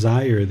 this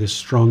desire, this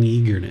strong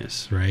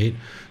eagerness, right?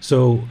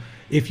 So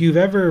if you've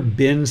ever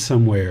been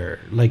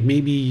somewhere, like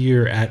maybe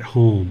you're at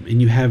home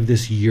and you have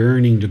this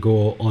yearning to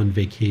go on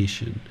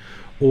vacation,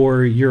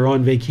 or you're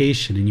on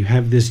vacation and you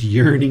have this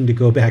yearning to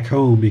go back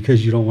home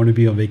because you don't want to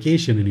be on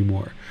vacation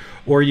anymore,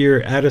 or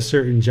you're at a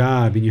certain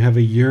job and you have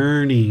a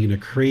yearning and a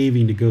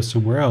craving to go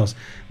somewhere else.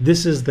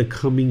 This is the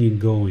coming and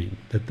going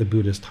that the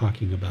Buddha is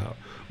talking about,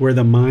 where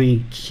the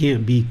mind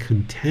can't be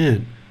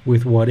content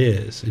with what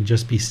is and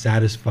just be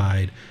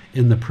satisfied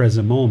in the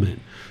present moment.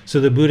 So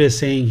the Buddha is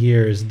saying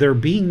here is there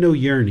being no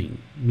yearning,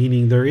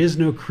 meaning there is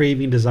no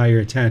craving, desire,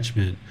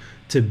 attachment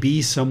to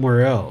be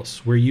somewhere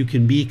else where you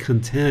can be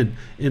content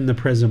in the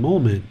present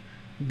moment,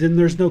 then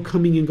there's no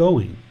coming and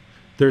going.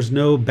 There's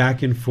no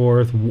back and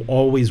forth,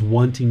 always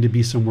wanting to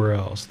be somewhere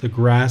else. The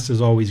grass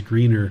is always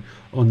greener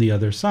on the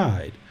other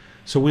side.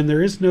 So when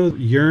there is no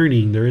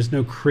yearning, there is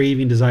no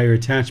craving, desire,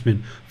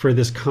 attachment for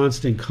this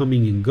constant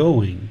coming and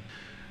going,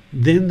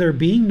 then there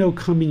being no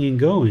coming and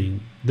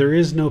going, there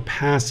is no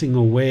passing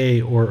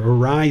away or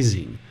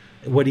arising.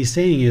 What he's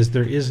saying is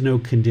there is no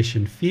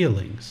conditioned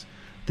feelings.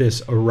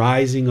 This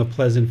arising of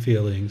pleasant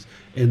feelings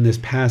and this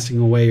passing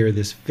away or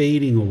this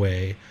fading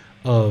away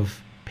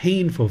of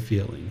painful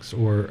feelings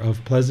or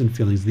of pleasant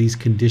feelings, these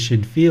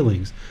conditioned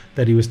feelings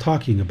that he was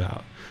talking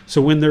about.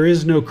 So when there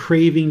is no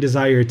craving,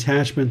 desire,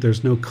 attachment,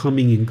 there's no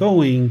coming and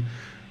going.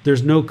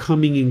 There's no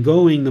coming and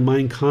going, the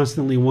mind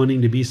constantly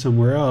wanting to be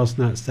somewhere else,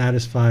 not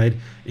satisfied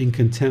and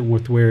content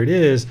with where it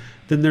is,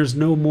 then there's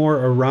no more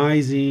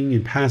arising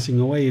and passing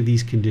away of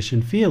these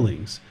conditioned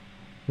feelings.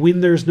 When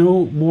there's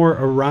no more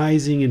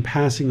arising and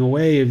passing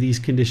away of these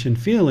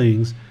conditioned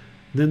feelings,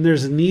 then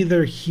there's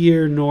neither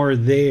here nor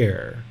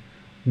there,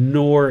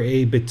 nor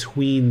a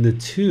between the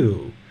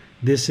two.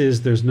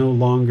 There's no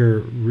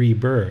longer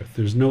rebirth.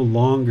 There's no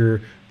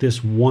longer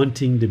this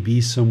wanting to be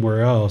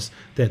somewhere else,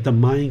 that the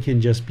mind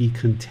can just be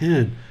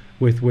content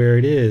with where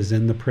it is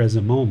in the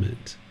present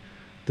moment.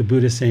 The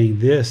Buddha is saying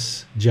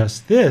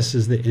just this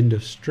is the end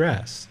of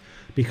stress,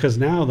 because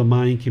now the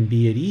mind can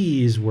be at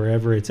ease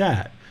wherever it's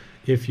at.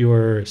 If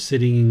you're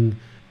sitting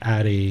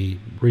at a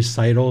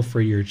recital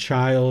for your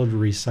child,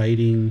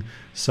 reciting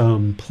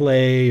some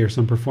play or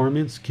some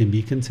performance, can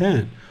be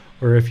content.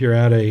 Or if you're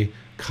at a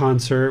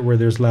concert where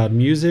there's loud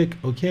music,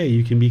 okay,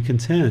 you can be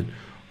content.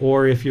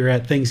 Or if you're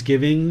at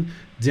Thanksgiving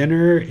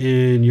dinner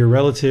and your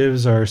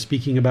relatives are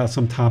speaking about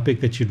some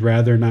topic that you'd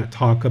rather not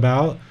talk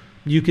about,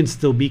 you can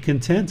still be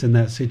content in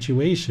that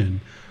situation.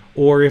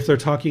 Or if they're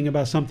talking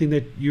about something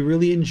that you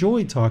really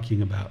enjoy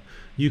talking about,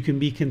 you can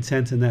be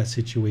content in that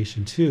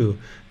situation too.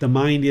 The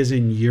mind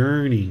isn't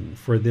yearning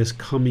for this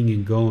coming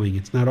and going.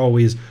 It's not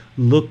always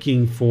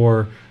looking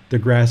for the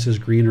grass is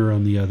greener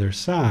on the other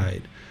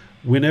side.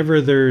 Whenever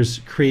there's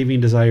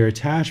craving, desire,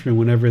 attachment,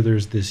 whenever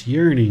there's this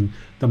yearning,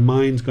 the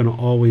mind's going to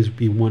always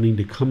be wanting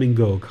to come and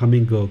go, come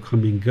and go,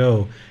 come and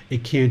go.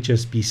 It can't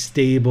just be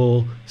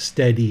stable,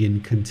 steady,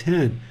 and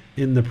content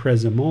in the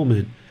present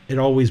moment. It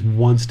always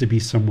wants to be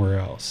somewhere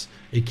else.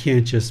 It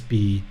can't just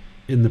be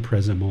in the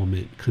present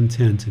moment,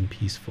 content and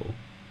peaceful.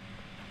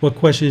 What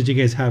questions do you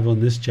guys have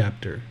on this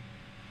chapter?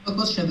 A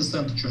question this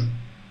time, teacher.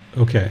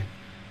 Okay.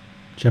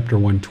 Chapter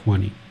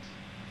 120.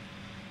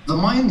 The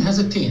mind has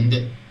attained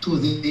to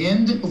the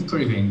end of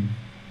craving.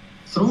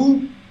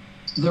 Through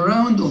the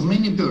round of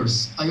many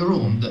births I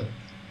roamed,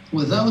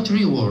 without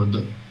reward,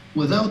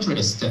 without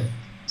rest,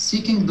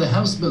 seeking the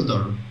house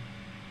builder.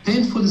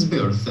 Painful is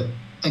birth,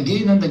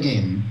 again and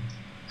again.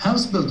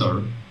 House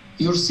builder,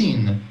 you're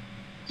seen.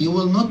 You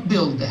will not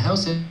build the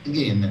house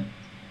again.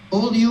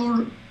 All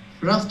your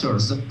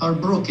rafters are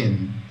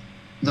broken.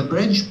 The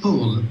bridge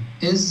pole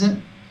is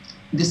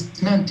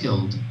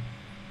dismantled.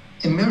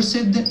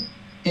 Immersed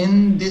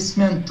in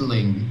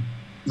dismantling,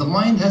 the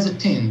mind has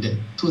attained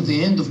to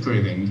the end of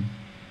craving.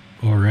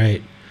 All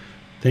right.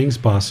 Thanks,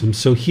 Bassam.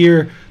 So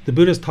here the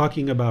Buddha is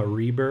talking about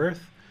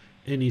rebirth,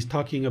 and he's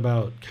talking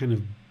about kind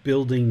of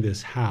building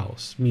this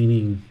house,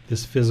 meaning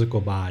this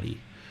physical body,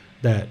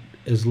 that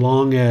as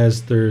long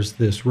as there's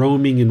this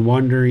roaming and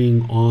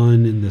wandering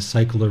on in the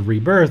cycle of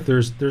rebirth,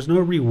 there's no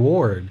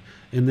reward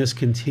in this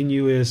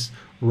continuous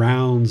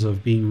rounds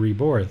of being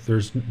rebirth.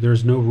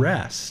 There's no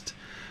rest.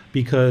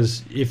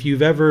 Because if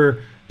you've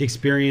ever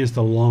experienced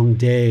a long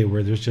day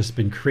where there's just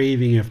been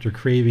craving after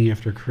craving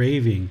after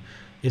craving,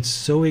 it's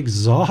so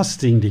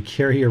exhausting to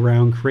carry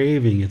around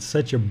craving. It's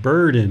such a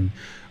burden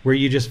where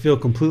you just feel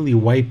completely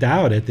wiped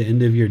out at the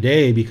end of your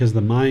day, because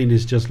the mind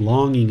is just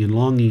longing and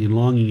longing and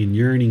longing and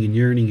yearning and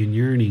yearning and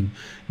yearning,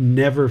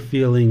 never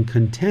feeling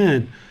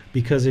content,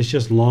 because it's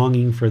just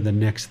longing for the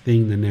next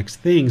thing, the next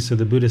thing. So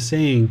the Buddha is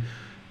saying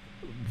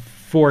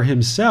for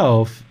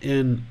himself,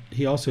 and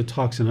he also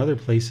talks in other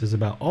places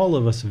about all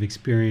of us have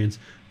experienced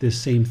this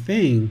same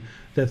thing,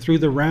 that through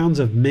the rounds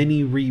of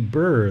many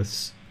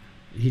rebirths,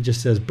 he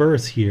just says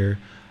births here,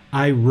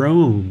 I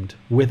roamed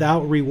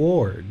without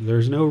reward.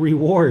 There's no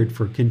reward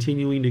for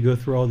continuing to go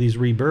through all these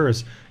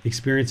rebirths,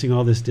 experiencing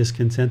all this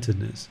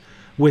discontentedness.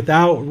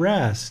 Without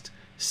rest,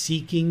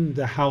 seeking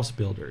the house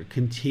builder,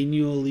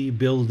 continually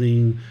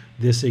building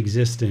this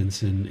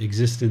existence and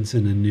existence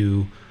in a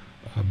new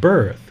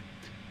birth.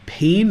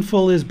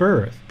 Painful is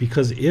birth,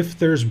 because if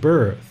there's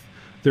birth,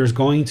 there's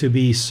going to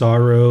be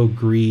sorrow,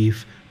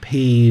 grief,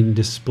 pain,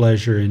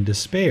 displeasure, and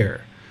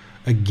despair.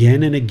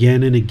 Again and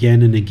again and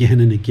again and again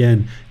and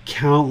again,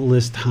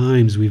 countless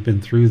times we've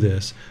been through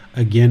this,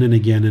 again and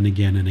again and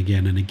again and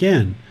again and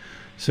again.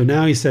 So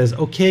now he says,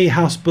 okay,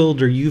 house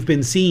builder, you've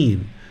been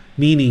seen.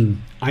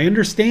 Meaning, I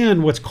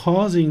understand what's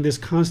causing this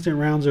constant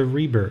rounds of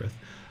rebirth.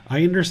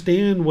 I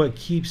understand what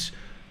keeps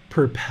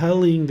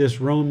propelling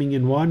this roaming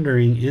and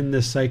wandering in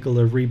this cycle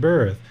of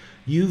rebirth.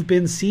 You've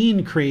been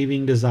seen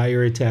craving,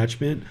 desire,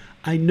 attachment.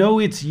 I know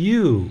it's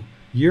you.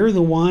 You're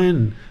the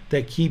one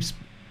that keeps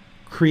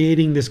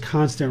creating this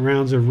constant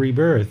rounds of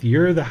rebirth.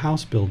 You're the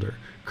house builder.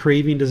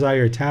 Craving,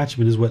 desire,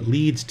 attachment is what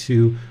leads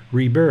to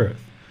rebirth.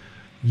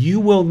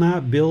 You will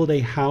not build a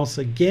house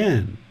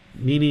again.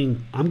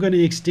 meaning I'm going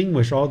to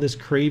extinguish all this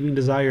craving,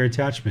 desire,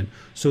 attachment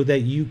so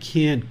that you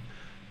can't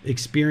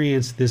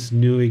experience this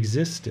new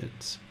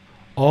existence.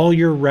 All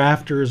your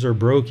rafters are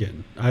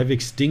broken. I've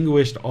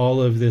extinguished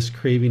all of this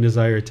craving,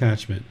 desire,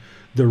 attachment.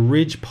 The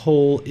ridge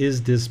pole is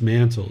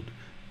dismantled.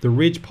 The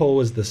ridge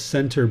pole is the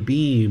center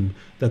beam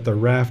that the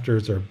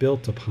rafters are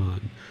built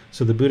upon.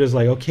 So the Buddha's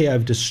like, okay,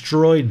 I've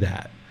destroyed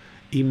that.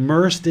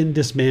 Immersed in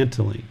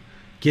dismantling,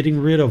 getting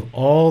rid of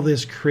all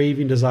this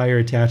craving, desire,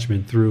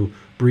 attachment through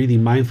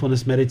breathing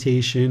mindfulness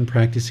meditation,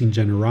 practicing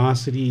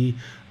generosity,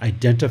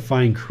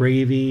 identifying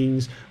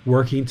cravings,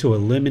 working to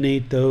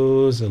eliminate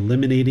those,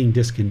 eliminating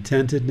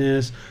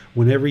discontentedness.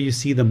 Whenever you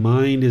see the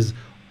mind is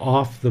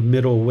off the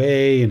middle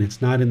way and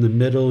it's not in the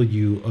middle,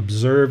 you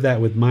observe that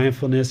with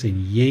mindfulness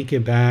and yank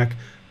it back,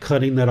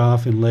 cutting that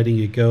off and letting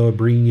it go,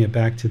 bringing it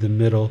back to the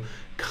middle,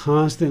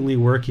 constantly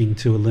working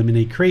to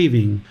eliminate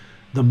craving.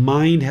 The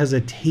mind has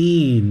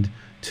attained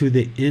to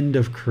the end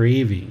of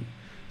craving.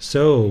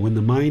 So when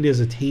the mind is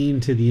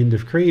attained to the end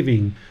of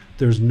craving,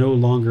 there's no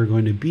longer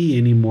going to be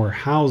any more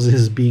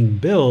houses being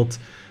built,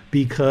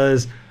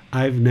 because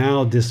I've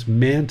now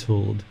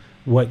dismantled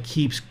what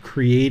keeps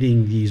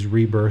creating these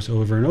rebirths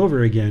over and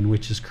over again,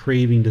 which is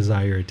craving,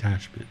 desire,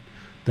 attachment.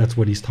 That's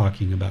what he's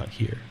talking about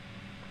here.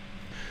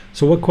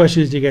 So what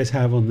questions do you guys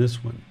have on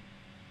this one?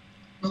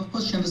 No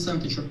question, the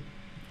same teacher.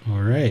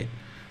 All right,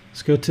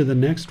 let's go to the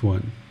next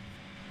one.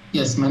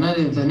 Yes,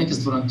 Manal, the next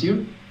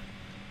volunteer.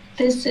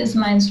 This is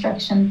my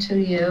instruction to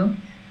you.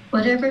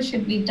 Whatever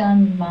should be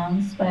done,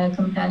 monks, by a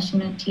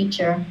compassionate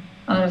teacher,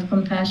 out of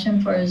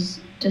compassion for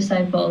his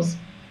disciples,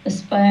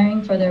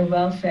 aspiring for their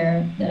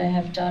welfare, that I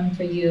have done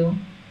for you.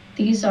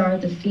 These are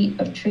the feet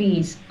of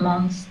trees,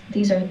 monks.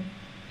 These are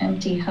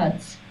empty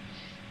huts.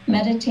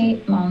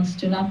 Meditate, monks.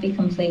 Do not be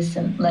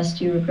complacent, lest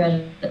you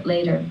regret it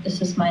later.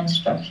 This is my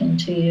instruction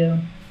to you.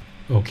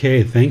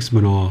 Okay, thanks,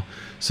 Manal.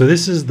 So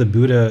this is the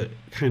Buddha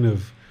kind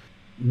of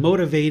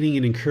motivating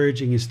and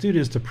encouraging his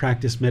students to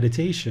practice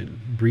meditation,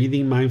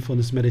 breathing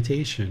mindfulness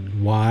meditation.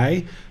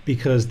 Why?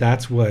 Because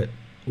that's what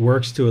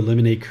works to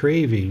eliminate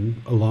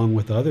craving along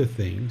with other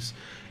things.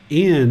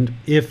 And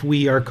if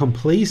we are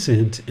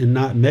complacent and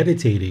not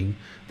meditating,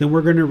 then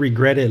we're going to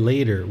regret it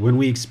later. When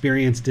we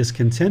experience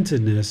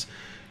discontentedness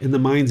and the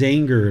mind's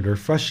angered or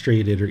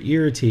frustrated or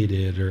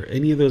irritated or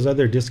any of those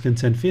other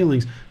discontent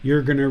feelings,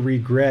 you're going to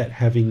regret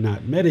having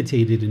not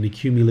meditated and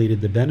accumulated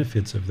the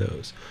benefits of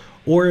those.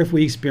 Or if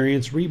we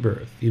experience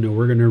rebirth,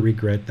 we're going to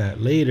regret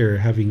that later,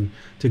 having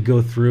to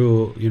go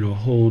through,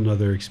 whole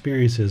nother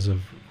experiences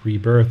of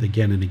rebirth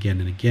again and again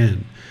and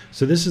again.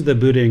 So this is the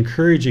Buddha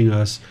encouraging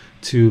us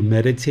to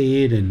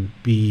meditate and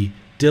be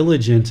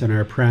diligent in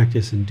our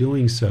practice in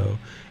doing so.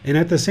 And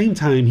at the same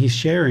time, he's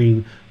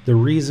sharing the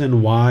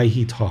reason why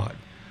he taught.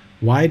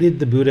 Why did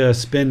the Buddha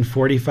spend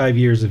 45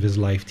 years of his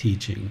life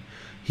teaching?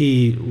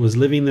 He was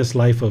living this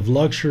life of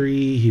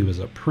luxury. He was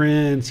a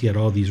prince. He had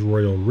all these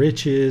royal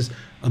riches,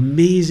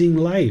 amazing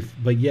life,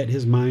 but yet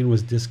his mind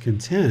was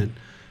discontent.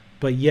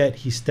 But yet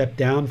he stepped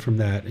down from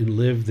that and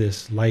lived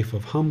this life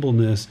of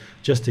humbleness,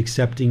 just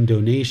accepting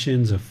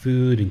donations of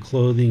food and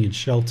clothing and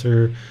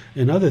shelter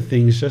and other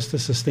things just to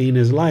sustain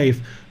his life.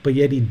 But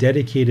yet he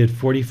dedicated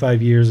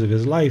 45 years of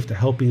his life to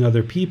helping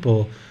other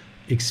people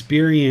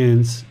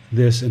experience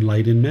this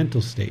enlightened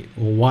mental state.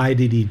 Well, why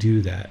did he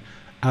do that?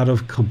 Out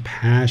of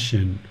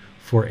compassion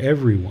for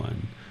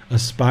everyone,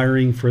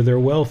 aspiring for their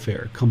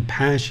welfare.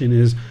 Compassion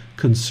is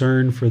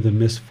concern for the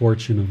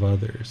misfortune of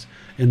others.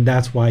 And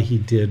that's why he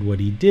did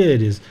what he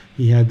did, is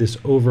he had this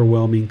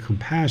overwhelming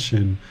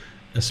compassion,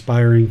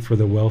 aspiring for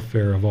the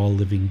welfare of all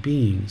living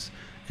beings.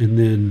 And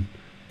then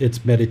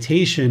it's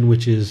meditation,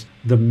 which is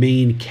the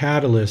main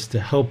catalyst to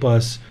help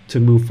us to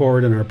move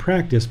forward in our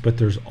practice. But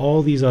there's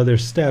all these other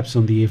steps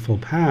on the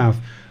Eightfold Path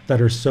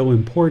that are so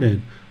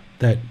important,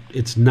 that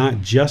it's not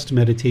just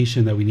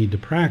meditation that we need to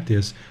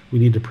practice. We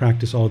need to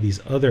practice all these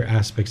other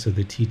aspects of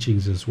the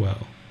teachings as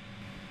well.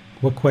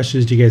 What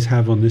questions do you guys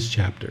have on this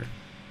chapter?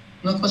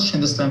 No question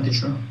this time,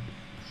 teacher.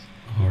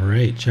 All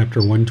right,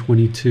 chapter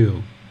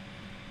 122.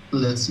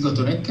 Let's go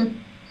to Nick.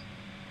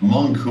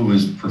 Monk who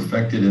is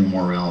perfected in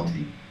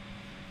morality,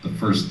 the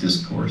first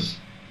discourse.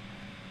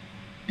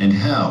 And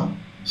how,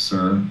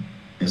 sir,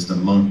 is the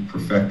monk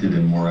perfected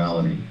in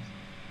morality?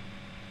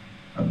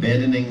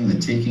 Abandoning the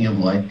taking of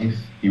life,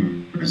 he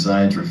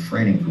resides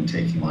refraining from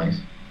taking life,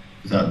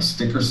 without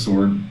stick or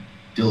sword,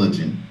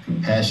 diligent,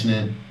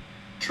 compassionate,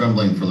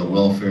 trembling for the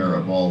welfare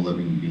of all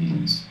living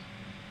beings.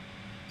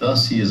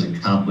 Thus he is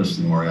accomplished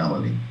in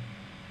morality.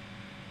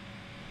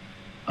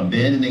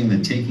 Abandoning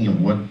the taking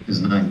of what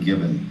is not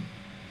given,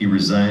 he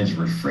resides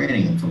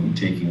refraining from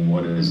taking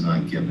what is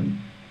not given,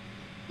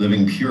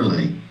 living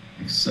purely,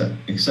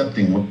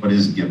 accepting what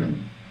is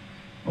given,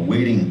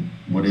 awaiting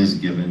what is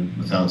given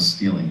without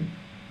stealing.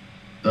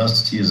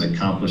 Thus he is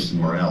accomplished in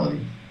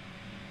morality.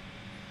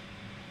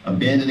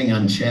 Abandoning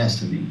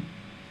unchastity,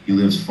 he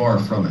lives far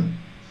from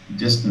it,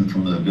 distant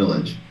from the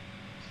village,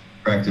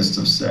 practiced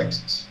of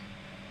sex.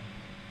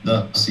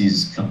 Thus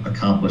he's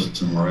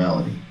accomplished in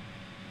morality.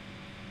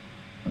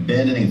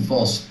 Abandoning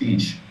false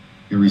speech,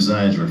 He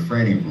resides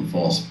refraining from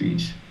false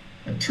speech,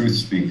 a truth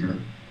speaker,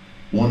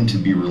 one to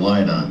be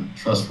relied on,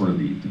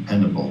 trustworthy,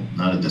 dependable,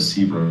 not a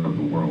deceiver of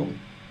the world.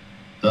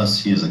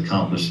 Thus he is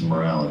accomplished in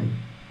morality.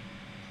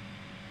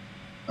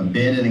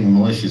 Abandoning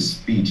malicious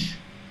speech,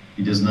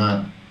 he does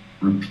not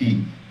repeat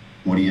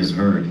what he has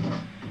heard.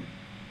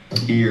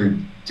 Here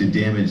to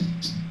damage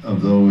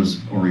of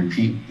those, or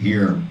repeat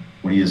here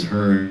what he has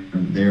heard,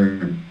 and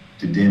there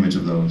to damage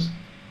of those.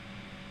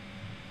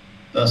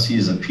 Thus he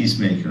is a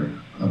peacemaker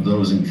of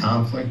those in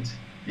conflict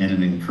and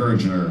an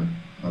encourager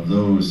of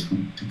those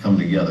to come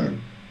together,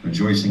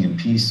 rejoicing in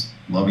peace,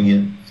 loving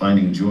it,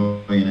 finding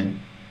joy in it,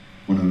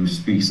 one who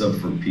speaks up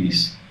for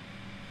peace.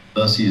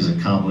 Thus he is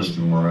accomplished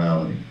in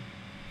morality.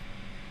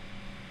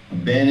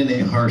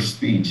 Abandoning harsh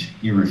speech,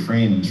 he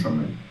refrains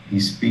from it. He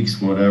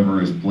speaks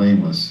whatever is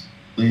blameless,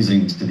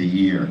 pleasing to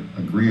the ear,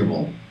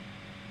 agreeable,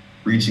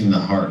 reaching the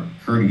heart,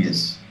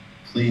 courteous,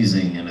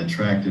 pleasing, and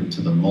attractive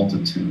to the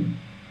multitude.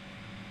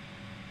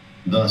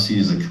 Thus he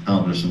is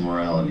accomplished in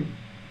morality.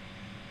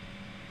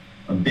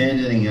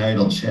 Abandoning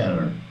idle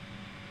chatter,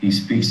 he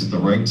speaks at the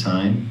right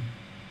time,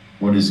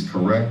 what is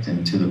correct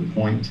and to the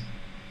point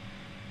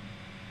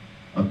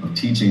of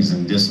teachings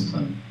and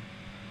discipline.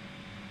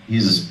 He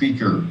is a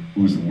speaker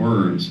whose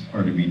words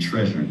are to be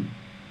treasured,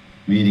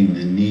 meeting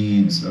the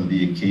needs of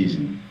the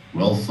occasion,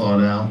 well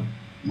thought out,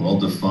 well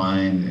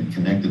defined, and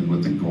connected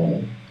with the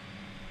goal.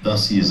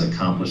 Thus he is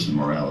accomplished in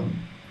morality.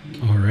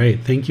 All right.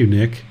 Thank you,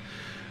 Nick.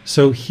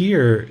 So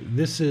here,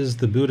 this is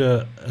the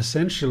Buddha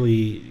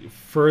essentially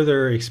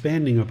further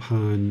expanding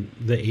upon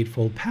the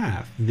Eightfold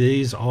Path.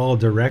 These all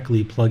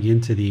directly plug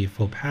into the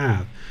Eightfold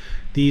Path.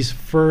 These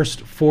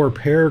first 4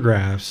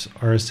 paragraphs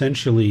are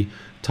essentially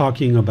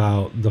talking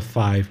about the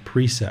 5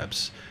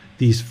 precepts.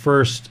 These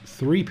first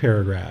 3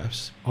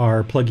 paragraphs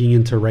are plugging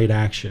into right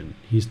action.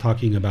 He's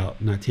talking about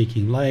not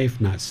taking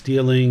life, not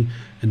stealing,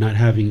 and not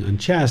having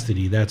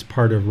unchastity. That's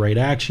part of right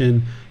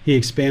action. He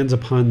expands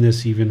upon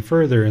this even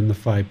further in the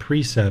 5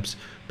 precepts,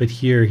 but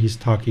here he's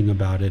talking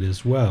about it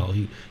as well.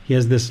 He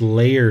has this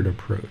layered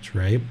approach,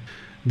 right?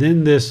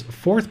 Then this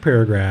 4th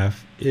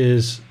paragraph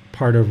is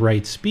part of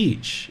right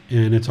speech,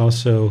 and it's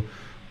also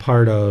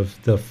part of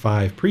the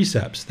 5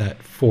 precepts, that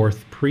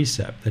 4th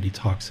precept that he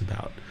talks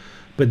about.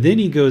 But then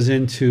he goes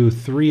into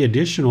 3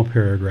 additional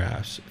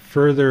paragraphs,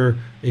 further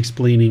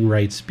explaining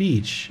right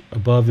speech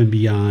above and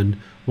beyond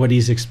what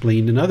he's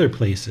explained in other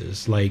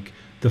places, like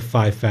the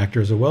 5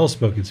 factors of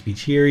well-spoken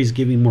speech. Here he's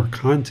giving more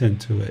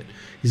content to it.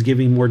 He's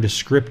giving more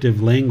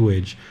descriptive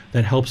language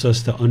that helps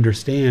us to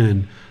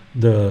understand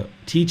the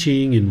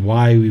teaching and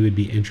why we would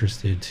be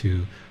interested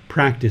to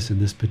practice in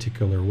this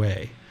particular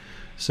way.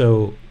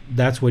 So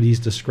that's what he's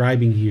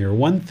describing here.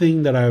 One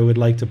thing that I would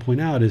like to point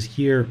out is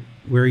here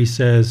where he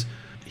says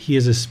he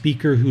is a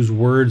speaker whose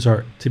words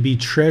are to be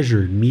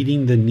treasured,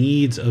 meeting the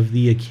needs of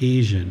the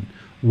occasion,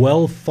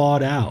 well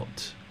thought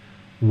out,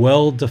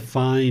 well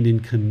defined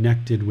and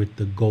connected with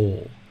the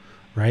goal,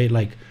 right?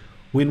 Like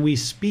when we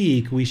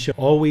speak, we should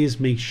always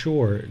make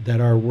sure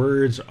that our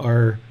words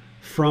are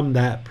from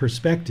that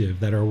perspective,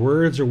 that our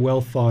words are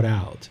well thought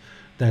out,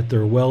 that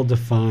they're well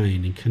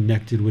defined and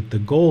connected with the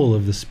goal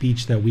of the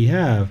speech that we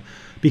have.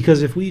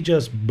 Because if we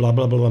just blah,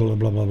 blah, blah, blah,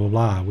 blah, blah, blah,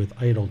 blah with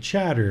idle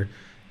chatter,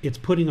 it's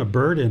putting a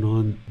burden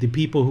on the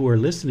people who are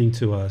listening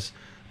to us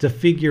to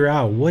figure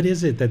out what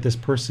is it that this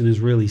person is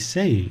really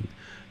saying.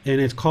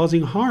 And it's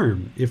causing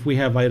harm if we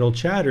have idle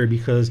chatter,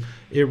 because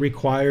it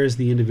requires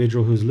the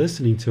individual who's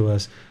listening to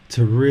us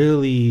to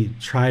really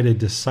try to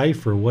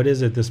decipher what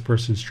is it this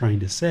person's trying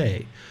to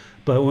say.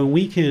 But when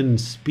we can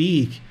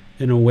speak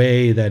in a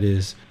way that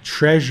is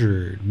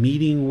treasured,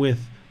 meeting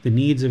with the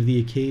needs of the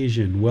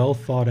occasion, well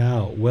thought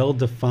out, well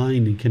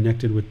defined and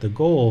connected with the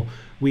goal,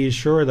 we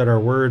ensure that our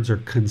words are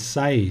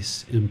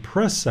concise and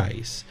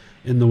precise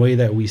in the way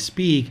that we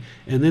speak.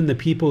 And then the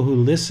people who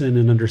listen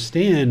and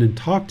understand and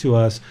talk to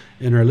us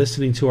and are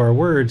listening to our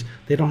words,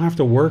 they don't have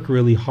to work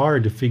really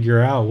hard to figure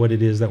out what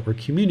it is that we're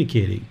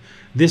communicating.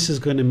 This is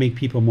going to make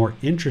people more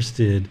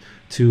interested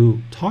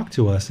to talk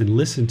to us and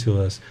listen to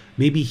us,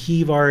 maybe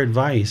heed our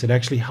advice. It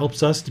actually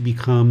helps us to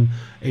become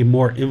a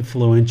more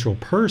influential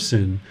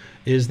person,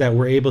 is that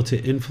we're able to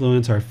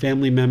influence our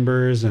family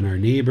members and our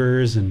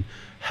neighbors and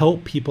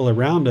help people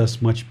around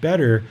us much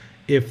better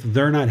if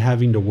they're not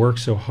having to work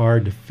so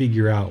hard to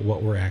figure out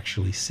what we're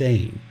actually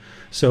saying.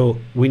 So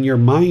when your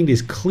mind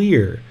is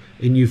clear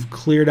and you've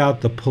cleared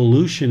out the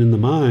pollution in the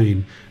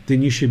mind,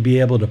 then you should be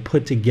able to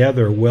put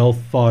together well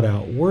thought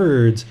out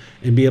words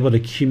and be able to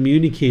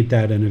communicate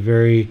that in a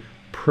very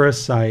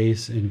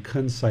precise and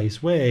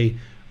concise way,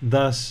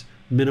 thus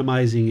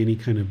minimizing any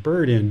kind of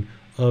burden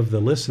of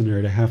the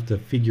listener to have to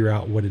figure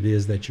out what it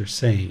is that you're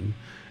saying.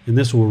 And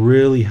this will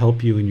really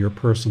help you in your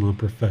personal and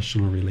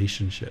professional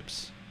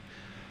relationships.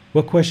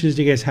 What questions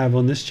do you guys have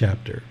on this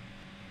chapter?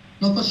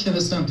 No question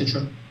this time,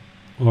 teacher.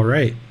 All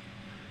right.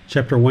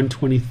 Chapter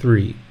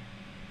 123.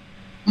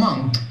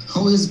 Monk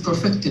who is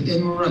perfected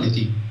in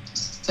morality.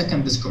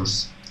 Second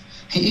discourse.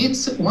 He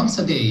eats once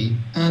a day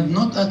and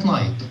not at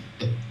night,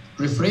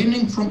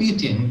 refraining from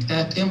eating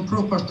at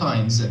improper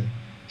times.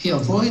 He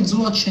avoids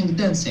watching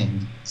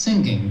dancing,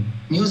 singing,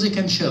 music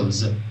and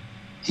shows.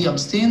 He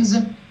abstains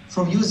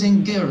from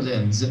using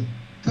garlands,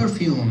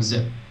 perfumes,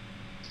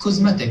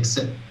 cosmetics,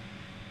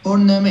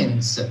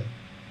 ornaments,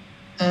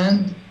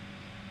 and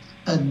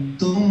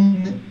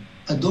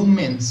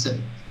adornments.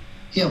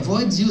 He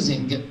avoids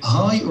using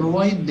high or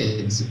wide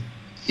beds.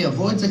 He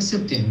avoids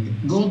accepting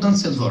gold and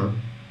silver.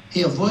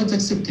 He avoids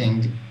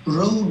accepting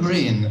raw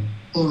grain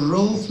or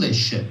raw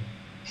flesh.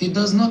 He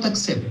does not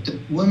accept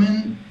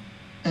women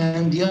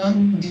and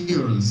young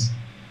girls,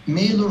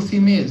 male or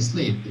female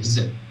slaves,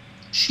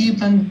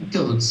 sheep and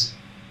goats,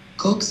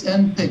 cocks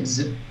and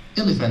pigs,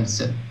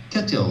 elephants,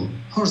 cattle,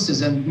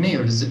 horses and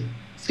mares,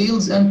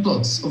 fields and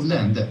plots of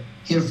land.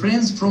 He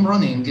refrains from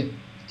running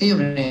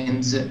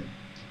errands,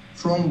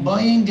 from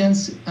buying and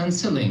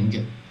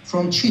selling,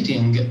 from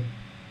cheating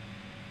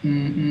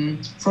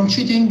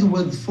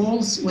with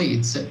false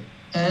weights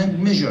and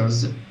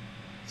measures,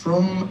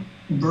 from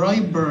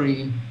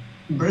bribery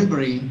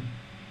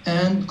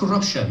and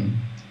corruption,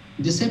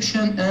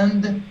 deception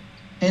and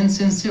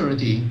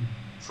insincerity,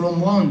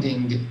 from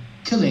wounding,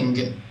 killing,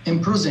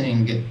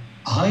 imprisoning,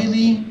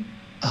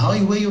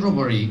 highway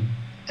robbery,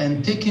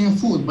 and taking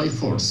food by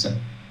force.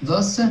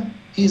 Thus,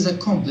 he is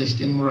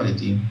accomplished in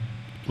morality.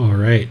 All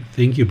right.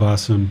 Thank you,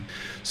 Bassem.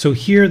 So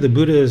here the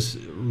Buddha is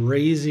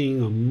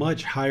raising a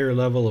much higher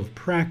level of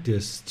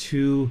practice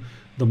to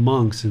the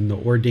monks and the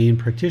ordained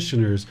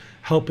practitioners,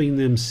 helping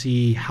them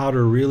see how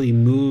to really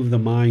move the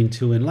mind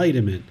to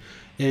enlightenment.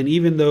 And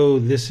even though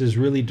this is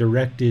really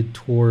directed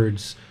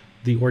towards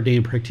the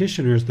ordained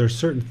practitioners, there are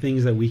certain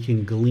things that we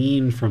can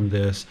glean from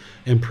this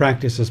and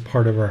practice as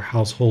part of our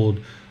household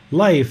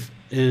life.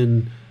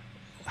 And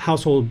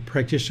household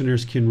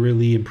practitioners can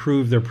really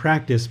improve their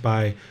practice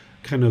by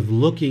kind of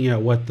looking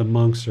at what the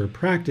monks are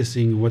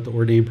practicing, what the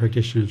ordained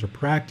practitioners are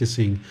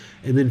practicing,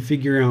 and then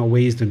figuring out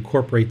ways to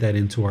incorporate that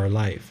into our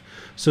life.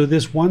 So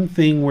this one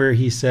thing where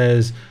he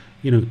says,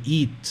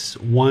 eat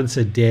once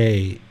a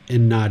day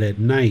and not at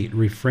night,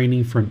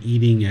 refraining from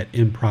eating at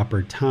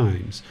improper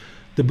times.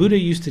 The Buddha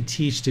used to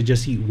teach to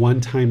just eat one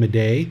time a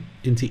day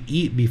and to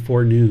eat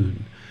before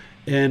noon.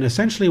 And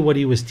essentially what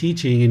he was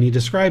teaching, and he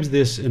describes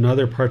this in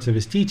other parts of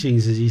his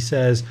teachings, is he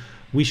says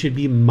we should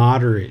be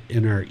moderate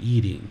in our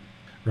eating,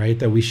 right?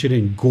 That we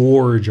shouldn't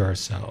gorge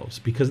ourselves,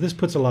 because this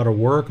puts a lot of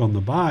work on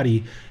the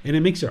body and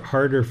it makes it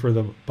harder for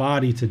the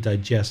body to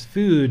digest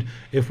food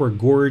if we're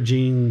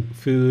gorging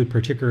food,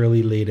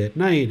 particularly late at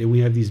night, and we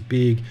have these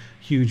big,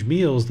 huge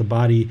meals. The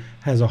body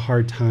has a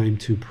hard time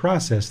to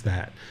process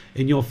that.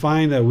 And you'll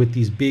find that with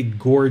these big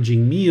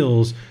gorging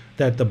meals,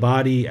 that the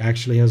body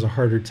actually has a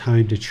harder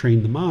time to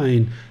train the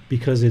mind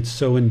because it's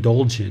so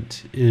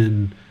indulgent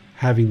in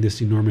having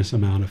this enormous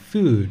amount of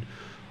food.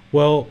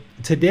 Well,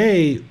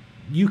 today,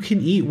 you can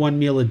eat one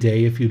meal a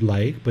day if you'd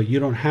like, but you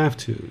don't have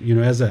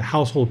to. As a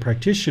household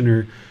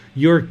practitioner,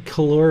 your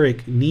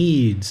caloric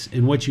needs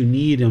and what you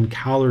need on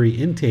calorie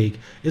intake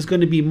is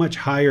going to be much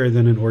higher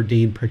than an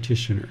ordained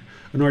practitioner.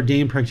 An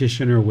ordained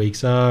practitioner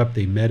wakes up,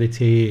 they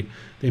meditate,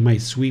 they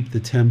might sweep the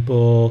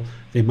temple,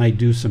 they might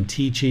do some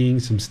teaching,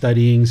 some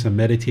studying, some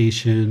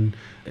meditation,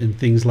 and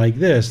things like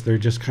this. They're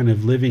just kind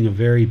of living a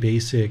very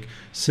basic,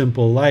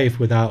 simple life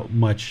without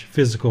much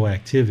physical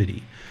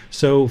activity.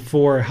 So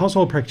for a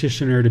household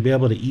practitioner to be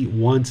able to eat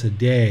once a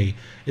day,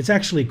 it's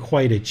actually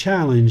quite a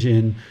challenge.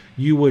 And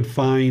you would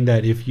find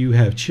that if you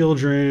have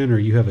children or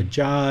you have a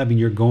job and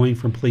you're going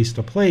from place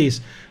to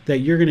place, that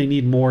you're going to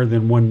need more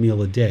than one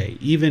meal a day.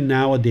 Even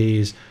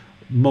nowadays,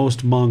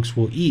 most monks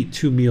will eat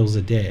 2 meals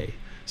a day.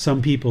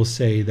 Some people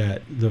say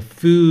that the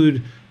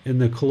food and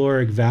the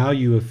caloric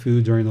value of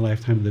food during the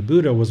lifetime of the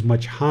Buddha was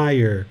much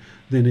higher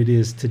than it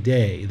is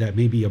today, that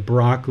maybe a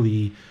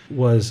broccoli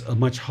was a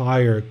much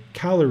higher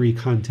calorie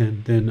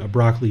content than a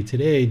broccoli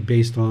today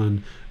based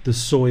on the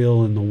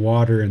soil and the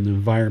water and the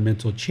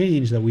environmental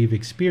change that we've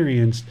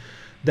experienced,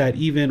 that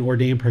even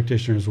ordained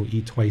practitioners will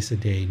eat twice a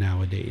day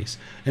nowadays.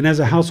 And as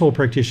a household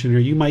practitioner,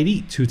 you might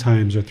eat 2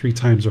 times or 3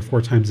 times or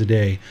 4 times a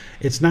day.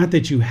 It's not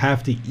that you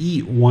have to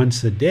eat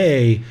once a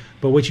day,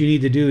 but what you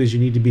need to do is you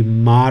need to be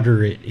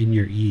moderate in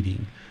your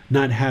eating,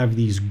 not have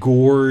these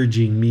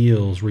gorging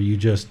meals where you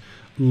just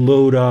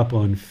load up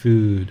on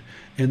food,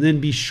 and then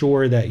be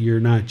sure that you're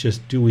not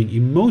just doing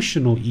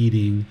emotional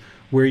eating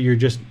where you're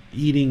just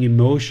eating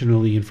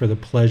emotionally and for the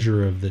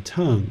pleasure of the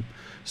tongue.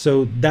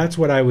 So that's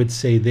what I would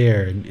say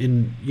there.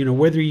 And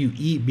whether you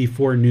eat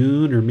before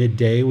noon or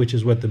midday, which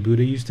is what the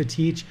Buddha used to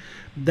teach,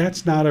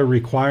 that's not a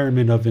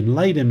requirement of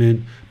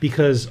enlightenment,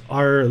 because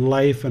our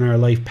life and our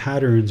life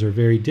patterns are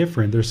very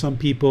different. There's some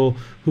people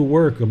who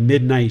work a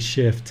midnight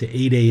shift to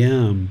 8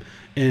 a.m.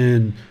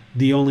 and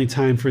the only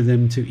time for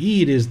them to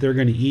eat is they're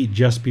going to eat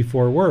just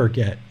before work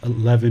at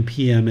 11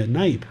 p.m. at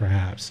night,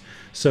 perhaps.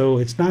 So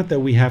it's not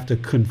that we have to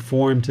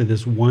conform to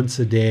this once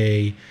a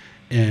day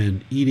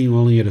and eating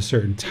only at a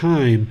certain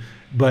time,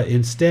 but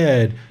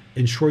instead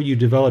ensure you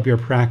develop your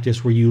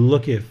practice where you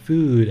look at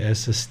food as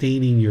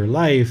sustaining your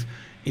life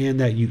and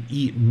that you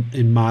eat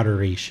in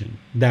moderation.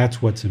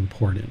 That's what's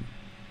important.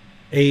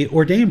 A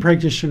ordained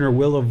practitioner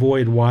will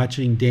avoid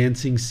watching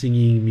dancing,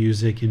 singing,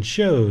 music, and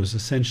shows,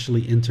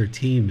 essentially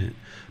entertainment,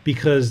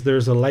 because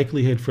there's a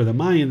likelihood for the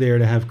mind there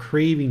to have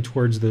craving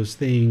towards those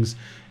things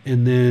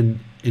and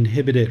then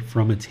inhibit it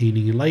from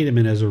attaining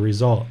enlightenment as a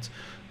result.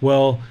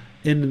 Well,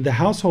 in the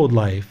household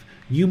life,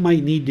 you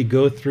might need to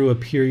go through a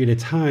period of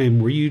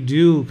time where you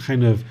do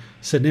kind of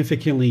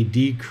significantly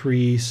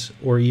decrease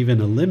or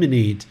even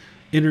eliminate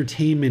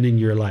entertainment in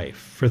your life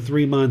for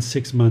 3 months,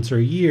 6 months, or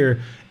a year,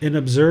 and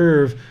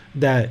observe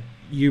that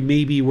you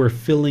maybe were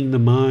filling the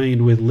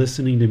mind with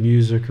listening to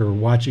music or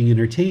watching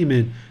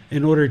entertainment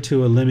in order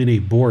to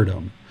eliminate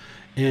boredom.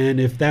 And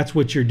if that's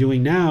what you're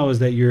doing now, is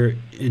that you're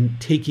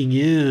taking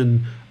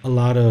in a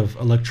lot of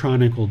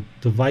electronic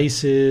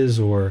devices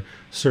or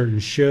certain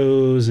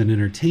shows and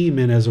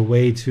entertainment as a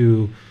way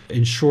to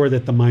ensure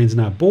that the mind's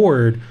not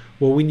bored.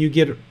 Well, when you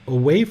get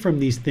away from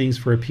these things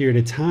for a period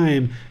of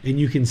time and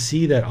you can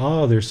see that,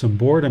 oh, there's some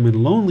boredom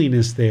and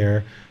loneliness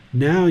there,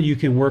 now you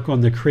can work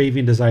on the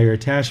craving, desire,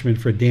 attachment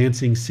for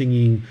dancing,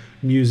 singing,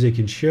 music,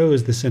 and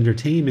shows, this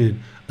entertainment,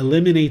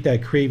 eliminate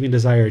that craving,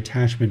 desire,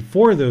 attachment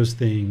for those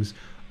things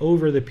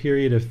over the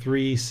period of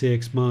 3,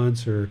 6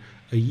 months or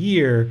a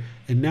year.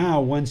 And now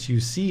once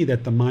you see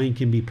that the mind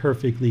can be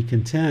perfectly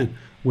content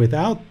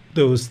without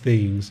those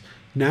things,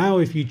 now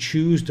if you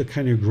choose to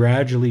kind of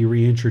gradually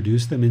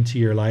reintroduce them into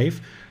your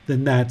life,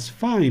 then that's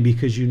fine,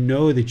 because you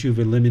know that you've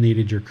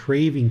eliminated your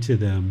craving to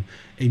them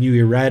and you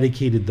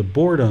eradicated the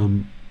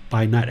boredom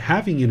by not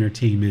having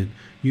entertainment.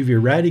 You've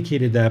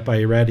eradicated that by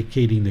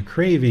eradicating the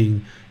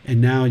craving,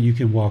 and now you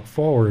can walk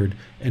forward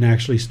and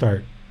actually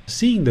start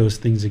seeing those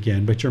things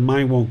again, but your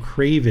mind won't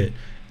crave it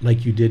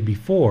like you did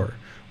before.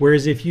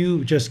 Whereas if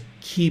you just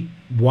keep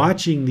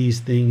watching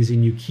these things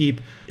and you keep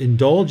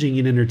indulging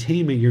in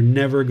entertainment, you're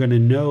never going to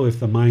know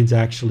if the mind's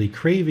actually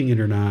craving it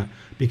or not,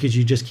 because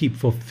you just keep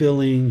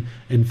fulfilling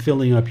and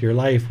filling up your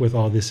life with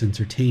all this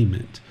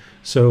entertainment.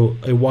 So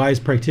a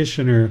wise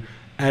practitioner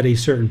at a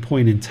certain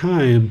point in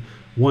time,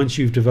 once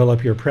you've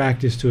developed your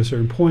practice to a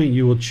certain point,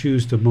 you will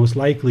choose to most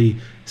likely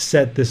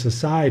set this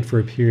aside for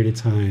a period of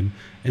time.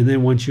 And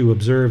then once you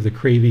observe the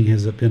craving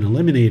has been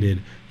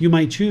eliminated, you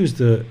might choose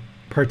to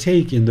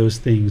partake in those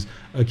things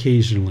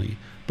occasionally,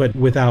 but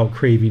without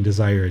craving,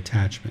 desire,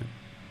 attachment.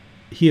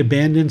 He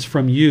abandons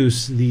from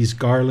use these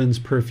garlands,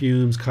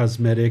 perfumes,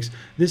 cosmetics.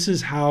 This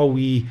is how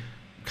we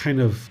kind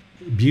of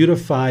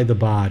beautify the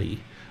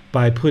body,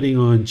 by putting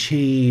on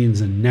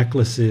chains and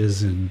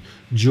necklaces and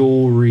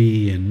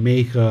jewelry and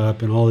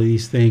makeup and all of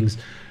these things.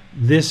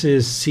 This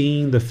is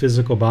seeing the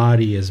physical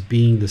body as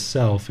being the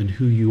self and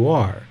who you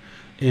are.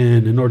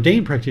 And an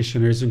ordained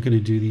practitioner isn't going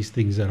to do these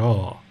things at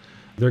all.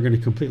 They're going to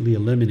completely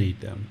eliminate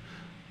them.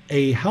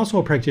 A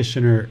household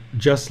practitioner,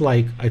 just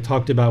like I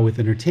talked about with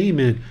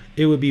entertainment,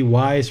 it would be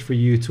wise for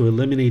you to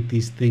eliminate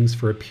these things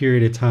for a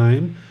period of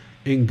time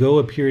and go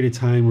a period of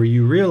time where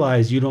you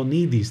realize you don't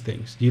need these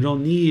things. You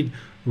don't need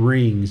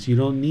rings. You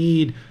don't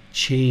need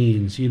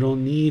chains. You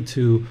don't need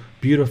to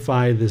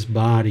beautify this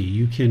body.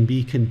 You can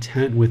be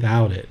content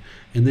without it.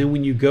 And then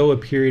when you go a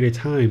period of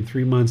time,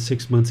 3 months,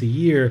 6 months, a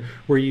year,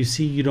 where you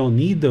see you don't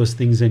need those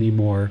things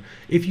anymore,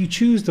 if you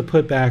choose to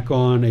put back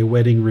on a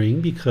wedding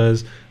ring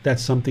because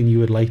that's something you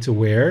would like to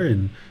wear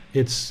and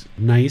it's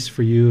nice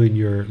for you and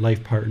your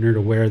life partner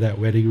to wear that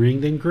wedding ring,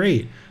 then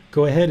great.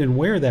 Go ahead and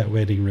wear that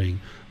wedding ring.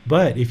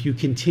 But if you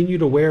continue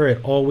to wear it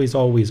always,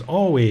 always,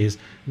 always,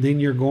 then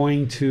you're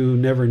going to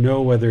never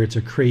know whether it's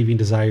a craving,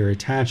 desire, or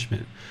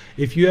attachment.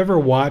 If you ever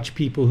watch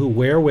people who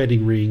wear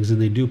wedding rings and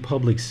they do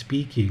public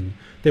speaking,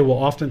 they will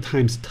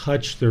oftentimes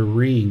touch their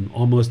ring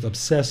almost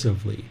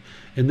obsessively.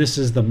 And this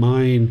is the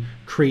mind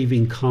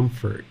craving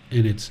comfort,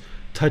 and it's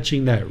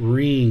touching that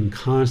ring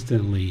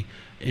constantly.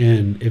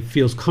 And it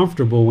feels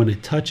comfortable when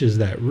it touches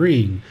that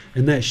ring.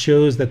 And that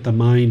shows that the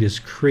mind is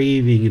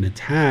craving and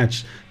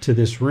attached to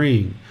this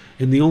ring.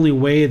 And the only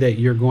way that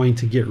you're going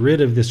to get rid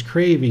of this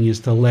craving is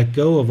to let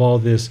go of all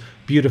this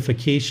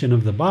beautification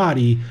of the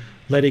body,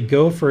 let it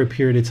go for a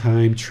period of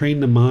time,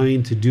 train the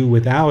mind to do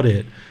without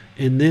it.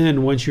 And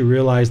then once you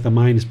realize the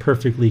mind is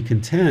perfectly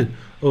content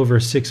over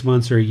 6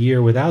 months or a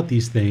year without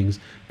these things,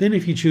 then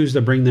if you choose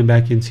to bring them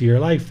back into your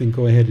life, then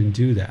go ahead and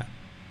do that.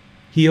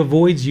 He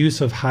avoids use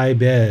of high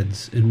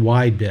beds and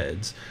wide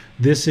beds.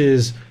 This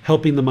is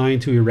helping the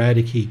mind to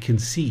eradicate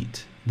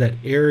conceit, that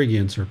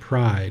arrogance or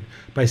pride,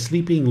 by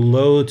sleeping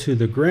low to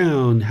the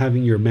ground,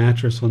 having your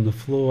mattress on the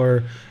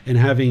floor, and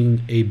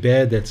having a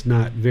bed that's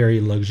not very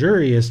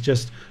luxurious,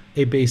 just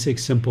a basic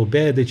simple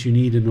bed that you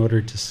need in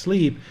order to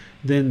sleep.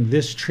 Then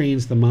this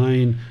trains the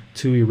mind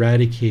to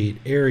eradicate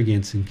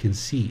arrogance and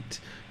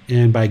conceit.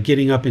 And by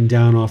getting up and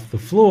down off the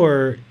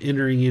floor,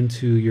 entering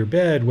into your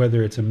bed,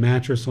 whether it's a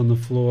mattress on the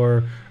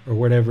floor or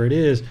whatever it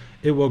is,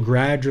 it will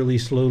gradually,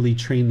 slowly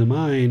train the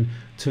mind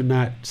to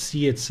not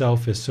see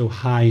itself as so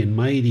high and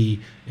mighty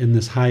in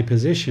this high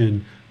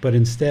position, but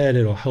instead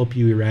it'll help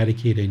you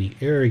eradicate any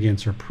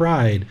arrogance or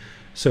pride.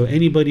 So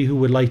anybody who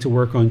would like to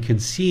work on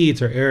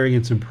conceits or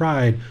arrogance and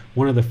pride,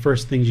 one of the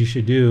first things you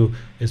should do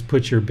is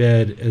put your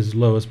bed as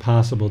low as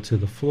possible to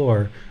the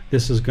floor.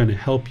 This is going to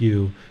help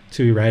you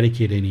to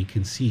eradicate any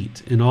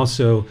conceit, and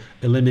also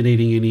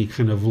eliminating any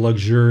kind of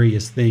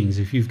luxurious things.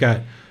 If you've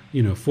got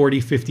 40,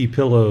 50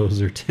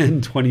 pillows or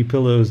 10, 20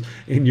 pillows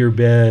in your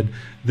bed,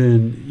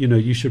 then,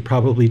 you should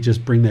probably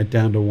just bring that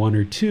down to 1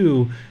 or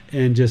 2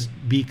 and just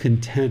be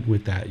content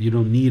with that. You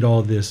don't need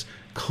all this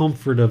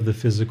comfort of the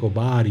physical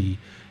body.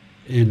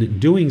 And in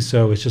doing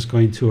so, it's just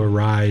going to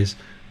arise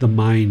the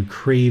mind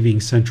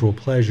craving sensual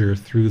pleasure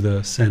through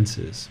the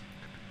senses.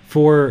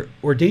 For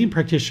ordained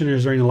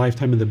practitioners during the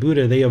lifetime of the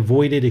Buddha, they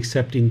avoided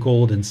accepting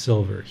gold and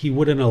silver. He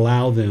wouldn't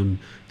allow them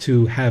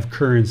to have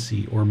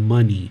currency or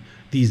money,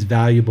 these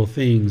valuable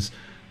things,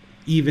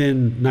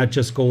 even not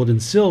just gold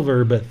and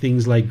silver, but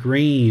things like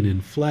grain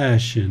and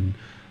flesh and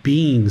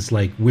beings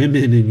like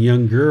women and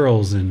young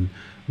girls and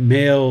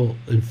male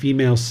and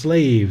female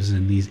slaves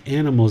and these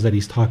animals that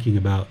he's talking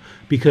about.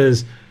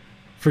 Because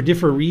for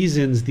different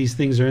reasons, these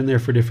things are in there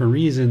for different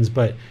reasons,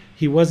 but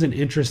he wasn't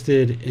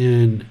interested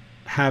in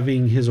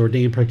having his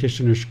ordained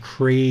practitioners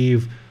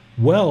crave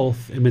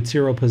wealth and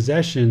material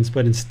possessions,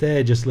 but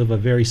instead just live a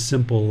very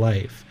simple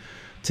life.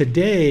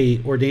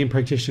 Today, ordained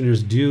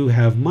practitioners do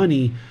have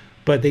money,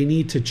 but they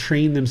need to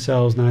train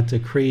themselves not to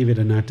crave it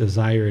and not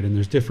desire it. And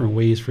there's different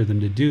ways for them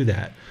to do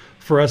that.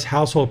 For us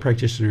household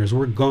practitioners,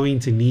 we're going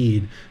to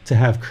need to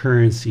have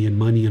currency and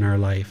money in our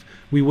life.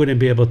 We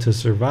wouldn't be able to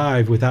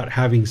survive without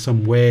having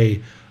some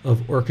way of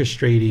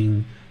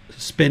orchestrating,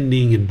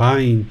 spending, and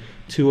buying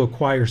to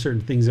acquire certain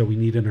things that we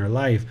need in our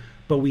life.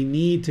 But we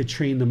need to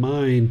train the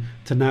mind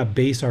to not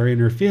base our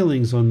inner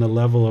feelings on the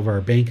level of our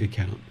bank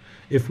account.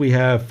 If we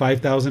have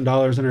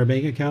 $5,000 in our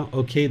bank account,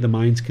 okay, the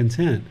mind's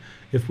content.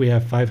 If we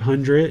have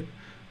 500,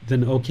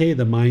 then okay,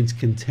 the mind's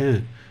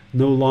content.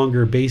 No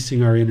longer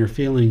basing our inner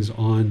feelings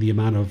on the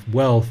amount of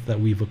wealth that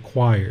we've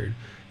acquired.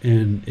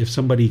 And if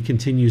somebody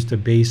continues to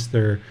base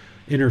their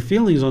inner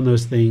feelings on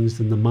those things,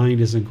 then the mind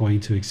isn't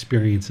going to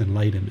experience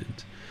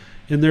enlightenment.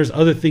 And there's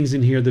other things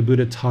in here the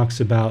Buddha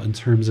talks about in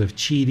terms of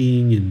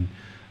cheating and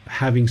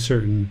having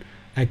certain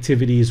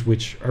activities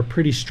which are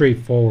pretty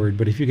straightforward.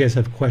 But if you guys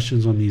have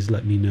questions on these,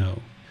 let me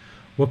know.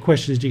 What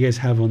questions do you guys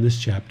have on this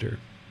chapter?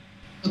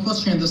 The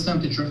question this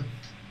time, teacher.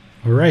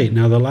 All right,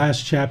 now the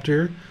last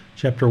chapter,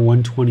 chapter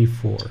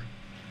 124.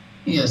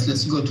 Yes,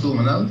 let's go to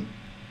Manal.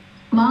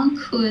 Monk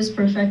who is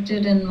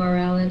perfected in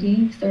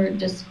morality, third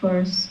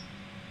discourse.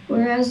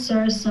 Whereas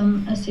there are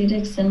some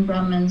ascetics and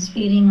Brahmins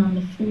feeding on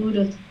the food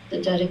of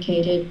the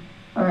dedicated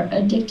are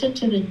addicted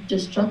to the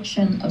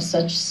destruction of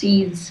such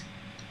seeds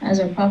as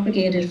are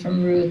propagated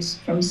from roots,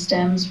 from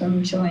stems,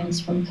 from joints,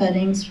 from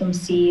cuttings, from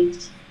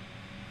seeds.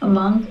 A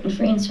monk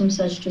refrains from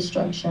such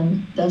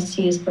destruction, thus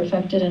he is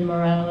perfected in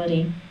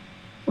morality.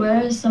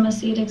 Whereas some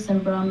ascetics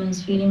and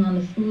Brahmins feeding on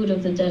the food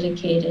of the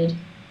dedicated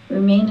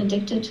remain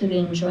addicted to the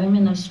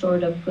enjoyment of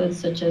stored up goods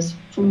such as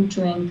food,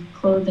 drink,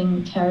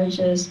 clothing,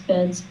 carriages,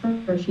 beds,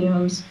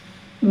 perfumes,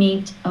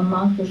 meat, a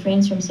monk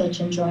refrains from such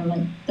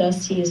enjoyment,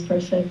 thus he is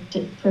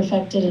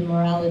perfected in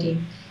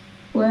morality.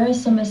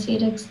 Whereas some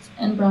ascetics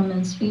and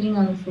Brahmins feeding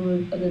on the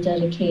food of the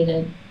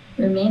dedicated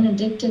remain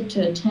addicted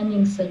to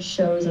attending such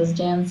shows as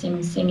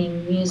dancing,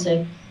 singing,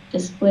 music,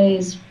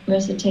 displays,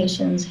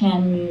 recitations,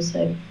 hand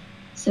music,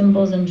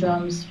 cymbals and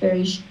drums,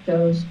 fairy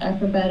shows,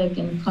 acrobatic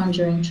and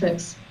conjuring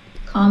tricks,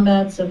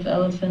 combats of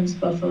elephants,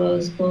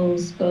 buffaloes,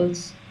 bulls,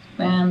 goats,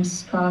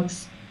 rams,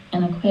 cocks,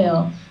 and a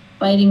quail,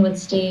 fighting with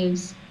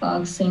staves,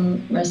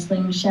 boxing,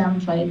 wrestling, sham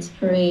fights,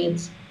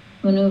 parades,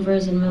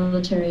 maneuvers, and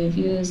military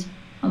reviews,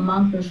 a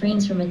monk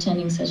refrains from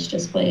attending such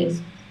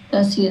displays.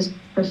 Thus he is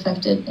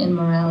perfected in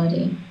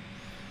morality.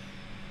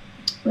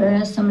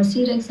 Whereas some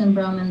ascetics and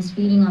Brahmins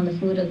feeding on the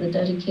food of the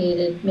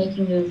dedicated,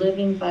 making their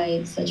living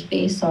by such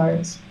base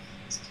arts,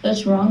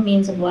 such wrong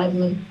means of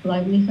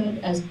livelihood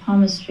as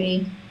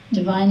palmistry,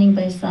 divining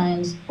by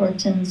signs,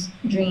 portents,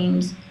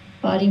 dreams,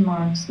 body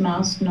marks,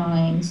 mouse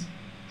gnawings,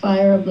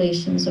 fire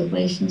oblations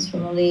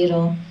from a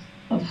ladle,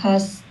 of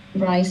husk,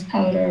 rice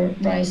powder,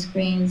 rice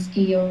grains,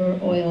 ghee or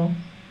oil,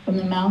 from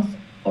the mouth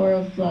or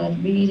of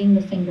blood, reading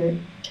the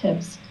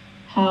fingertips,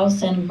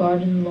 house and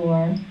garden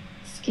lore,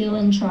 skill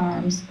and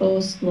charms,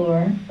 ghost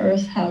lore,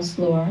 earth house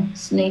lore,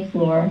 snake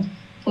lore,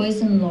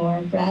 poison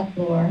lore, rat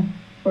lore,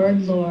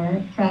 bird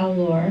lore, crow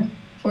lore,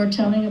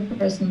 foretelling a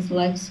person's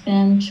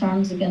lifespan,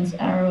 charms against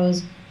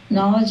arrows,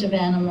 knowledge of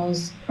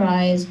animals,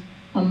 cries.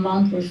 A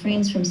monk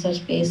refrains from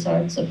such base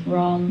arts of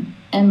wrong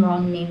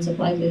means of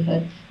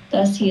livelihood.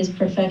 Thus he is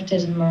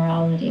perfected in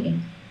morality.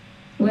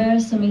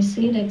 Whereas some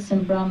ascetics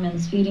and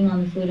Brahmins feeding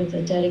on the food of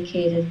the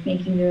dedicated,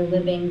 making their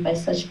living by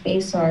such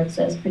base arts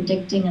as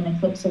predicting an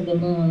eclipse of the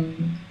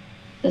moon,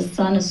 the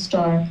sun a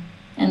star,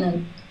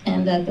 and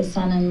that the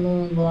sun and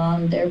moon will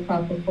on their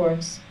proper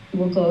course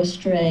will go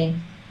astray,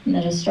 and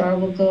that a star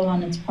will go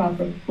on its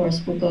proper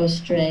course will go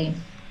astray,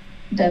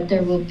 that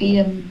there will be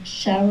a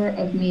shower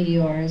of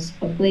meteors,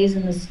 a blaze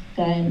in the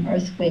sky, an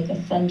earthquake, a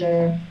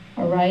thunder,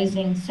 a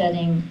rising,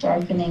 setting,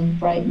 darkening,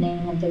 brightening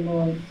of the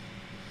moon,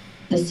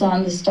 the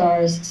sun, the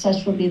stars,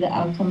 such will be the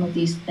outcome of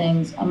these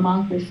things. A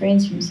monk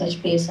refrains from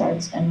such base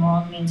arts and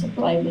wrong means of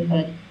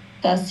livelihood.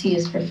 Thus he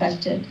is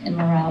perfected in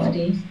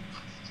morality.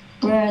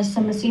 Whereas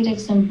some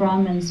ascetics and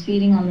Brahmins,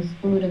 feeding on the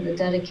food of the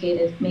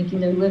dedicated,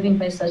 making their living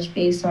by such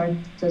base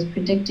arts as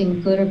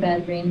predicting good or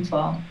bad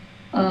rainfall,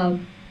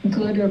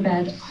 good or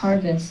bad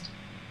harvest,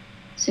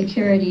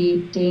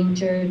 security,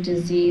 danger,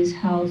 disease,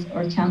 health,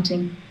 or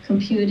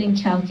computing,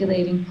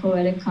 calculating,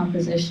 poetic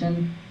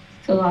composition,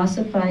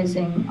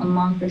 philosophizing, a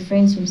monk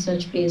refrains from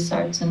such base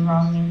arts and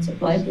wrong means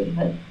of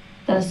livelihood.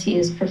 Thus he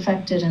is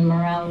perfected in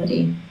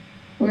morality.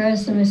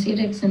 Whereas some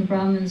ascetics and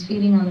Brahmins,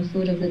 feeding on the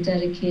food of the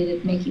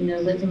dedicated, making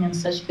their living in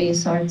such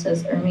base arts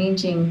as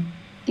arranging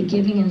the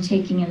giving and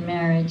taking in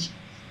marriage,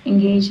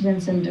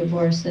 engagements and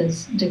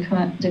divorces,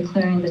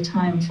 declaring the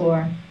time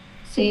for,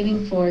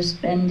 saving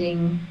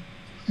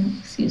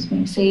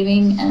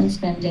and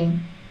spending,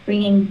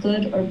 bringing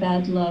good or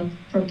bad luck,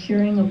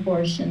 procuring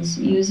abortions,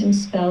 using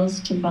spells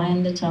to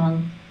bind the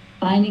tongue,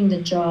 binding the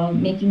jaw,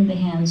 making the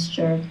hands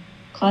jerk,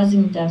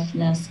 causing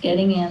deafness,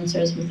 getting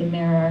answers with a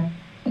mirror,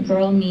 a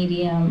girl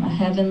medium, a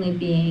heavenly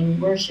being,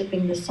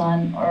 worshipping the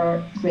sun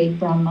or great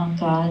Brahma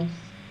god,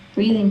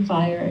 breathing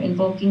fire,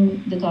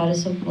 invoking the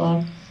goddess of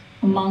luck.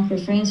 A monk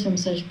refrains from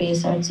such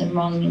base arts and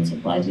wrong means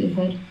of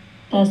livelihood.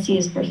 Thus he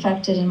is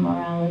perfected in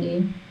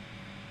morality.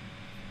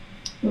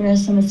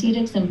 Whereas some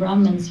ascetics and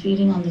Brahmins,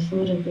 feeding on the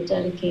food of the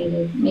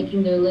dedicated,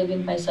 making their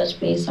living by such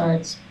base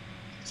arts,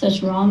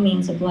 such wrong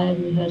means of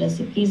livelihood as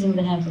appeasing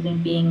the heavenly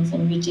beings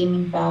and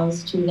redeeming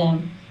vows to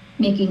them,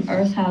 making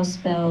earth house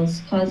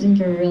spells, causing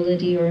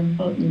virility or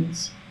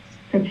impotence,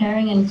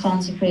 preparing and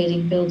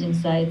consecrating building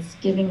sites,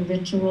 giving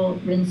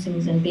ritual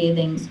rinsings and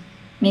bathings,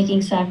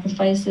 making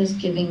sacrifices,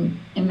 giving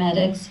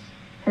emetics,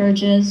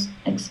 purges,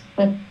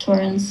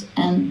 expectorants,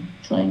 and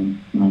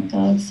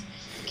phlegmagogues,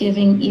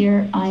 giving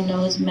ear, eye,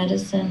 nose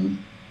medicine,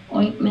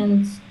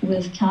 ointments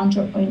with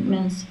counter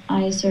ointments,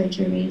 eye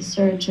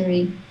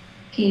surgery,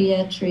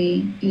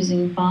 pediatry,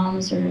 using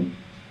balms or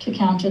to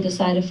counter the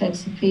side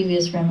effects of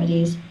previous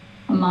remedies.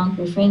 A monk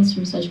refrains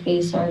from such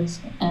base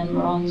arts and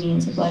wrong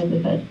means of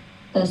livelihood.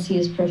 Thus he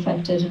is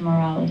perfected in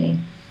morality.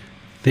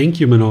 Thank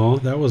you, Manal.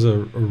 That was a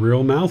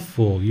real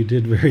mouthful. You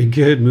did very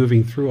good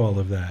moving through all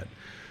of that.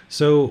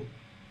 So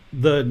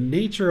the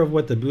nature of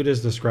what the Buddha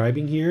is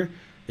describing here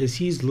is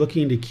he's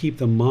looking to keep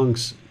the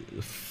monks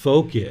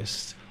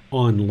focused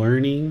on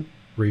learning,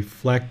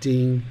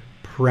 reflecting,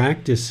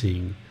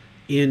 practicing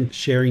in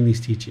sharing these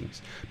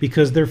teachings,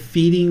 because they're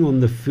feeding on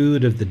the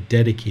food of the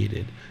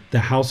dedicated. The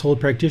household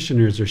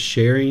practitioners are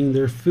sharing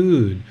their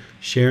food,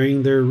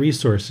 sharing their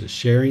resources,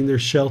 sharing their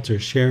shelter,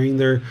 sharing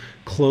their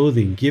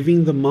clothing,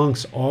 giving the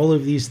monks all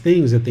of these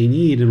things that they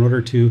need in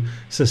order to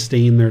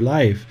sustain their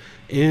life.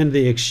 And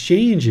the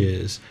exchange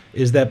is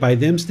that by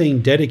them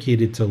staying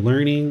dedicated to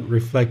learning,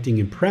 reflecting,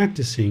 and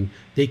practicing,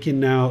 they can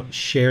now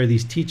share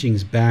these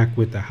teachings back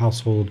with the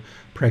household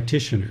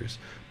practitioners.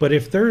 But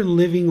if they're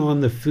living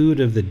on the food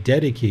of the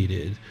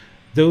dedicated,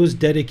 those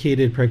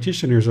dedicated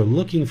practitioners are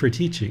looking for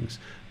teachings.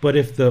 But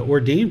if the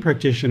ordained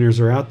practitioners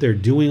are out there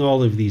doing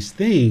all of these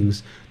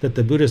things that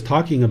the Buddha is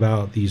talking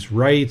about, these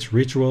rites,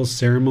 rituals,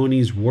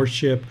 ceremonies,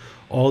 worship,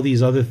 all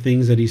these other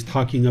things that he's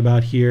talking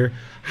about here,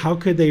 how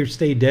could they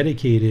stay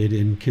dedicated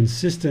and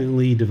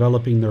consistently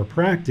developing their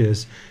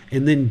practice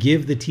and then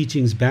give the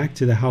teachings back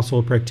to the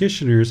household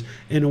practitioners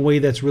in a way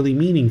that's really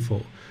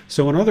meaningful?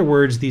 So in other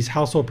words, these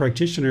household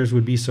practitioners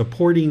would be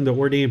supporting the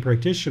ordained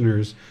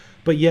practitioners,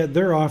 but yet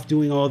they're off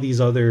doing all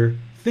these other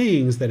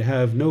things that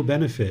have no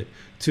benefit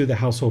to the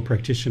household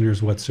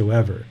practitioners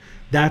whatsoever.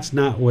 That's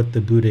not what the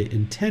Buddha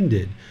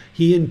intended.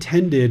 He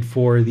intended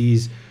for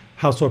these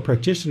household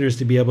practitioners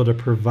to be able to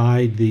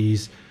provide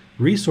these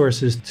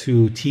resources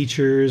to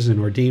teachers and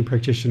ordained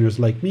practitioners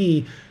like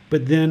me,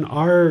 but then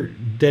our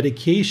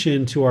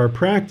dedication to our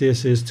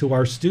practice is to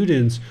our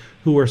students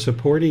who are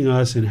supporting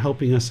us and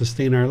helping us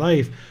sustain our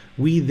life.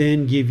 We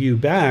then give you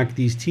back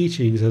these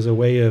teachings as a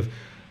way of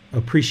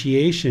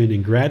appreciation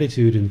and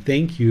gratitude and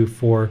thank you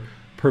for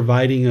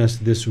providing us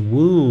this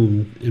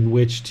womb in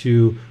which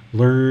to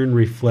learn,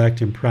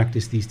 reflect, and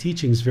practice these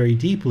teachings very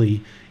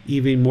deeply,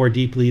 even more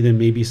deeply than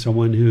maybe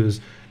someone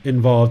who's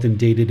involved in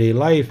day-to-day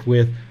life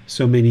with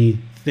so many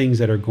things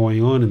that are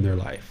going on in their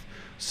life.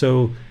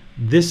 So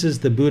this is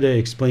the Buddha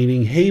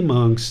explaining, hey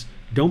monks,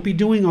 don't be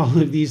doing all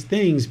of these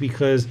things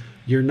because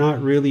you're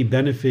not really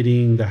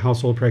benefiting the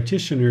household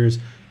practitioners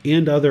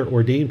and other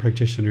ordained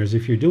practitioners.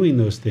 If you're doing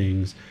those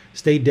things,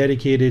 stay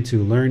dedicated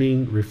to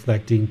learning,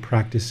 reflecting,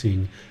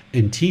 practicing,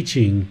 and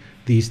teaching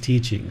these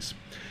teachings.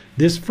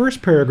 This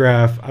first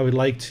paragraph I would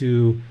like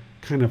to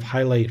kind of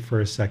highlight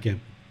for a second,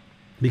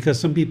 because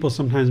some people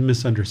sometimes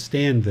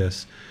misunderstand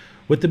this.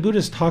 What the Buddha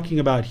is talking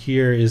about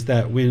here is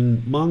that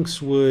when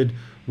monks would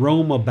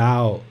roam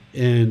about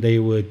and they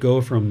would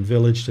go from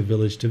village to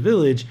village to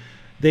village,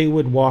 they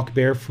would walk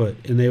barefoot,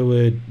 and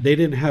they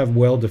didn't have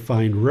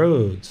well-defined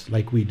roads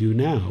like we do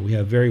now. We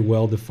have very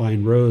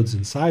well-defined roads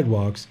and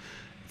sidewalks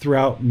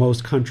throughout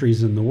most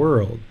countries in the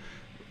world.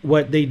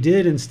 What they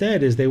did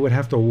instead is they would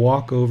have to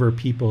walk over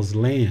people's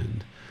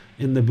land.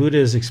 And the Buddha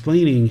is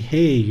explaining,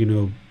 hey,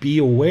 be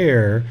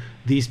aware,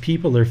 these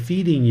people are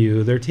feeding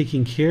you, they're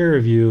taking care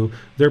of you,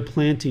 they're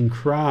planting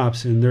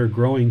crops and they're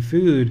growing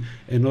food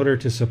in order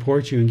to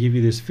support you and give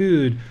you this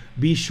food.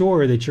 Be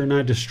sure that you're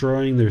not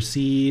destroying their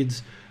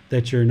seeds,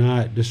 that you're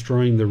not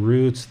destroying the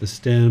roots, the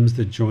stems,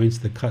 the joints,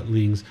 the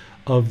cutlings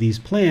of these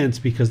plants,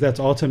 because that's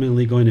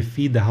ultimately going to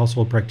feed the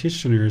household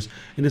practitioners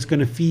and it's going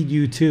to feed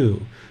you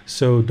too.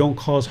 So don't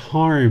cause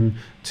harm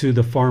to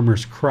the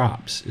farmer's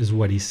crops, is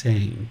what he's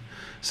saying.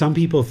 Some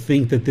people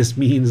think that this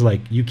means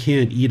like you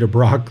can't eat a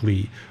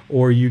broccoli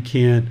or you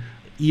can't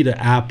eat an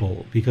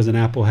apple because an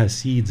apple has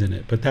seeds in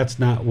it. But that's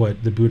not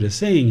what the Buddha is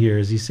saying here.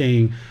 Is he's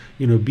saying,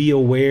 be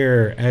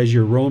aware as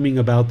you're roaming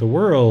about the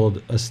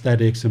world,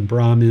 ascetics and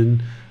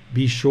Brahmin,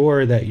 be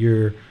sure that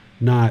you're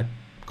not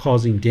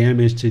causing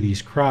damage to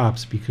these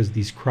crops, because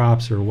these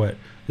crops are what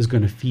is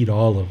going to feed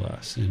all of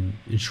us, and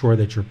ensure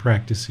that you're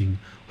practicing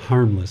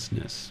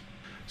harmlessness.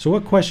 So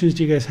what questions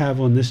do you guys have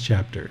on this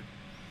chapter?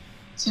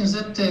 Seems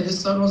that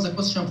this was a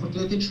question for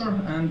the teacher,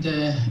 and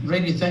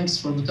really thanks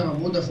for Gautama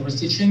Buddha for his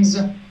teachings,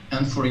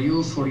 and for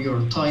you for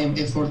your time,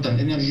 effort, and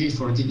energy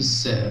for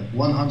these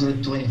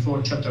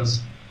 124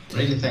 chapters.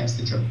 Really thanks,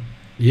 teacher.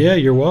 Yeah,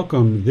 you're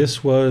welcome.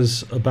 This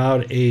was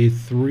about a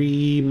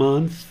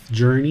 3-month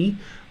journey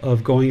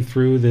of going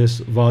through this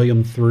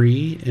volume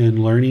 3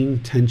 and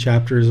learning 10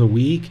 chapters a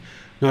week.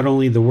 Not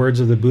only the words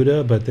of the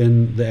Buddha, but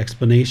then the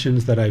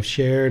explanations that I've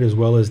shared, as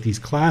well as these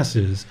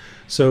classes.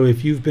 So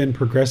if you've been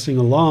progressing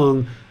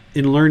along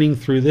in learning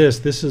through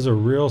this is a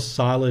real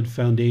solid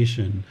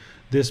foundation.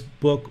 This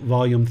book,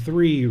 volume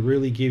 3,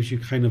 really gives you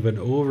kind of an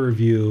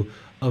overview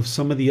of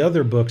some of the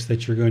other books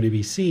that you're going to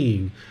be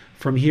seeing.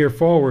 From here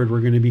forward, we're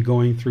going to be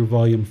going through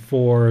volume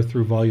 4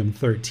 through volume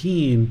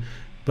 13.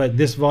 But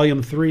this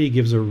volume 3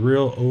 gives a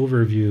real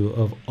overview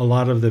of a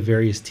lot of the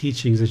various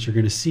teachings that you're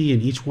going to see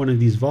in each one of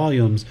these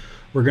volumes.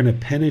 We're going to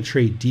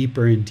penetrate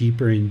deeper and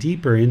deeper and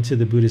deeper into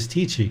the Buddhist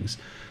teachings.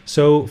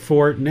 So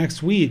for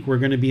next week, we're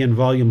going to be in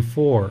volume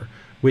 4,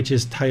 which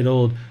is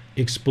titled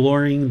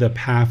Exploring the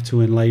Path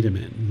to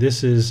Enlightenment.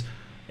 This is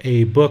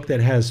a book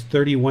that has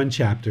 31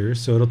 chapters,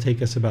 so it'll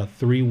take us about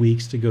 3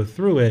 weeks to go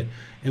through it.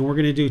 And we're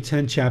going to do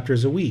 10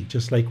 chapters a week,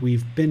 just like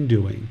we've been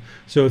doing.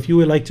 So if you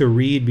would like to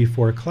read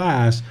before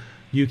class,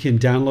 you can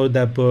download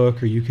that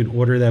book, or you can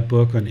order that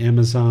book on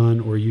Amazon,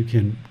 or you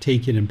can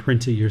take it and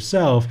print it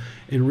yourself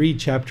and read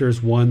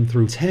chapters 1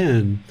 through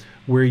 10,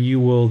 where you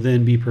will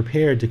then be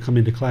prepared to come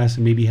into class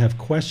and maybe have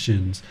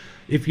questions.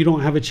 If you don't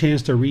have a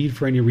chance to read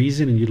for any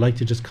reason and you'd like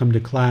to just come to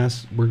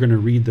class, we're going to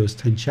read those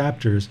 10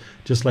 chapters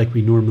just like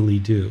we normally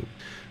do.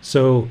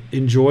 So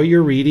enjoy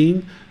your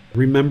reading.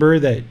 Remember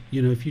that,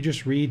 if you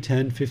just read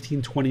 10,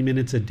 15, 20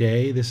 minutes a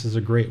day, this is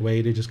a great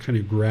way to just kind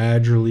of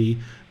gradually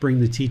bring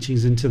the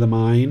teachings into the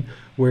mind.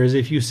 Whereas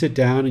if you sit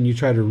down and you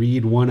try to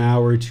read 1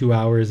 hour, 2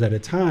 hours at a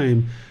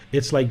time,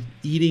 it's like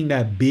eating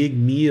that big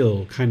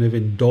meal, kind of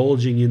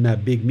indulging in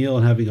that big meal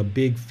and having a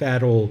big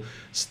fat old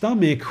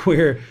stomach,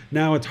 where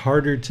now it's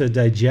harder to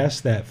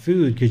digest that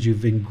food because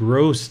you've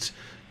engrossed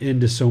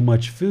into so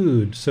much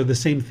food. So the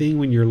same thing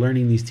when you're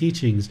learning these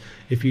teachings,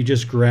 if you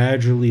just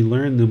gradually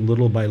learn them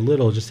little by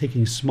little, just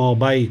taking small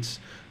bites,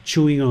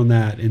 chewing on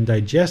that and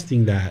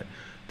digesting that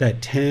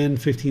 10,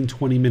 15,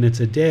 20 minutes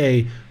a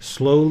day,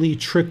 slowly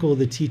trickle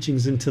the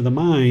teachings into the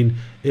mind.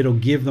 It'll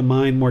give the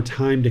mind more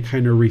time to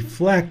kind of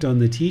reflect on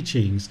the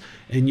teachings,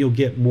 and you'll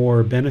get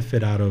more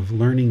benefit out of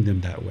learning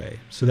them that way.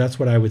 So that's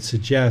what I would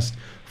suggest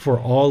for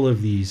all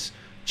of these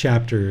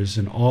chapters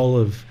and all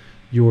of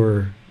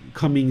your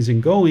comings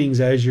and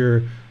goings as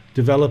you're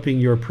developing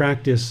your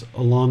practice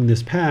along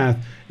this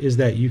path, is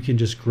that you can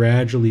just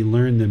gradually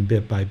learn them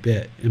bit by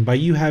bit. And by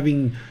you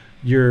having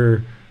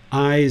your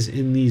eyes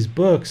in these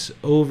books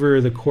over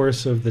the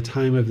course of the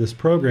time of this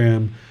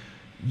program,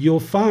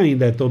 you'll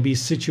find that there'll be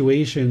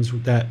situations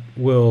that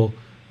will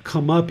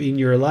come up in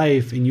your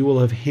life and you will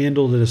have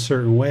handled it a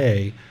certain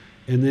way.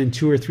 And then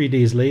 2 or 3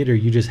 days later,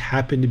 you just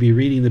happen to be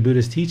reading the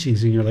Buddhist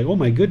teachings and you're like, oh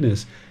my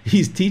goodness,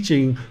 he's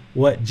teaching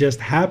what just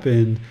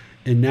happened.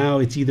 And now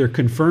it's either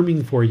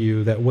confirming for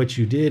you that what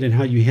you did and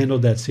how you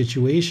handled that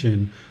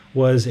situation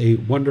was a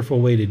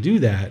wonderful way to do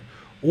that,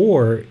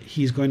 or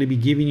he's going to be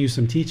giving you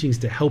some teachings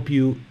to help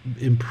you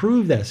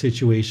improve that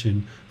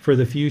situation for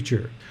the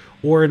future.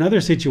 Or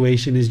another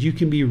situation is you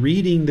can be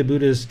reading the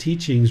Buddha's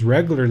teachings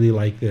regularly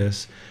like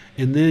this,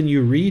 and then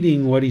you're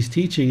reading what he's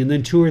teaching, and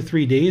then 2 or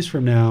 3 days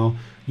from now,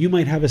 you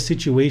might have a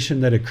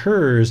situation that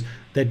occurs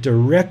that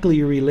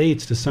directly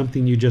relates to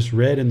something you just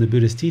read in the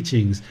Buddhist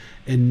teachings,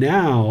 and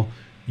now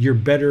you're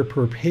better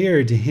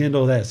prepared to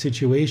handle that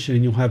situation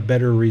and you'll have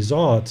better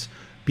results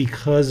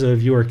because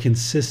of your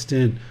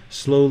consistent,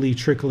 slowly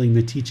trickling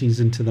the teachings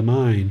into the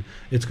mind.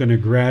 It's going to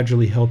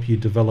gradually help you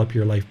develop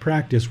your life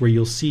practice where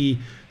you'll see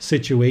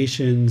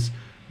situations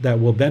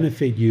that will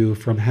benefit you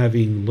from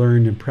having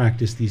learned and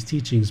practiced these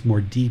teachings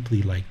more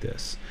deeply like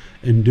this,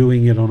 and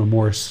doing it on a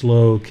more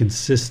slow,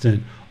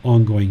 consistent,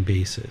 ongoing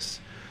basis.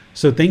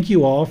 So thank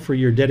you all for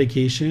your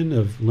dedication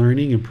of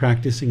learning and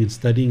practicing and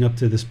studying up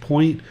to this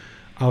point.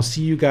 I'll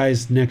see you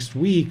guys next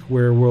week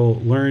where we'll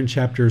learn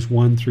chapters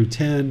 1 through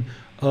 10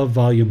 of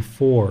Volume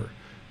 4.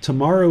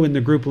 Tomorrow in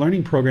the group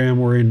learning program,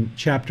 we're in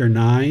chapter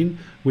 9,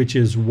 which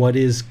is what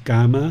is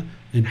Kamma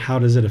and how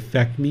does it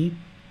affect me?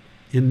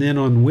 And then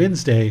on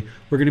Wednesday,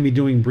 we're going to be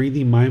doing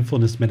breathing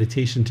mindfulness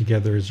meditation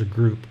together as a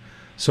group.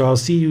 So I'll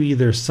see you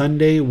either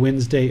Sunday,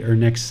 Wednesday, or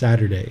next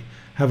Saturday.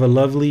 Have a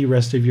lovely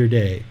rest of your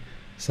day.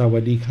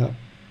 Sawadee ka.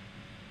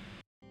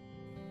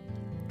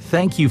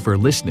 Thank you for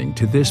listening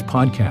to this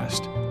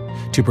podcast.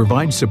 To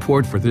provide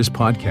support for this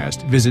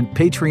podcast, visit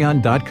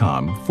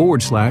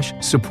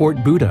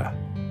patreon.com/support Buddha.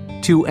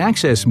 To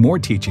access more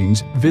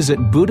teachings, visit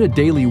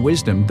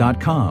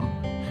buddhadailywisdom.com.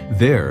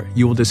 There,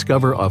 you will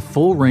discover a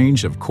full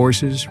range of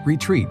courses,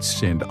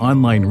 retreats, and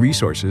online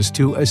resources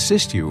to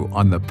assist you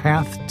on the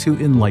path to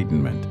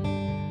enlightenment.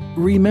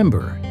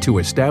 Remember to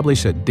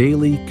establish a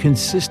daily,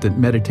 consistent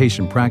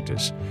meditation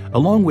practice,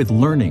 along with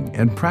learning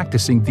and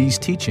practicing these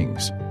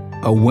teachings.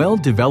 A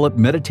well-developed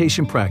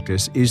meditation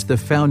practice is the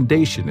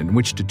foundation in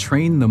which to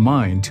train the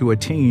mind to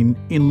attain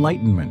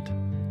enlightenment.